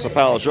Estadio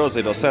Municipal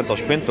José dos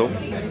Santos Pinto.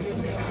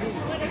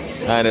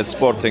 And it's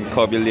Sporting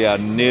Covilhã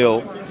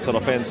 0,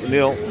 Tenerife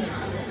 0.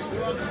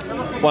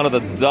 One of the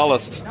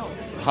dullest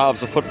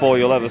halves of football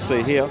you'll ever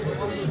see here.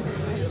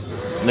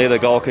 Neither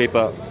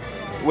goalkeeper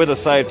with a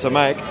save to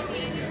make.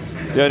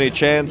 The only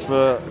chance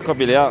for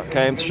Covilhã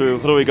came through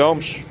Rui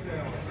Gomes,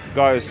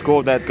 guy who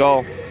scored that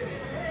goal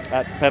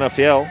at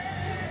Penafiel.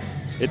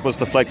 It was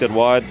deflected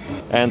wide,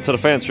 and to the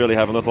fans really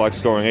haven't looked like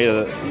scoring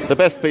either. The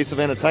best piece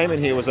of entertainment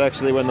here was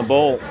actually when the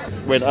ball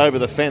went over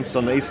the fence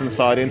on the eastern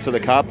side into the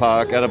car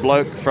park, and a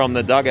bloke from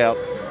the dugout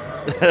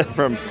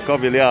from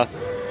Covilhã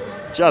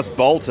just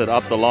bolted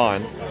up the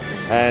line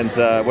and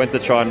went to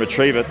try and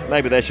retrieve it.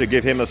 Maybe they should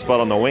give him a spot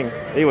on the wing.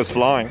 He was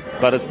flying,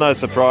 but it's no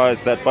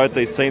surprise that both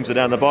these teams are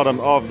down the bottom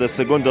of the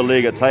Segunda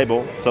Liga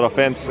table. To the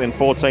fence in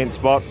 14th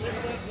spot,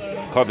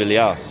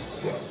 Covilhã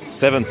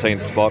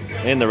 17th spot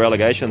in the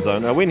relegation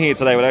zone. A win here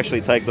today would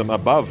actually take them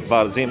above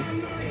Varzim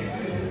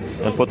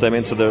and put them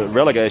into the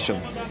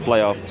relegation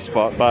playoff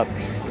spot, but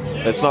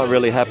it's not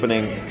really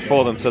happening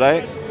for them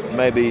today.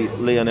 Maybe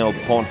Lionel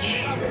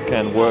Ponch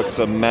can work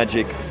some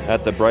magic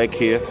at the break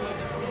here.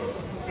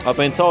 I've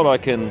been told I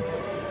can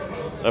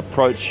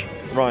approach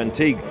Ryan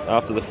Teague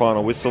after the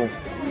final whistle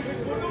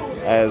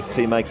as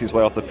he makes his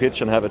way off the pitch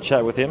and have a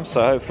chat with him,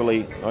 so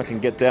hopefully I can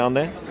get down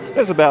there.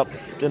 There's about,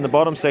 in the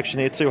bottom section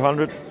here,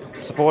 200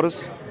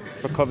 supporters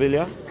for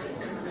Covilhã,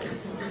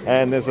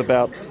 and there's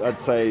about, I'd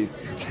say,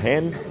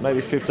 10,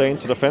 maybe 15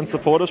 to defence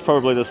supporters,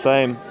 probably the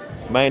same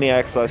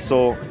maniacs I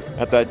saw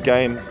at that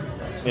game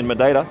in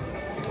Madeira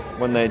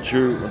when they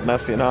drew with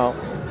Nacional.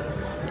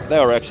 They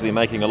were actually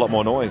making a lot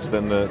more noise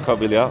than the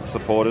Covilhã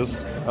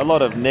supporters. A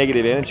lot of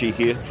negative energy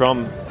here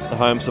from the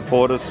home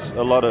supporters,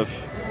 a lot of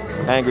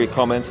angry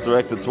comments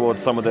directed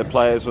towards some of their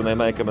players when they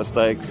make a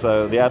mistake,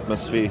 so the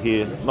atmosphere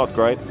here, not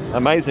great.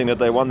 Amazing that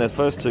they won their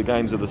first 2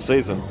 games of the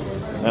season,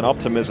 and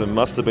optimism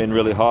must have been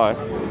really high.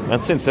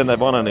 And since then they've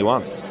won only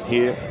once,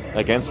 here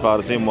against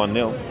Varzim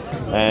 1-0,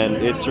 and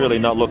it's really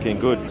not looking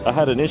good. I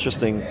had an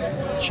interesting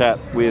chat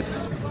with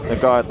a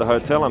guy at the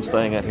hotel I'm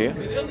staying at here,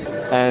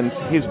 and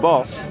his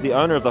boss, the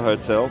owner of the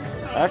hotel,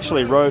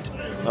 actually wrote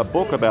a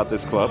book about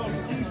this club.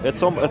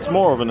 It's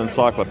more of an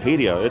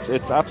encyclopedia.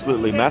 It's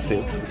absolutely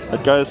massive.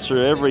 It goes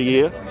through every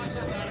year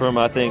from,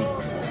 I think,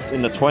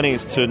 in the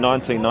 20s to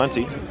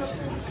 1990.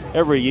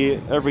 Every year,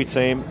 every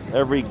team,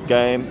 every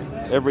game,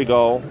 every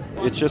goal.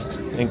 It's just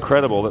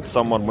incredible that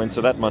someone went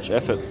to that much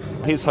effort.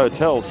 His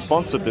hotel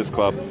sponsored this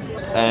club,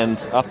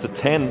 and up to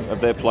 10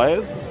 of their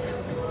players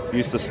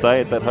used to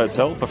stay at that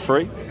hotel for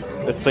free.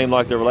 It seemed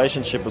like the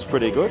relationship was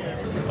pretty good.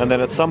 And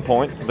then at some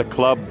point, the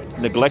club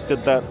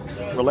neglected that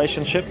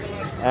relationship,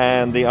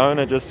 and the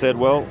owner just said,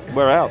 well,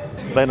 we're out.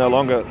 They no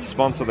longer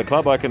sponsor the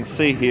club. I can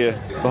see here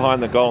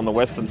behind the goal on the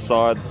western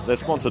side, they're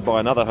sponsored by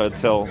another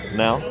hotel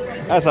now.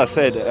 As I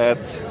said, at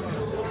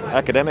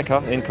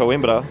Académica in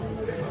Coimbra,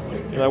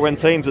 when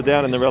teams are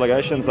down in the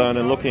relegation zone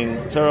and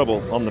looking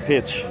terrible on the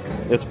pitch,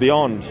 it's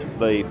beyond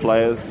the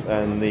players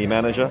and the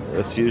manager.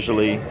 It's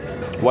usually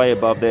way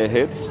above their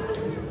heads,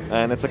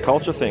 and it's a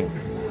culture thing.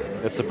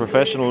 It's a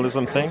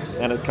professionalism thing,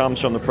 and it comes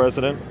from the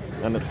president,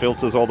 and it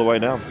filters all the way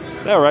down.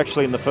 They were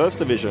actually in the first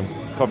division,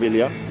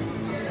 Covilhã,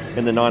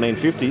 in the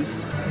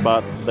 1950s,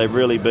 but they've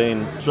really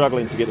been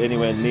struggling to get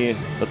anywhere near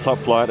the top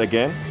flight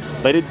again.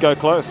 They did go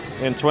close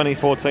in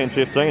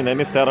 2014-15. They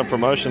missed out on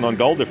promotion on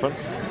goal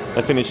difference.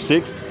 They finished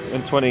 6th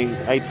in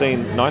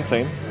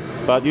 2018-19,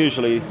 but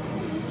usually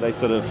they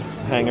sort of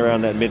hang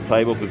around that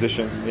mid-table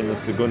position in the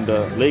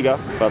Segunda Liga,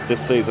 but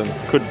this season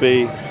could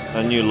be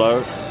a new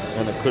low,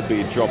 and it could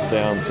be dropped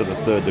down to the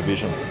 3rd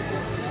division.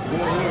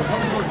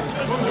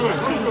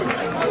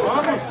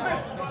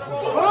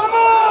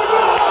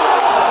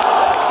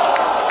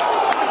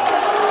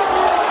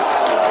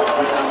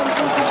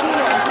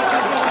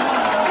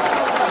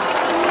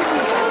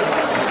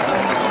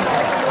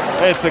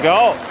 It's a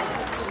goal.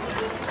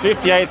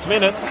 58th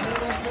minute.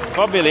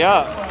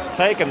 Covilhã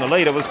taking the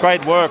lead. It was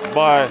great work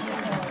by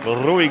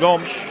Rui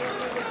Gomes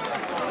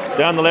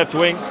down the left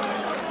wing.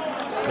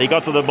 He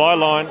got to the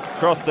byline,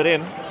 crossed it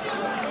in.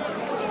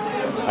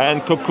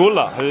 And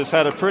Kukula, who's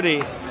had a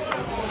pretty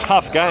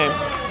tough game.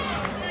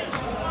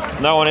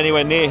 No one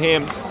anywhere near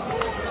him.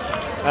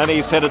 And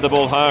he's headed the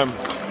ball home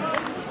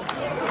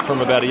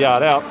from about a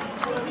yard out,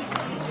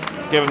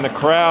 giving the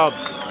crowd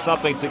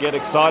something to get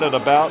excited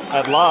about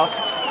at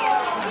last.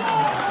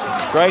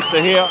 Great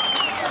to hear.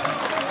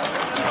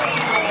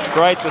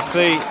 Great to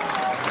see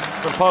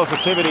some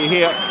positivity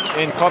here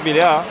in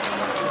Covilhã.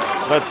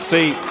 Let's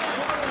see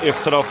if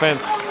Tenerife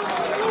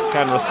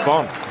can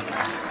respond.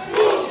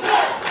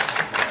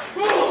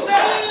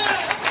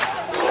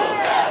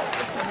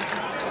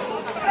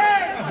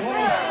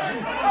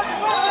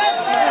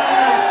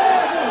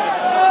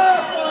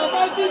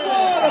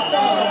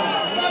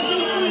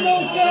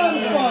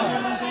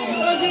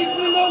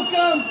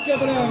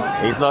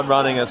 He's not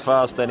running as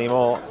fast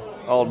anymore,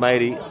 old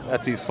matey.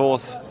 That's his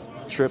 4th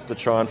trip to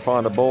try and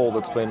find a ball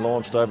that's been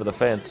launched over the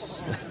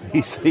fence.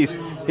 He's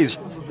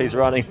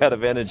running out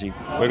of energy.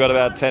 We've got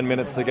about 10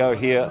 minutes to go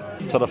here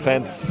to the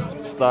fence,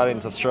 starting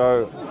to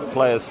throw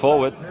players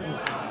forward.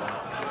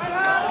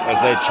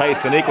 as they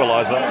chase an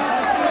equaliser.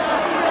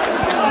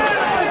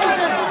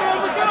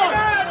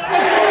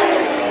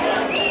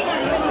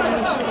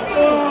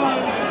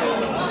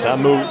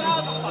 Samu,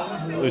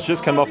 who's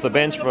just come off the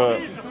bench for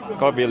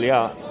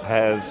Corbilliard,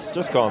 has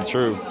just gone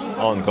through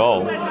on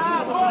goal.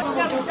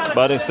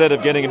 But instead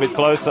of getting a bit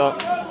closer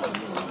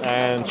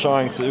and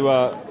trying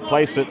to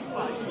place it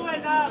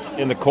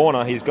in the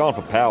corner, he's gone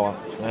for power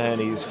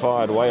and he's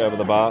fired way over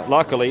the bar.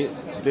 Luckily,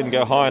 it didn't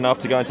go high enough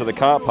to go into the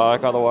car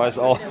park, otherwise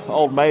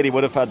old matey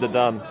would have had to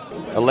done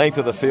a length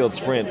of the field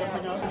sprint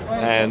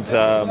and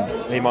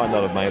he might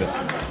not have made it.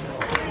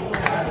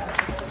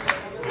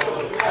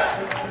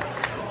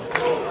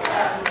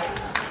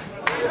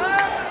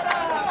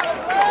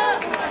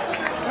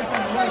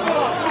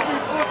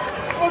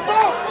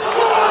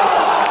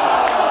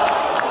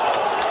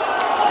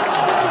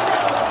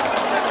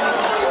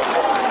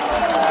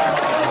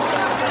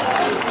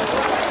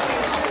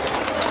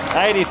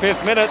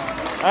 '85th minute,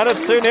 and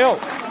it's 2-0.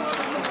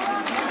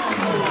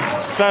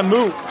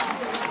 Samu,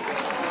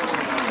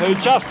 who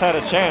just had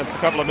a chance a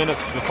couple of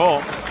minutes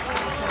before.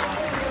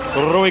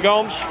 Rui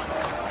Gomes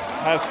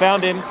has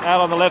found him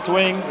out on the left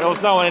wing. There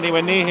was no one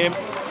anywhere near him.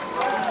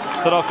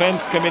 It's an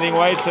offence committing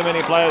way too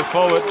many players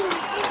forward.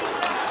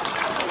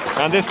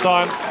 And this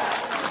time,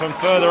 from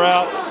further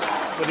out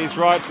with his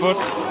right foot,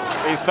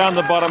 he's found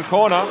the bottom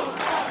corner.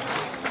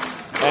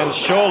 And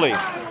surely,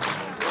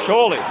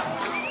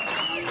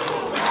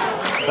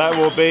 that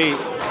will be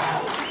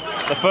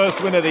the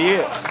first win of the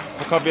year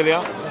for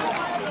Corbilliard.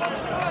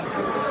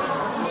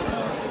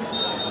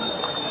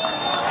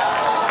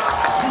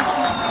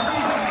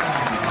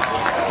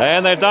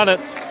 And they've done it.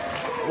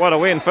 What a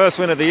win. First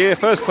win of the year.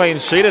 First clean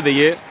sheet of the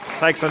year.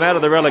 Takes them out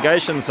of the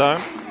relegation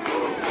zone.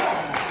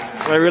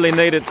 They really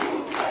needed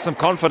some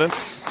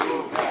confidence.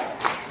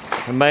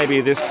 And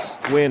maybe this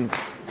win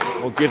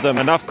will give them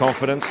enough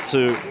confidence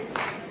to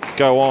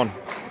go on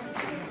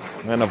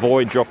and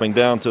avoid dropping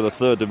down to the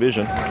third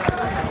division.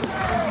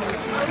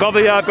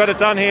 Corbilliard got it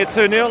done here,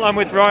 2-0. I'm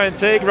with Ryan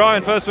Teague.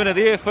 Ryan, first win of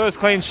the year, first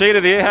clean sheet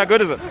of the year. How good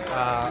is it?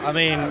 I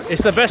mean,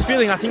 it's the best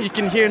feeling. I think you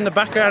can hear in the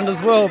background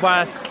as well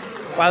by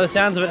the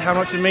sounds of it how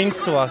much it means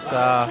to us.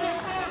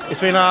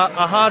 It's been a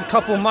hard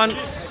couple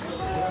months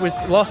with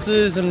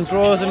losses and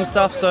draws and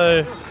stuff,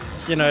 so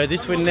you know,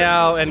 this win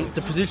now and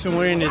the position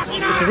we're in,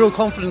 it's a real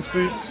confidence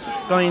boost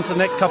going into the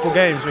next couple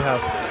games we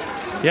have.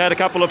 You had a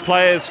couple of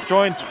players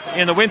joined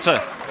in the winter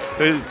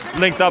who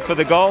linked up for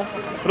the goal.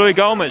 Rui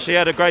Gomes, he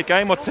had a great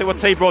game. What's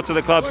he brought to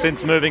the club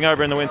since moving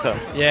over in the winter?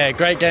 Yeah,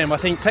 great game. I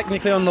think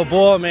technically on the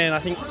ball, man, I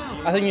think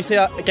you see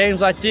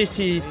games like this,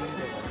 he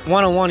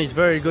one-on-one, he's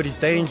very good, he's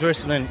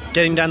dangerous, and then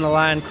getting down the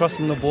line,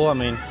 crossing the ball, I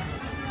mean,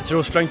 it's a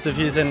real strength of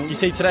his, and you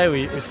see today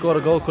we scored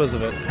a goal because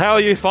of it. How are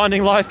you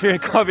finding life here in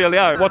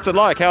Corbilliard? What's it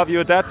like? How have you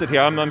adapted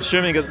here? I'm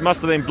assuming it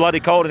must have been bloody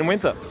cold in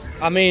winter.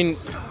 I mean,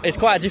 it's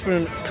quite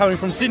different coming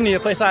from Sydney, a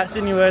place like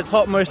Sydney where it's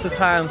hot most of the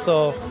time,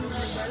 so...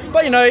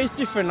 But, you know, it's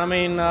different. I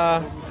mean,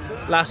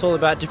 life's all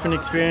about different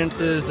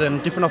experiences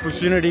and different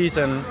opportunities,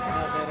 and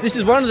this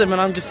is one of them, and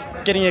I'm just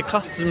getting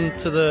accustomed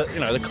to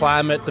the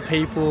climate, the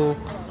people,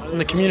 and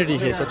the community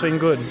here, so it's been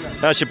good.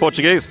 How's your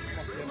Portuguese?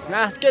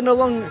 It's getting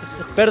along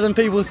better than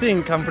people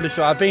think, I'm pretty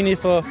sure. I've been here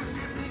for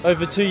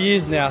over 2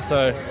 years now,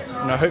 so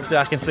hopefully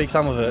I can speak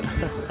some of it.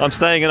 I'm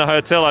staying in a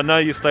hotel. I know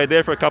you stayed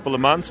there for a couple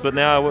of months, but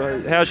now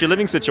how's your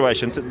living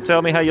situation?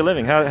 Tell me how you're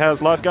living.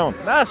 How's life going?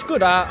 It's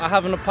good. I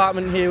have an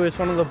apartment here with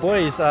one of the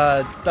boys,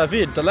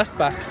 David, the left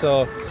back,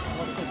 so...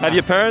 Have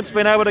your parents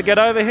been able to get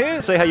over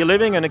here, see how you're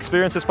living and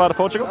experience this part of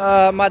Portugal?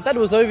 My dad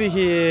was over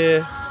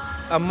here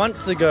a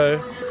month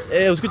ago.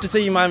 It was good to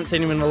see him. I haven't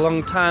seen him in a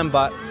long time,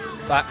 but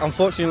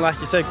unfortunately, like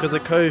you said, because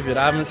of COVID,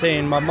 I haven't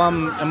seen my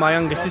mum and my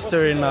younger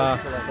sister in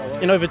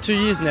over 2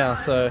 years now,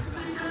 so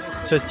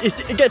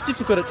it gets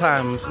difficult at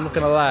times, I'm not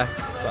going to lie.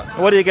 But.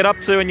 What do you get up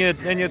to in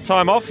your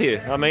time off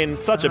here? I mean,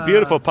 such a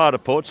beautiful part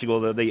of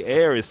Portugal. The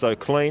air is so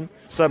clean,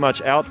 so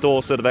much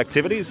outdoor sort of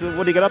activities.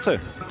 What do you get up to?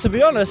 To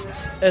be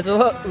honest,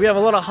 we have a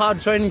lot of hard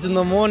trainings in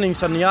the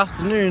mornings and the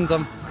afternoons.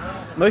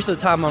 Most of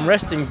the time I'm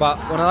resting, but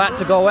when I like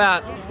to go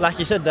out, like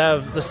you said, they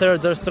have the Serra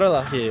da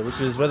Estrela here, which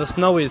is where the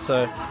snow is.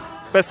 So,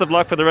 best of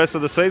luck for the rest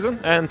of the season,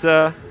 and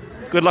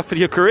good luck for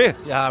your career.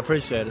 Yeah, I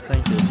appreciate it.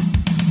 Thank you.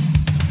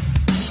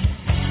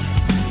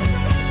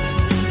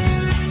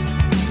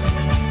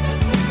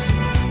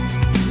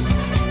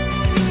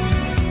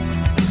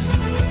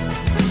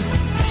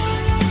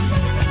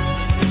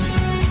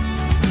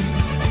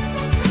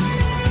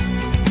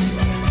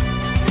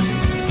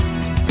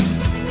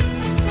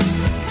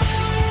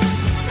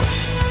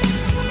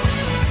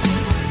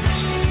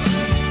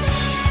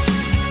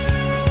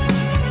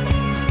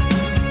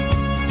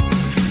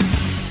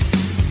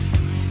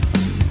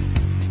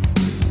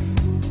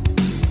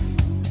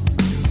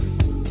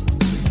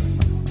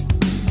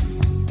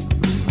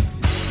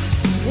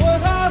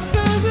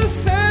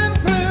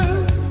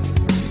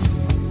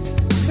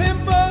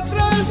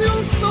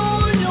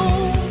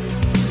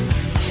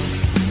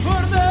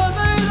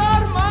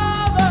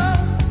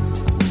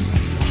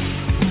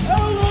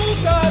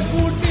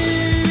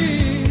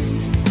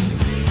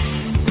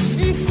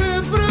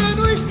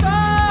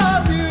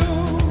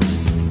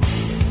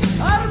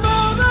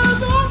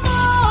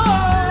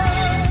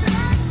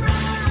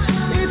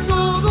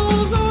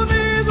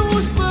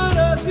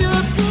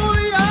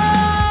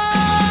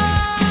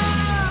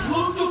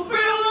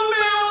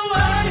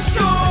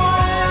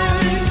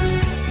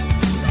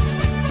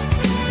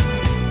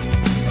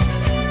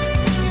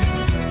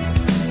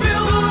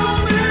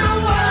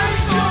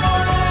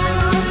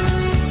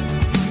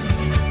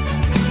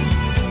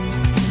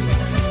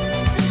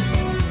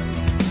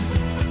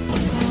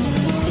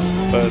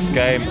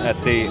 game at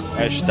the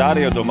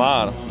Estádio do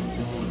Mar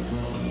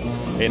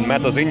in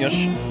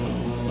Matosinhos.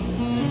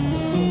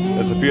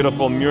 There's a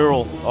beautiful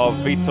mural of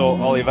Vitor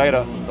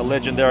Oliveira, the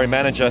legendary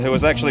manager who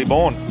was actually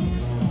born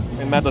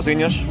in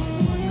Matosinhos.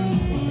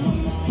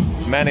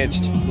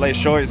 Managed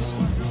Leixões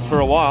for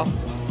a while.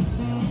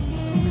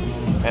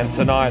 And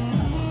tonight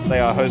they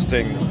are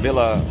hosting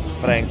Vila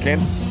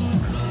Franquense.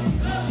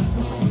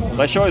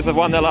 Leixões have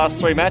won their last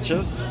 3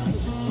 matches,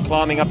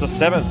 climbing up to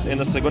 7th in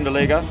the Segunda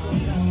Liga.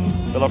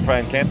 Vila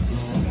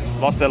Franquense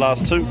lost their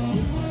last 2.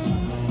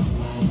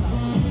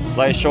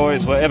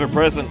 Leixões were ever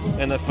present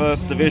in the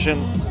first division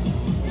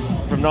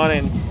from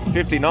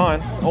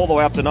 1959 all the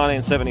way up to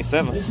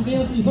 1977.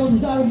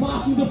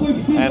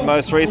 And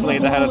most recently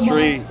they had a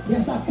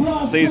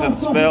 3-season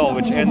spell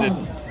which ended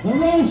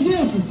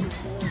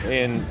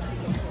in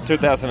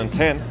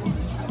 2010.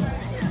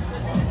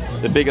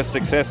 The biggest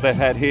success they've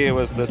had here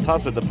was the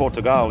Taça de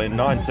Portugal in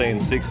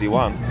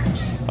 1961.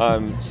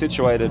 I'm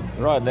situated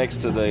right next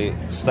to the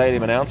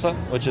stadium announcer,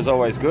 which is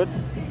always good,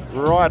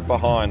 right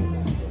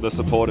behind the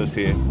supporters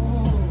here.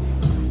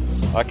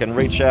 I can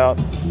reach out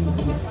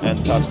and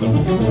touch them.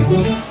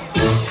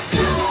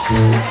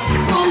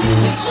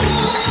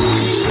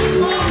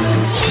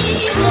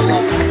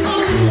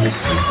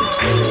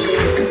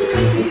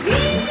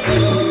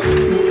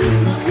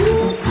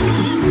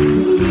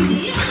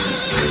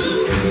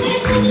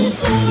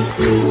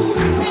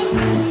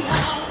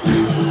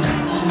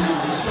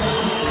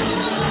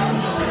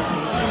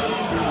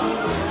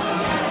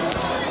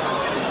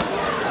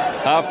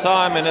 Half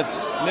time and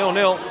it's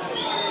 0-0.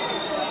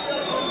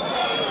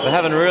 There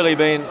haven't really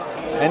been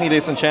any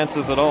decent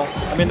chances at all.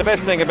 I mean, the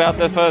best thing about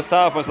the first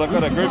half was I've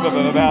got a group of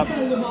about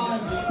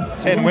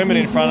 10 women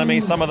in front of me.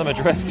 Some of them are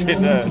dressed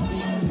in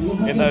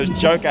those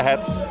Joker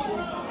hats.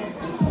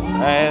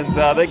 And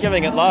they're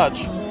giving it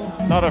large.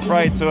 Not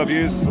afraid to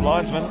abuse the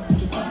linesmen.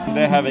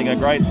 They're having a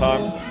great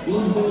time,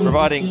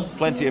 providing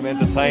plenty of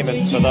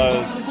entertainment for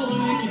those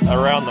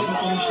around them.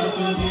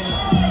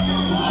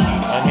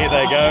 And here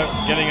they go,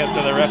 giving it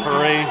to the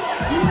referee.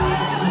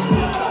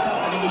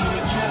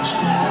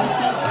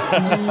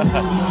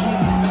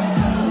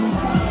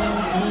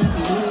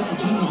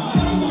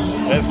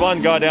 There's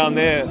one guy down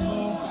there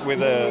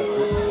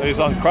who's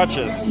on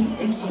crutches,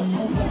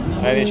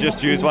 and he's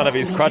just used one of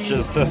his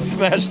crutches to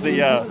smash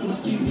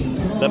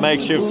the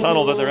makeshift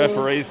tunnel that the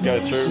referees go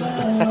through.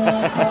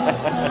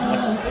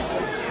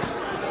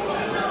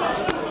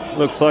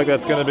 Looks like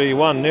that's going to be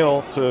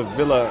 1-0 to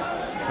Vila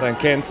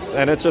Franquense,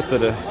 and it's just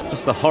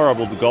a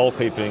horrible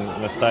goalkeeping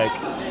mistake.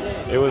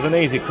 It was an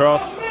easy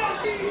cross,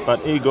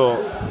 but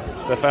Igor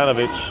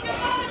Stefanovic,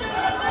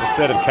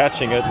 instead of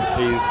catching it,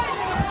 he's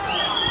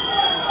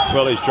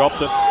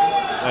dropped it,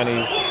 and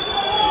he's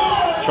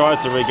tried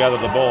to regather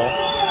the ball,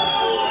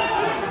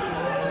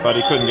 but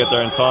he couldn't get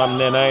there in time.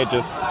 Nene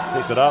just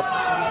picked it up,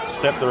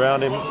 stepped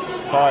around him,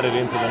 fired it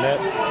into the net.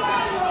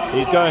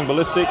 He's going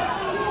ballistic,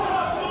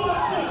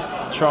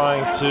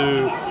 trying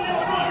to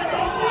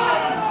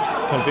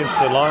convince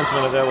the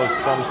linesman that there was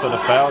some sort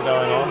of foul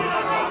going on,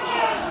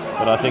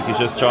 but I think he's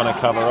just trying to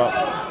cover up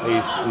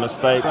his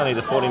mistake. Only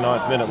the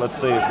 49th minute. Let's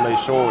see if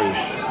Leixões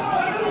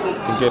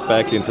can get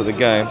back into the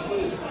game.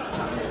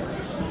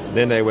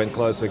 Then they went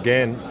close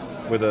again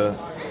with a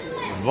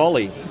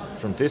volley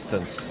from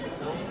distance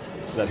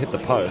that hit the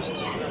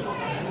post.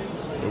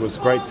 It was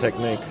great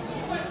technique,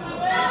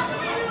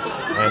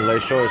 and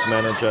Leixões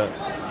manager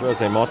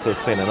Jose Motta's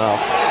seen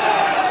enough,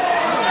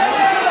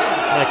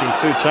 making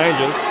 2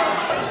 changes.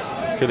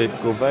 Philip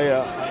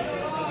Gouveia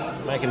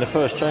making the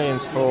first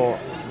change for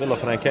Vila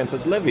Franquense.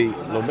 It's Levi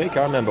Lumica.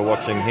 I remember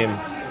watching him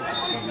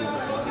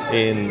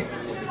in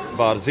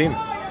Varzim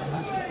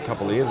a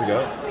couple of years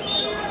ago.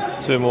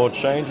 2 more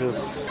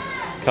changes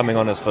coming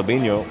on as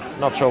Fabinho.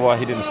 Not sure why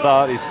he didn't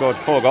start. He scored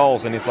 4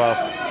 goals in his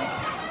last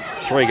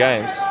 3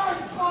 games.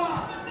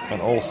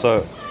 And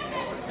also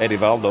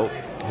Edivaldo,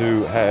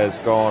 who has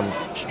gone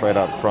straight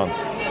up front.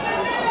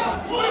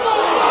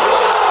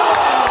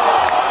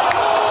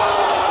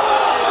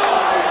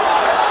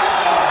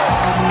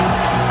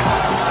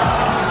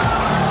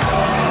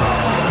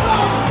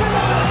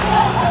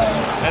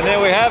 And there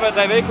we have it,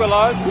 they've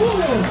equalised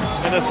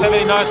in the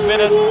 79th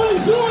minute.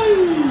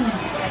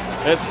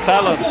 It's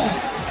Talas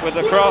with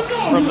the cross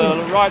from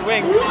the right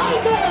wing.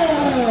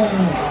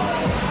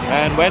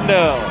 And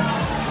Wendell,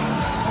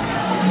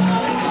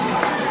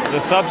 the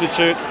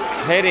substitute,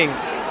 heading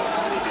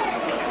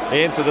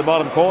into the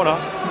bottom corner.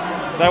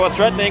 They were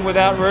threatening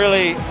without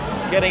really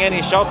getting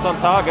any shots on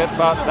target,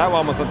 but that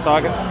one was on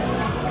target.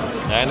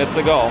 And it's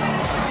a goal.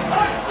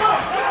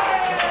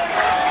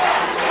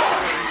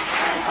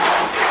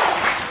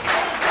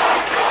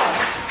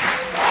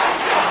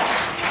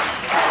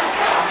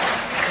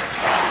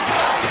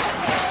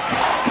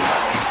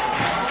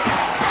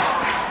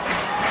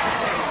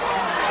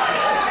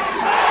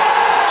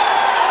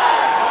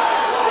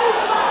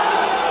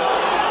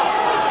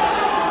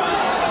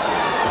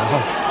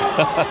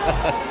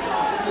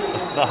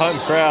 The home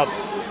crowd,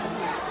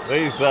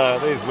 these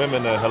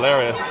women are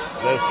hilarious.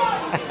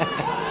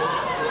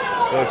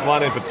 There's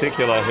one in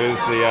particular who's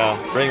the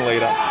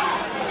ringleader.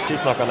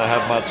 She's not going to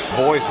have much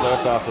voice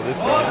left after this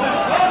game.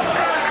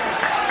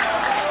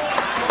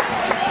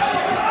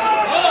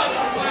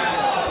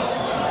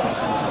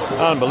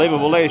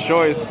 Unbelievable. Lee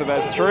Shoy's have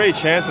had 3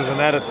 chances in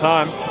that at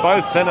time.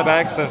 Both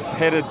centre-backs have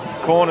headed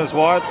corners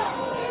wide.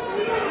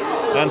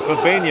 And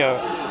Fabinho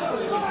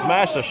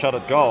smashed a shot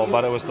at goal,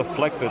 but it was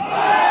deflected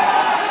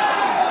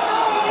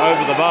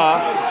over the bar.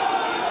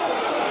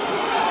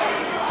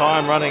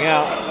 Time running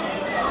out.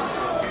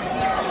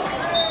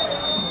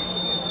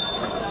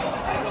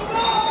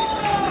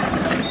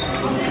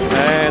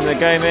 And the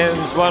game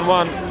ends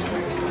 1-1.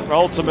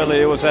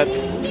 Ultimately, it was that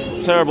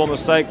terrible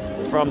mistake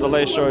from the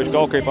Lee Shoy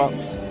goalkeeper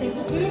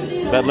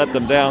that let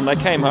them down. They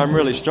came home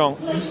really strong.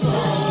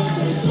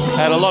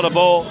 Had a lot of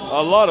ball,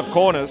 a lot of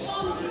corners.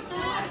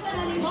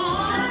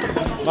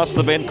 Must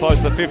have been close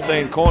to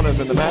 15 corners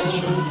in the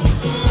match.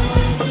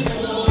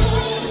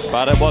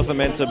 But it wasn't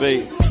meant to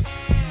be.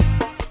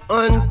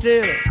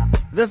 Until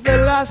the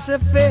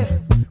philosophy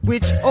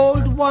which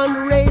old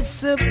one race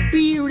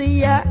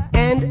superior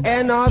and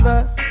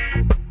another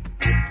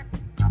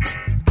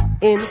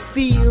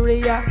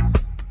inferior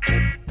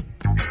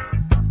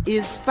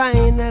is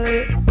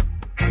finally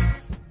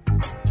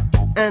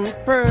and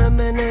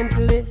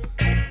permanently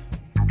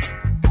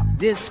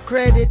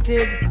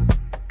discredited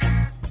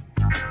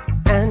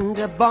and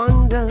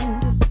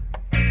abandoned.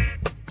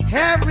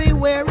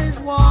 Everywhere is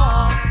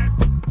war.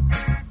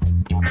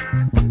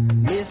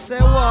 It's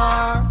a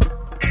war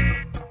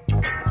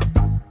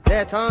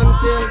that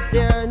until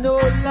they're no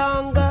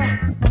longer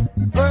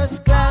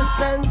first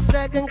class and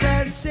second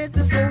class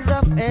citizens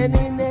of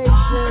any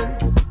nation,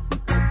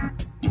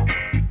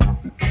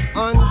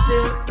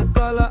 until the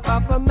color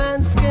of a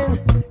man's skin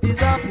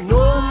is of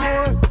no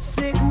more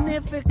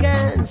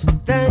significance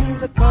than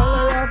the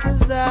color of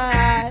his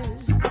eyes.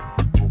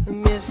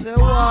 Miss a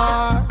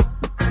war.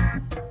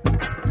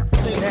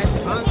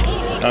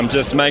 I'm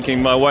just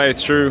making my way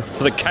through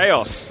the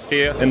chaos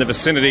here in the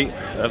vicinity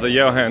of the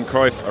Johan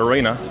Cruyff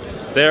Arena.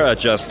 There are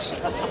just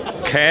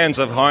cans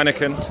of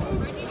Heineken,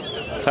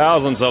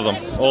 thousands of them,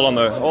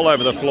 all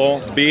over the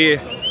floor.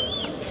 Beer,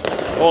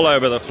 all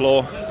over the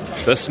floor.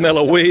 The smell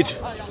of weed,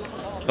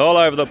 all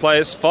over the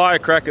place.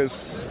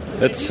 Firecrackers.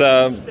 It's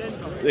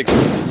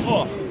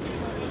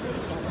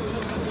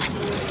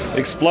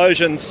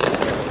explosions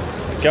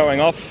going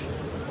off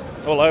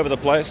all over the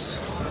place.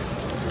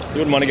 You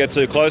wouldn't want to get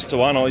too close to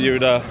one, or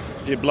you'd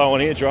blow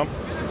an eardrum.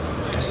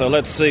 So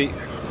let's see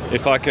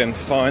if I can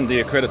find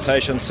the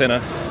accreditation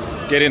centre,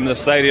 get in the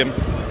stadium,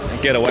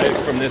 and get away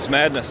from this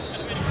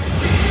madness.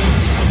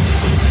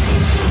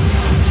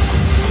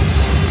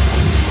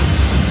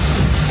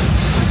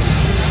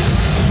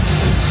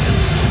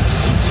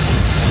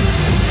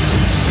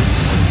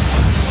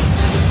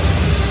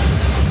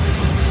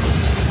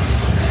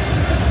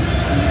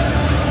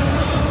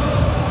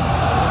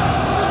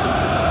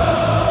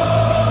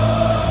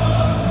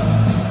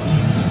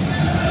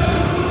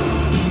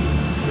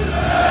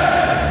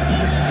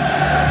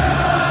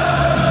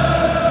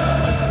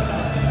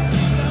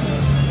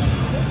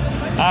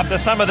 After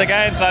some of the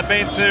games I've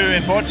been to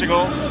in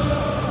Portugal,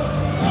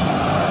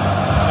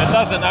 it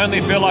doesn't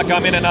only feel like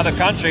I'm in another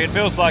country, it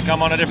feels like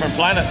I'm on a different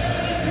planet.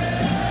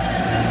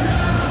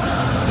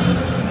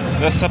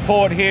 The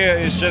support here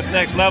is just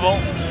next level.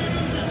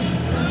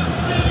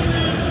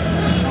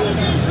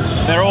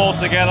 They're all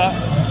together,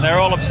 they're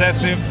all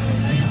obsessive,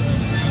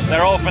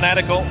 they're all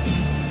fanatical.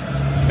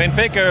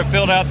 Benfica have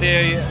filled out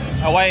their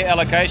away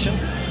allocation,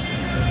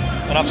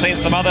 and I've seen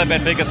some other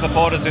Benfica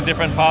supporters in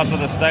different parts of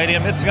the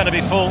stadium. It's going to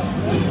be full.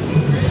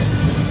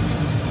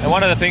 And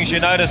one of the things you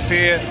notice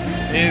here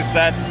is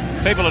that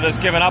people have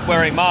just given up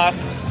wearing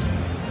masks.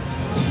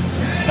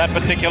 That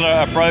particular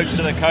approach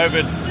to the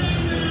COVID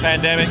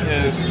pandemic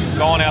has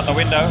gone out the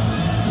window.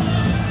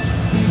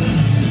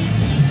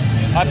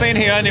 I've been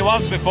here only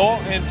once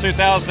before, in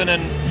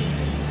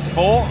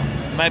 2004,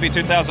 maybe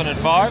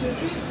 2005.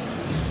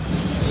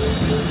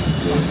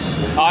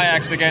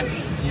 Ajax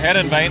against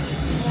Heerenveen.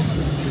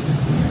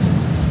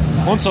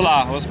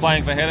 Huntelaar was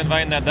playing for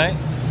Heerenveen that day.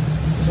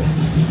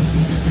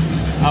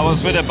 I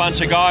was with a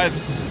bunch of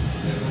guys,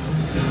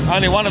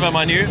 only one of them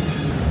I knew,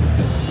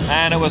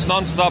 and it was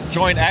non-stop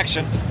joint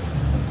action.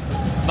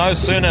 No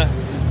sooner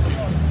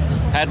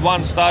had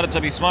one started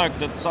to be smoked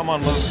that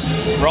someone was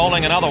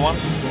rolling another one.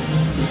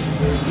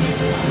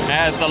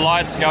 As the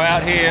lights go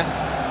out here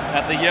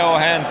at the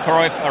Johan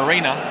Cruyff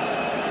Arena,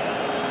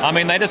 I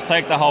mean, they just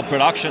take the whole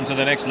production to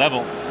the next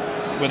level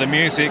with the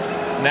music,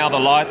 now the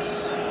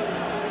lights.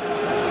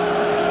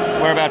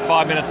 We're about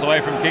 5 minutes away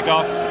from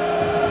kickoff.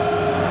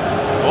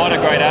 What a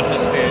great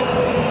atmosphere.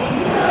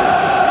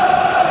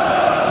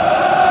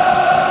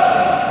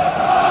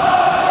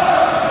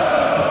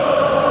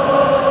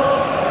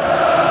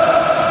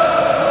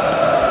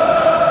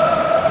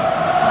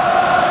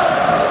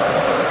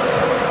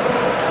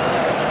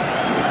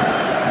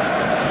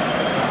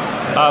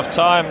 Half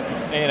time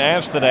in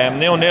Amsterdam,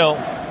 0-0.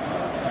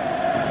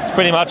 It's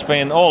pretty much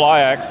been all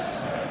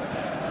Ajax,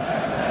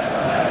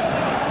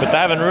 but they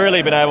haven't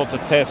really been able to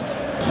test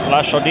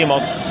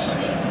Lashodimos.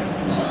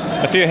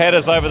 A few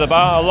headers over the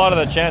bar, a lot of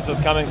the chances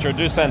coming through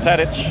Dusan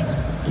Tadic.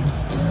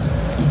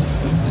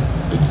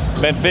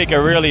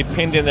 Benfica really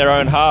pinned in their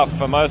own half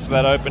for most of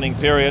that opening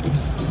period.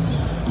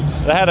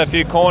 They had a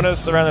few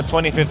corners around the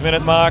 25th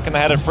minute mark and they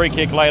had a free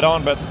kick late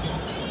on, but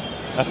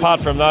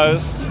apart from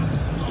those,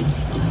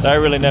 they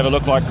really never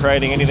looked like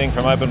creating anything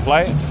from open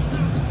play.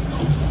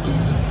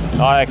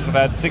 Ajax have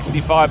had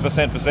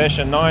 65%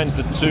 possession,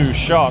 9-2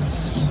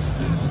 shots,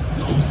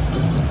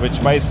 which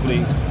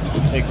basically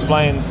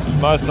explains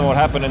most of what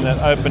happened in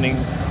that opening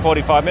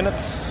 45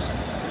 minutes.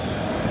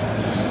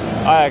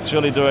 Ajax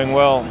really doing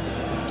well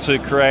to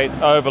create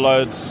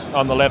overloads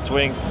on the left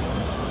wing.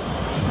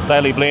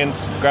 Daley Blind,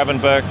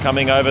 Gravenberg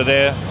coming over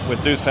there with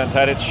Dusan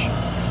Tadic.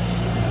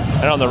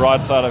 And on the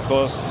right side, of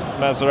course,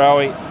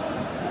 Mazraoui,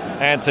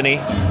 Anthony.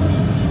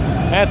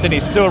 Anthony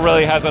still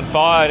really hasn't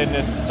fired in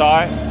this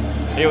tie.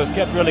 He was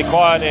kept really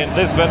quiet in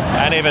Lisbon,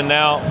 and even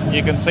now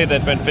you can see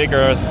that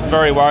Benfica are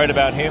very worried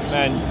about him,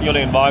 and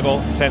Julian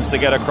Weigl tends to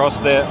get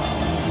across there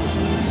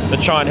to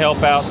try and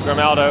help out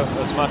Grimaldo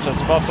as much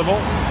as possible.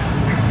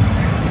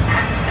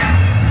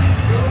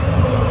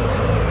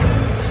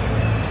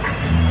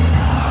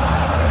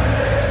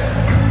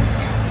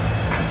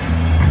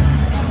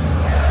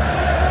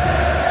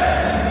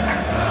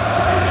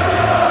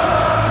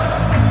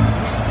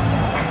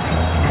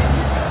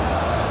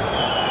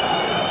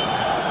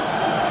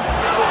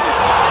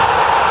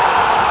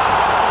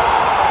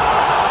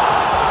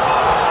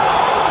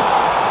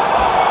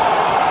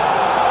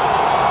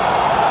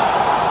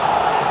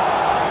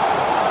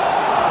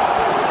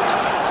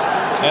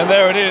 And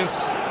there it is,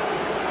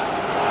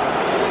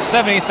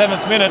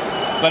 77th minute,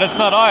 but it's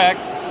not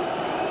Ajax,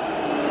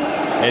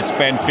 it's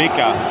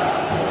Benfica.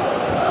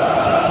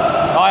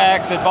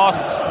 Ajax had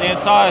bossed the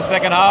entire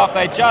second half.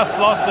 They just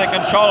lost their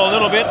control a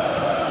little bit,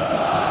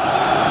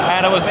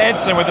 and it was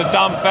Edson with a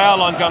dumb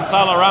foul on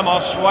Gonzalo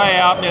Ramos way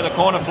out near the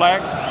corner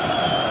flag.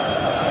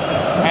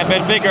 And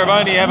Benfica have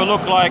only ever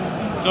looked like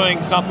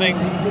doing something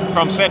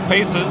from set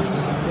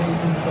pieces,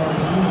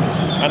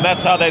 and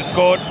that's how they've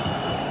scored.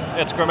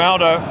 It's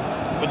Grimaldo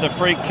with the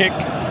free kick,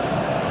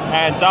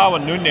 and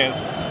Darwin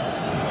Núñez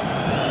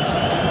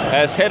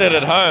has headed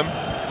it home.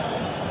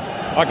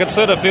 I could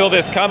sort of feel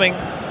this coming.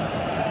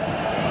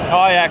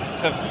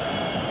 Ajax have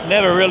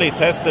never really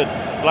tested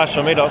Blas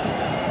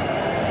Omidos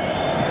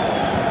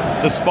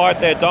despite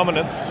their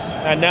dominance,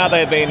 and now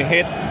they've been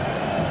hit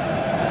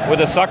with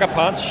a sucker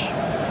punch,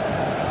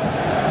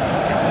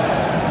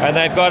 and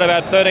they've got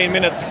about 13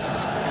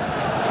 minutes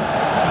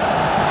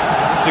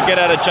to get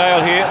out of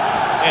jail here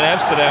in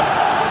Amsterdam.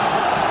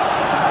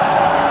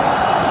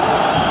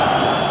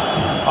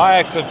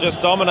 Ajax have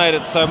just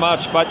dominated so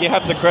much, but you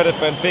have to credit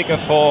Benfica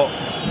for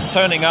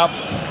turning up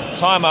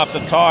time after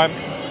time,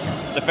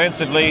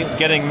 defensively,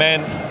 getting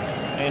men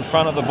in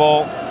front of the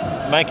ball,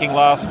 making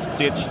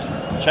last-ditched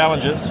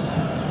challenges,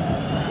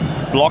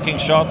 blocking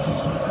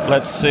shots.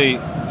 Let's see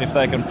if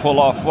they can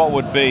pull off what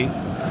would be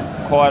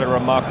quite a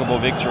remarkable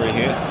victory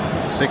here.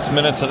 6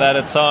 minutes of that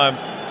at a time.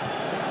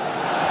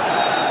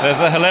 There's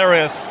a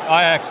hilarious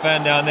Ajax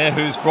fan down there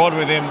who's brought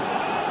with him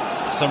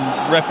some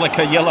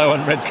replica yellow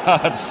and red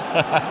cards.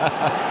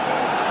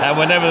 And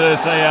whenever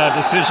there's a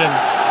decision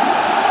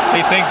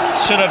he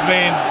thinks should have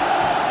been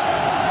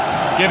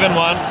given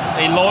one,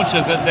 he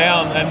launches it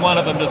down, and one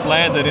of them just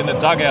landed in the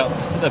dugout,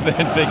 the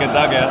Benfica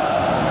dugout.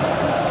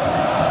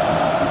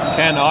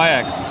 Can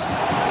Ajax?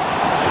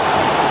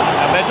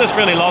 And they've just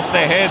really lost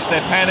their heads.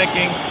 They're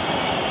panicking.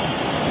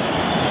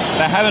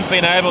 They haven't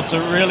been able to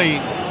really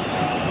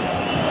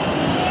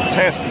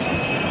test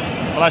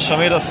Blas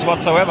Omidos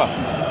whatsoever.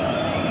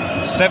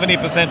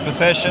 70%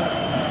 possession,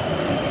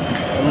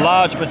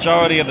 large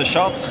majority of the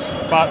shots,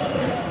 but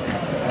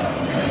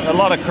a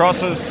lot of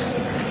crosses,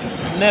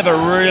 never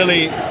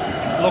really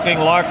looking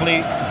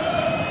likely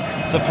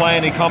to play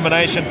any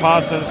combination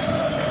passes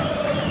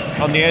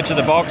on the edge of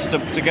the box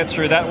to get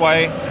through that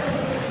way.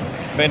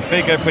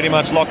 Benfica pretty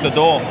much locked the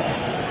door.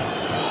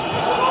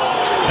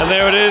 And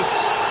there it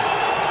is.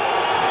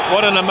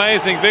 What an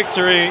amazing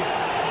victory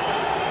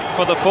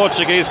for the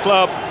Portuguese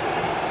club.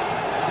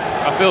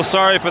 I feel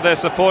sorry for their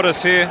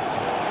supporters here.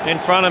 In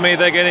front of me,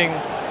 they're getting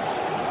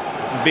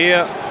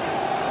beer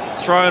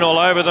thrown all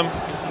over them.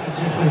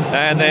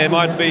 And there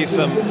might be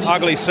some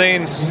ugly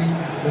scenes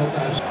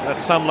at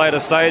some later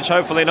stage.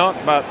 Hopefully not,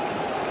 but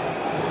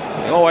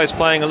always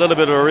playing a little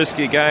bit of a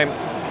risky game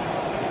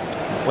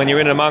when you're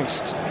in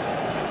amongst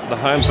the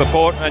home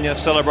support and you're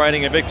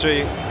celebrating a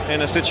victory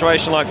in a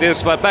situation like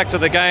this. But back to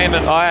the game,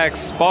 and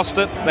Ajax bossed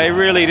it. They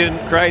really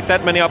didn't create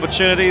that many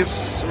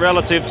opportunities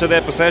relative to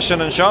their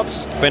possession and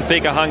shots.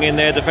 Benfica hung in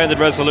there, defended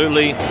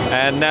resolutely,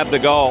 and nabbed the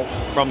goal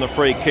from the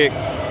free kick.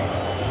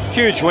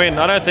 Huge win.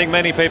 I don't think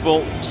many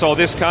people saw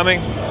this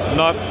coming.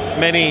 Not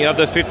many of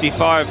the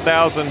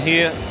 55,000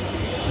 here.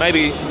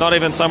 Maybe not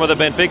even some of the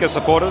Benfica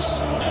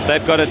supporters.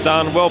 They've got it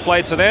done. Well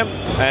played to them.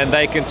 And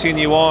they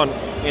continue on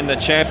in the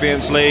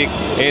Champions League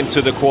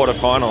into the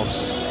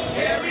quarterfinals.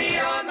 Carry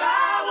on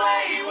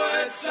my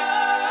wayward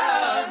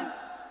son.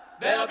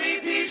 There'll be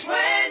peace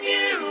when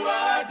you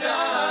are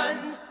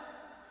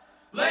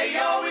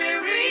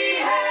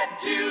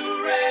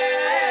to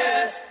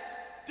rest.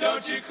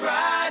 Don't you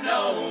cry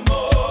no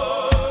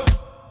more.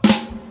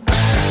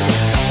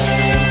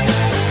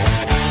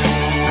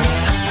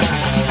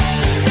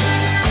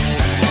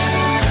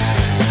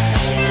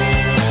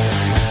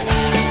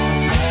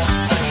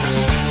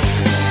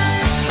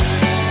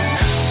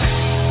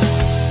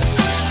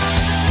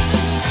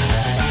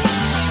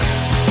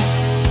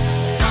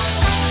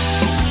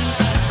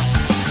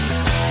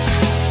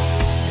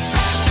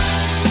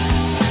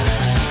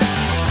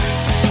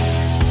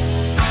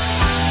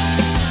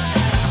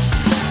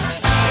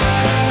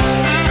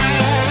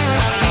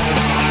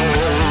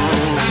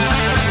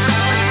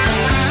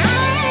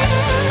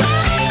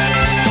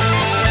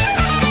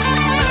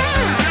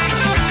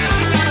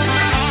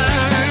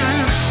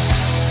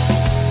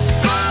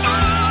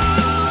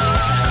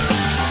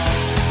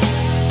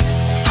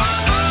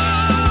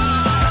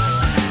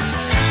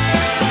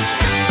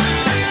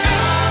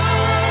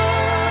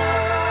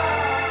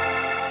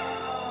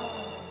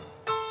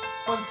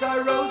 Once I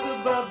rose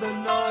above the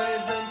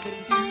noise and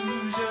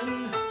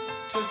confusion,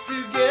 just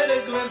to get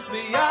a glimpse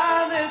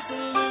beyond this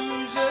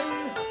illusion.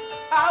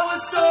 I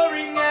was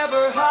soaring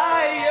ever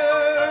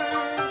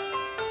higher,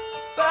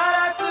 but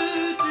I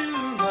flew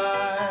too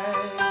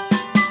high.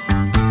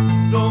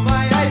 Though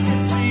my eyes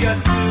could see, I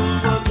still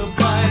was a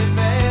blind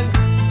man.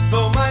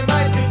 Though my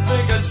mind could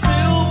think, I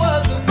still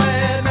was a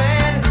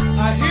madman.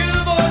 I hear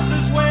the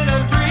voices when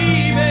I'm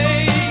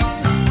dreaming.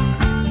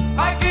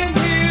 I can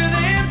hear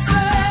them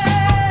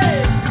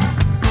say,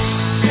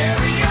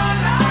 carry on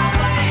my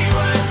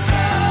wayward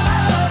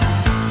son.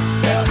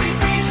 There'll be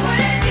peace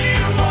when you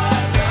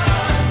are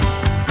done.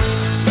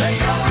 Lay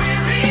your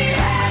weary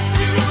head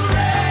to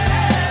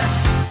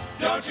rest.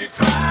 Don't you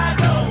cry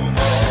no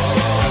more.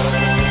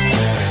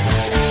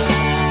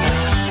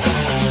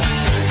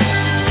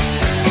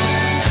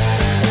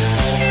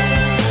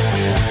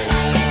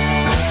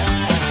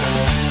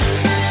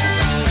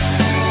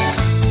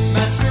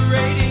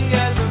 Masquerading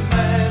as a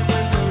man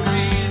with a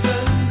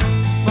reason.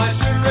 My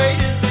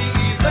charade is the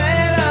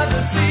event of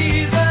the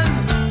season.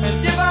 And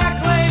if I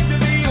claim to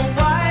be a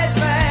wise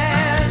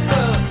man,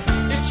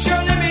 it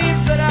surely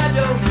means that I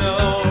don't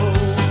know.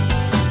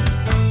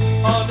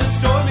 On the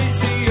stormy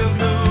sea of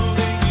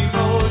moving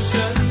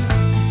emotion,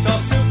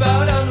 tossed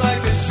about I'm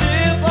like a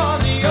ship on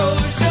the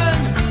ocean.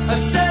 I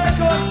set a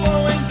course for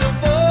winds of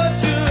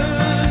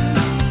fortune,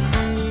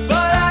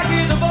 but I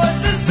hear the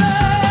voices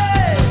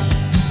say,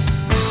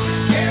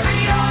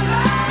 carry on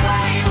my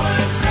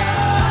wayward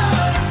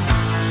son.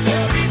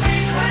 There'll be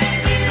peace when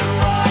you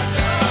are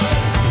done.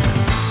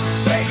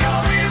 Lay your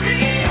weary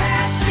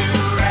head to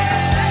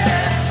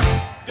rest.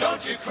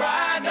 Don't you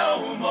cry no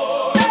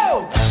more. No!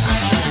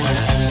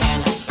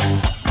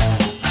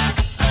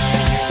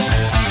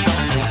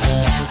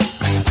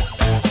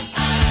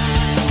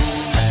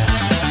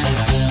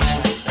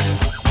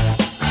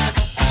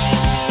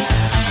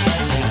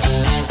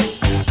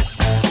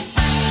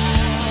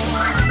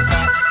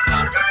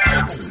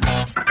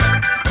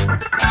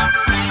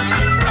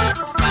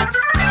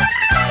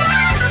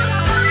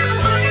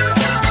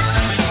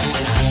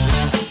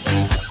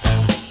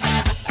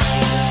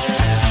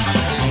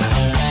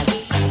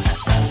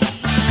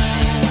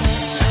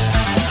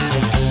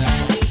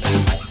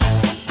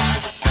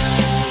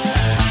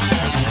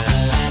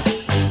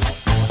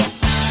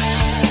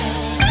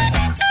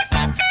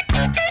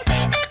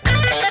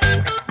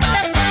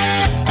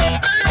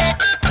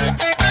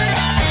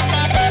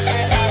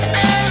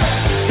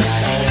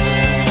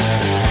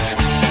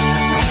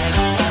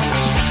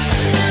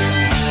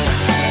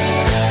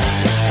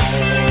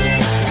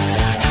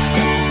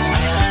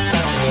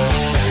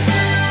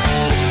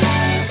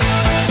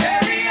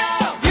 Carry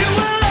on, you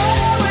will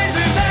always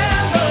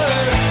remember.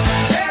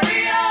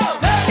 Carry on,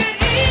 make it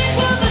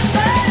equal the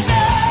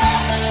splendor.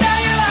 Now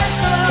your life's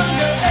no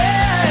longer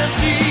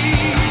empty.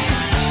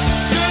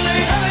 Surely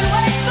heaven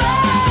waits for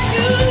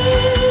you.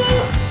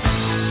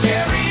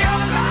 Carry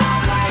on, my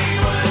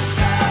wayward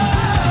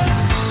son.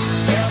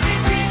 There'll be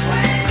peace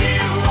when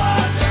you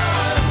are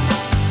done.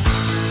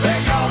 Lay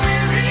your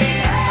weary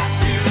head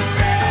to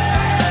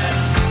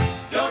rest.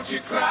 Don't you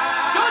cry